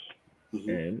tools,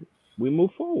 and we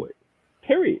move forward.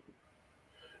 Period.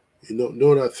 You know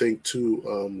what I think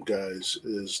too, guys,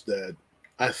 is that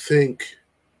I think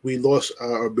we lost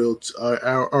our ability,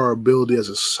 our ability as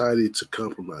a society to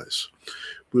compromise.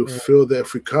 We feel that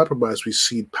if we compromise, we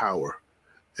cede power,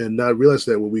 and not realize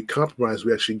that when we compromise,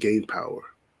 we actually gain power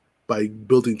by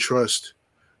building trust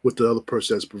with the other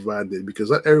person that's providing it. Because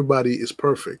not everybody is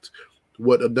perfect.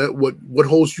 What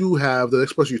holes you have, the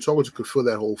next person you're talking to could fill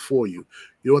that hole for you.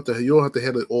 You don't have to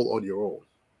handle it all on your own.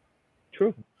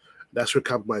 True. That's where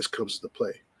compromise comes into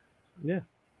play. Yeah.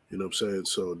 You know what I'm saying?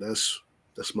 So that's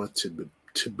my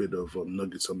tidbit of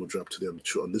nuggets I'm gonna drop to them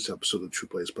on this episode of True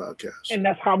Players Podcast. And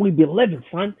that's how we be living,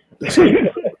 son.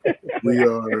 We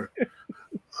are.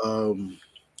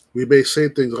 We may say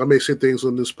things. I may say things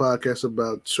on this podcast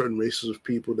about certain races of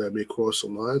people that may cross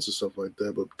some lines and stuff like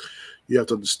that. But you have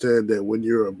to understand that when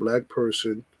you're a black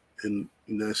person in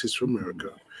the United States of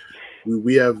America,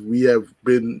 we have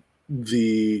been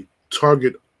the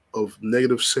target of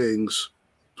negative sayings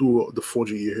through the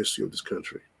 400-year history of this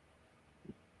country.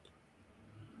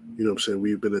 You know what I'm saying?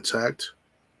 We've been attacked.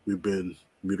 We've been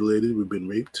mutilated. We've been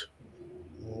raped.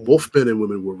 Both men and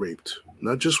women were raped.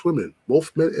 Not just women.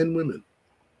 Both men and women.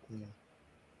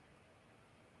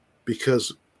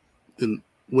 Because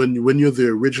when you're the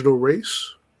original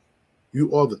race,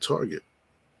 you are the target.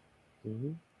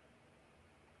 You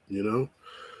know?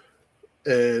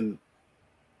 And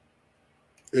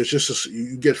it's just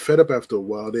you get fed up after a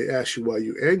while. They ask you why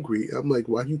you're angry. I'm like,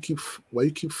 why you keep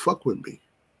fuck with me?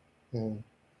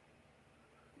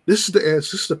 This is the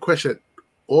answer. This is the question that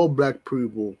all black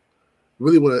people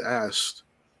really want to ask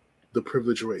the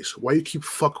privileged race. Why you keep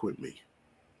fuck with me?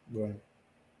 Right.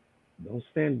 Don't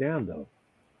stand down, though.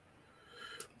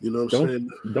 You know what I'm saying?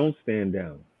 Don't stand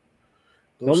down.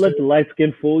 Don't let the light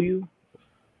skin fool you.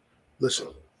 Listen.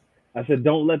 I said,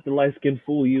 don't let the light skin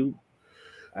fool you.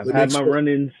 I've had my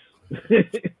run-ins.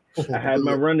 I had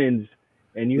my run-ins,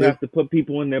 and you have to put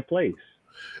people in their place.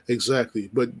 Exactly.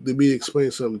 But let me explain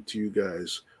something to you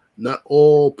guys. Not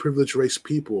all privileged race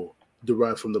people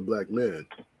derive from the black man.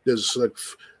 There's a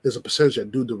percentage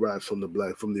that do derive from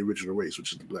the original race,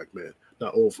 which is the black man.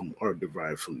 Not all of them are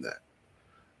derived from that.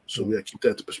 So we got to keep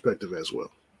that to perspective as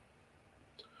well.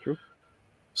 True.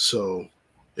 So,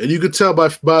 and you can tell by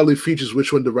bodily features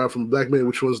which one derive from the black man,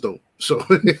 which ones don't. So,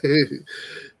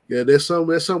 yeah, there's some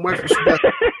white folks.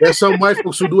 There's some white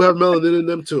folks who do have melanin in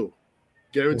them too.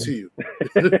 Guarantee you.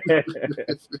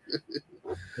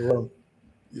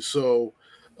 So,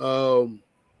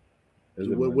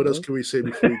 what else can we say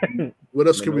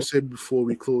before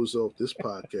we close off this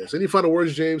podcast? Any final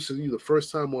words, James? Since you're the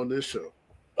first time on this show.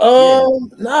 No,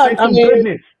 I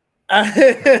mean,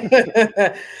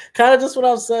 kind of just what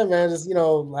I've said, man. Just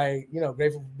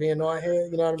grateful for being on here.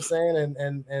 You know what I'm saying,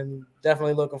 and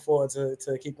definitely looking forward to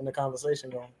keeping the conversation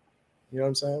going. You know what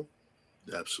I'm saying?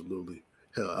 Absolutely.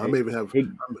 Hell, I may even have.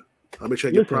 I may try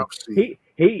to get prophecy.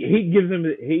 He gives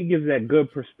that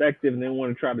good perspective, and then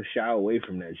want to try to shy away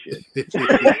from that shit.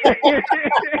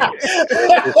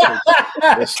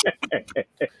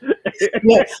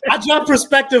 Yeah, I drop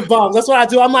perspective bombs. That's what I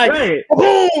do. I'm like,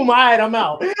 boom! All right, I'm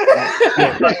out.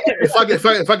 If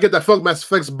I get that Funk Master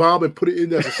Flex bomb and put it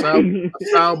in as a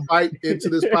sound bite into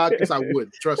this podcast, I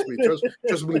would. Trust me. Trust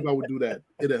me, I would do that.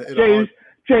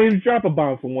 James, drop a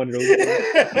bomb from one of those.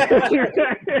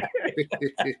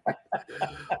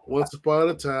 Once upon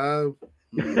a time.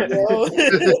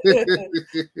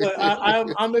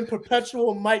 I'm in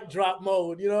perpetual mic drop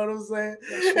mode. You know what I'm saying?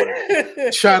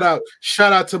 Right. Shout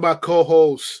out to my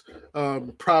co-host,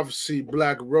 Prophecy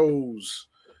Black Rose.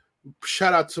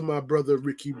 Shout out to my brother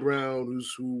Ricky Brown,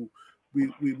 who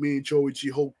me and Joey G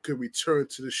hope can return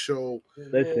to the show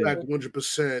back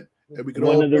 100%. And we can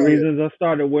one of the reasons I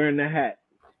started wearing the hat.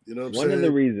 You know what I'm saying? One of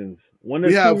the reasons.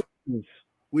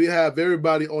 We have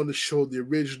everybody on the show, the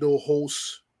original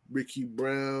hosts, Ricky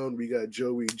Brown, we got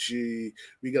Joey G,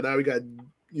 we got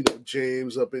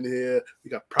James up in here, we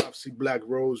got Prophecy Black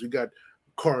Rose, we got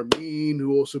Carmine,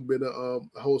 who also been a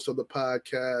host of the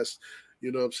podcast.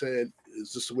 You know what I'm saying?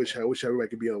 It's just I wish everybody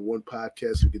could be on one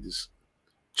podcast. We could just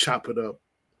chop it up.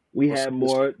 We had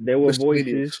more. There were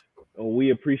voices, and we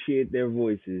appreciate their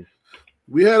voices.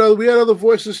 We had other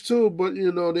voices too, but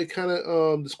they kind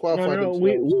of disqualified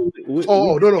themselves.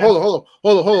 Hold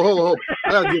on.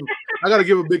 I gotta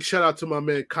give a big shout out to my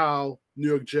man Kyle, New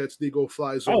York Jets, Nego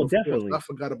Fly Zone. Oh, definitely. I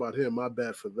forgot about him. My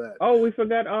bad for that. Oh, we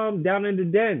forgot Down in the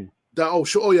Den.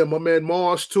 My man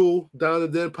Mars too, Down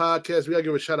and Then podcast. We gotta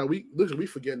give a shout out. We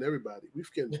forgetting everybody. We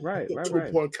forgetting Right. two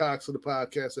important cocks of the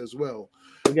podcast as well.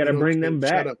 We gotta bring them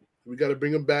back. We gotta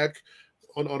bring them back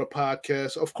on a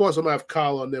podcast. Of course, I'm gonna have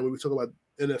Kyle on there when we talk about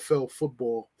NFL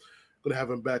football. I'm gonna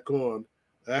have him back on.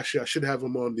 Actually, I should have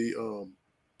him on the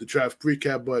draft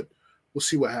recap, but we'll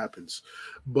see what happens.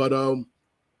 But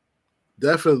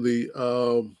definitely.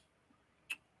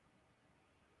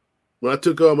 When I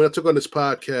took on this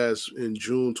podcast in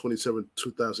June 27,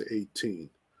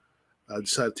 2018, I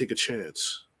decided to take a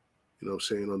chance,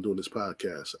 on doing this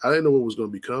podcast. I didn't know what it was going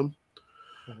to become.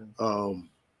 Mm-hmm.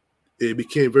 It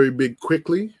became very big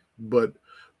quickly, but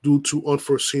due to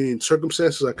unforeseen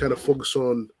circumstances, I kind of focused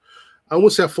on, I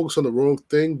wouldn't say I focused on the wrong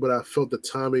thing, but I felt the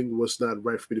timing was not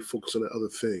right for me to focus on the other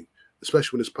thing,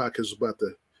 especially when this podcast was about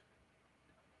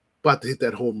to hit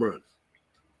that home run.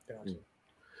 Gotcha.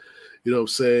 You know what I'm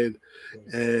saying?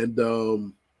 And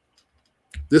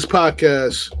this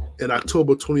podcast in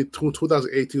October 2018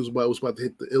 was about to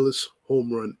hit the illest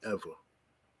home run ever.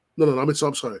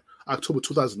 I'm sorry. October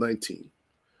 2019. It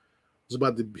was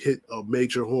about to hit a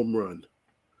major home run.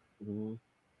 Mm-hmm.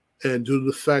 And due to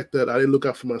the fact that I didn't look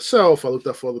out for myself, I looked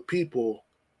out for other people,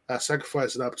 I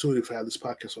sacrificed an opportunity to have this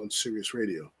podcast on Sirius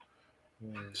Radio.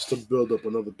 Just to build up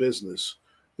another business.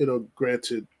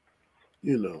 Granted,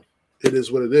 it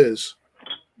is what it is,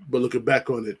 but looking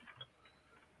back on it,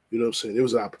 you know what I'm saying? It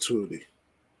was an opportunity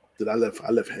that I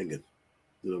left hanging.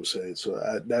 You know what I'm saying? So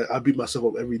I beat myself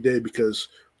up every day because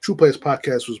True Players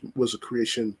Podcast was a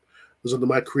creation, was under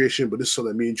my creation, but this is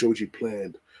something that me and Joji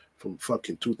planned from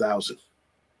fucking 2000.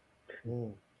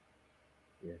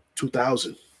 Yeah.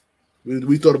 2000.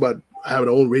 We thought about having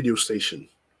our own radio station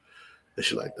and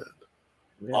shit like that.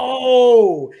 Yeah.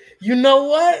 Oh, you know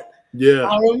what? Yeah,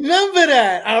 I remember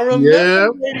that. I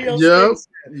remember radio station.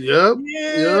 Yeah,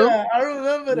 I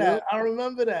remember that. I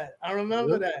remember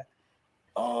that.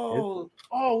 Oh,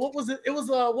 what was it? It was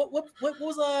what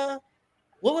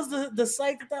was the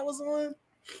site that was on?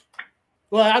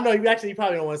 Well, I know you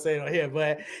probably don't want to say it on here,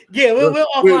 but yeah, we're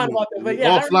offline about that. But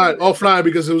yeah, offline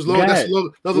because it was long. That's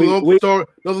another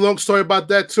long story about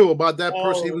that too, about that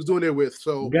person he was doing it with.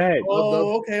 So, okay,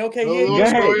 long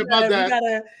story about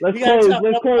that. Let's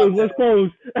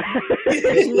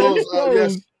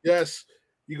close. Yes.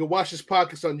 You can watch this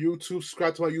podcast on YouTube.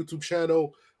 Subscribe to my YouTube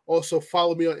channel. Also,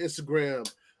 follow me on Instagram,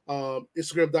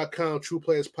 Instagram.com True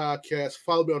Players Podcast.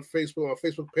 Follow me on Facebook, on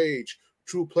Facebook page.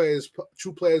 True Players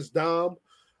Dom,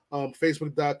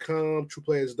 Facebook.com, True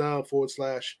Players Dom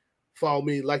 / follow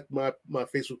me, like my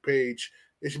Facebook page.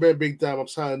 It's your man Big Dom. I'm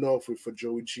signing off for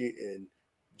Joey G and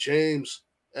James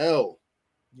L.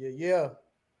 Yeah.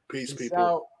 Peace people.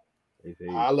 Out.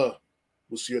 Holla.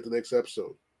 We'll see you at the next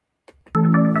episode.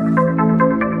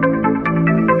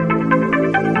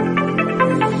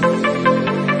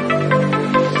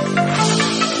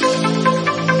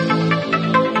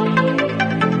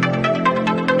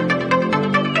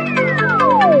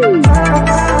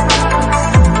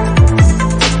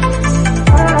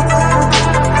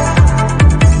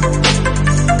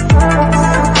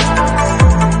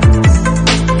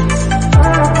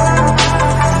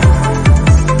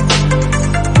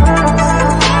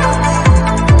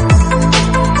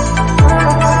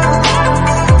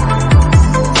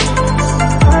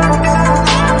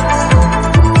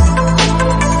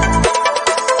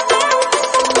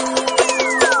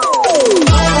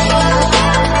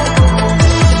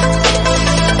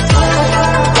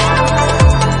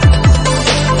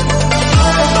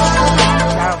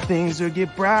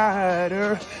 Get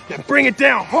brighter, then bring it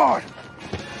down hard.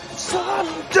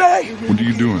 Someday. What are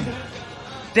you doing?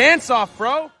 Dance off,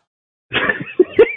 bro.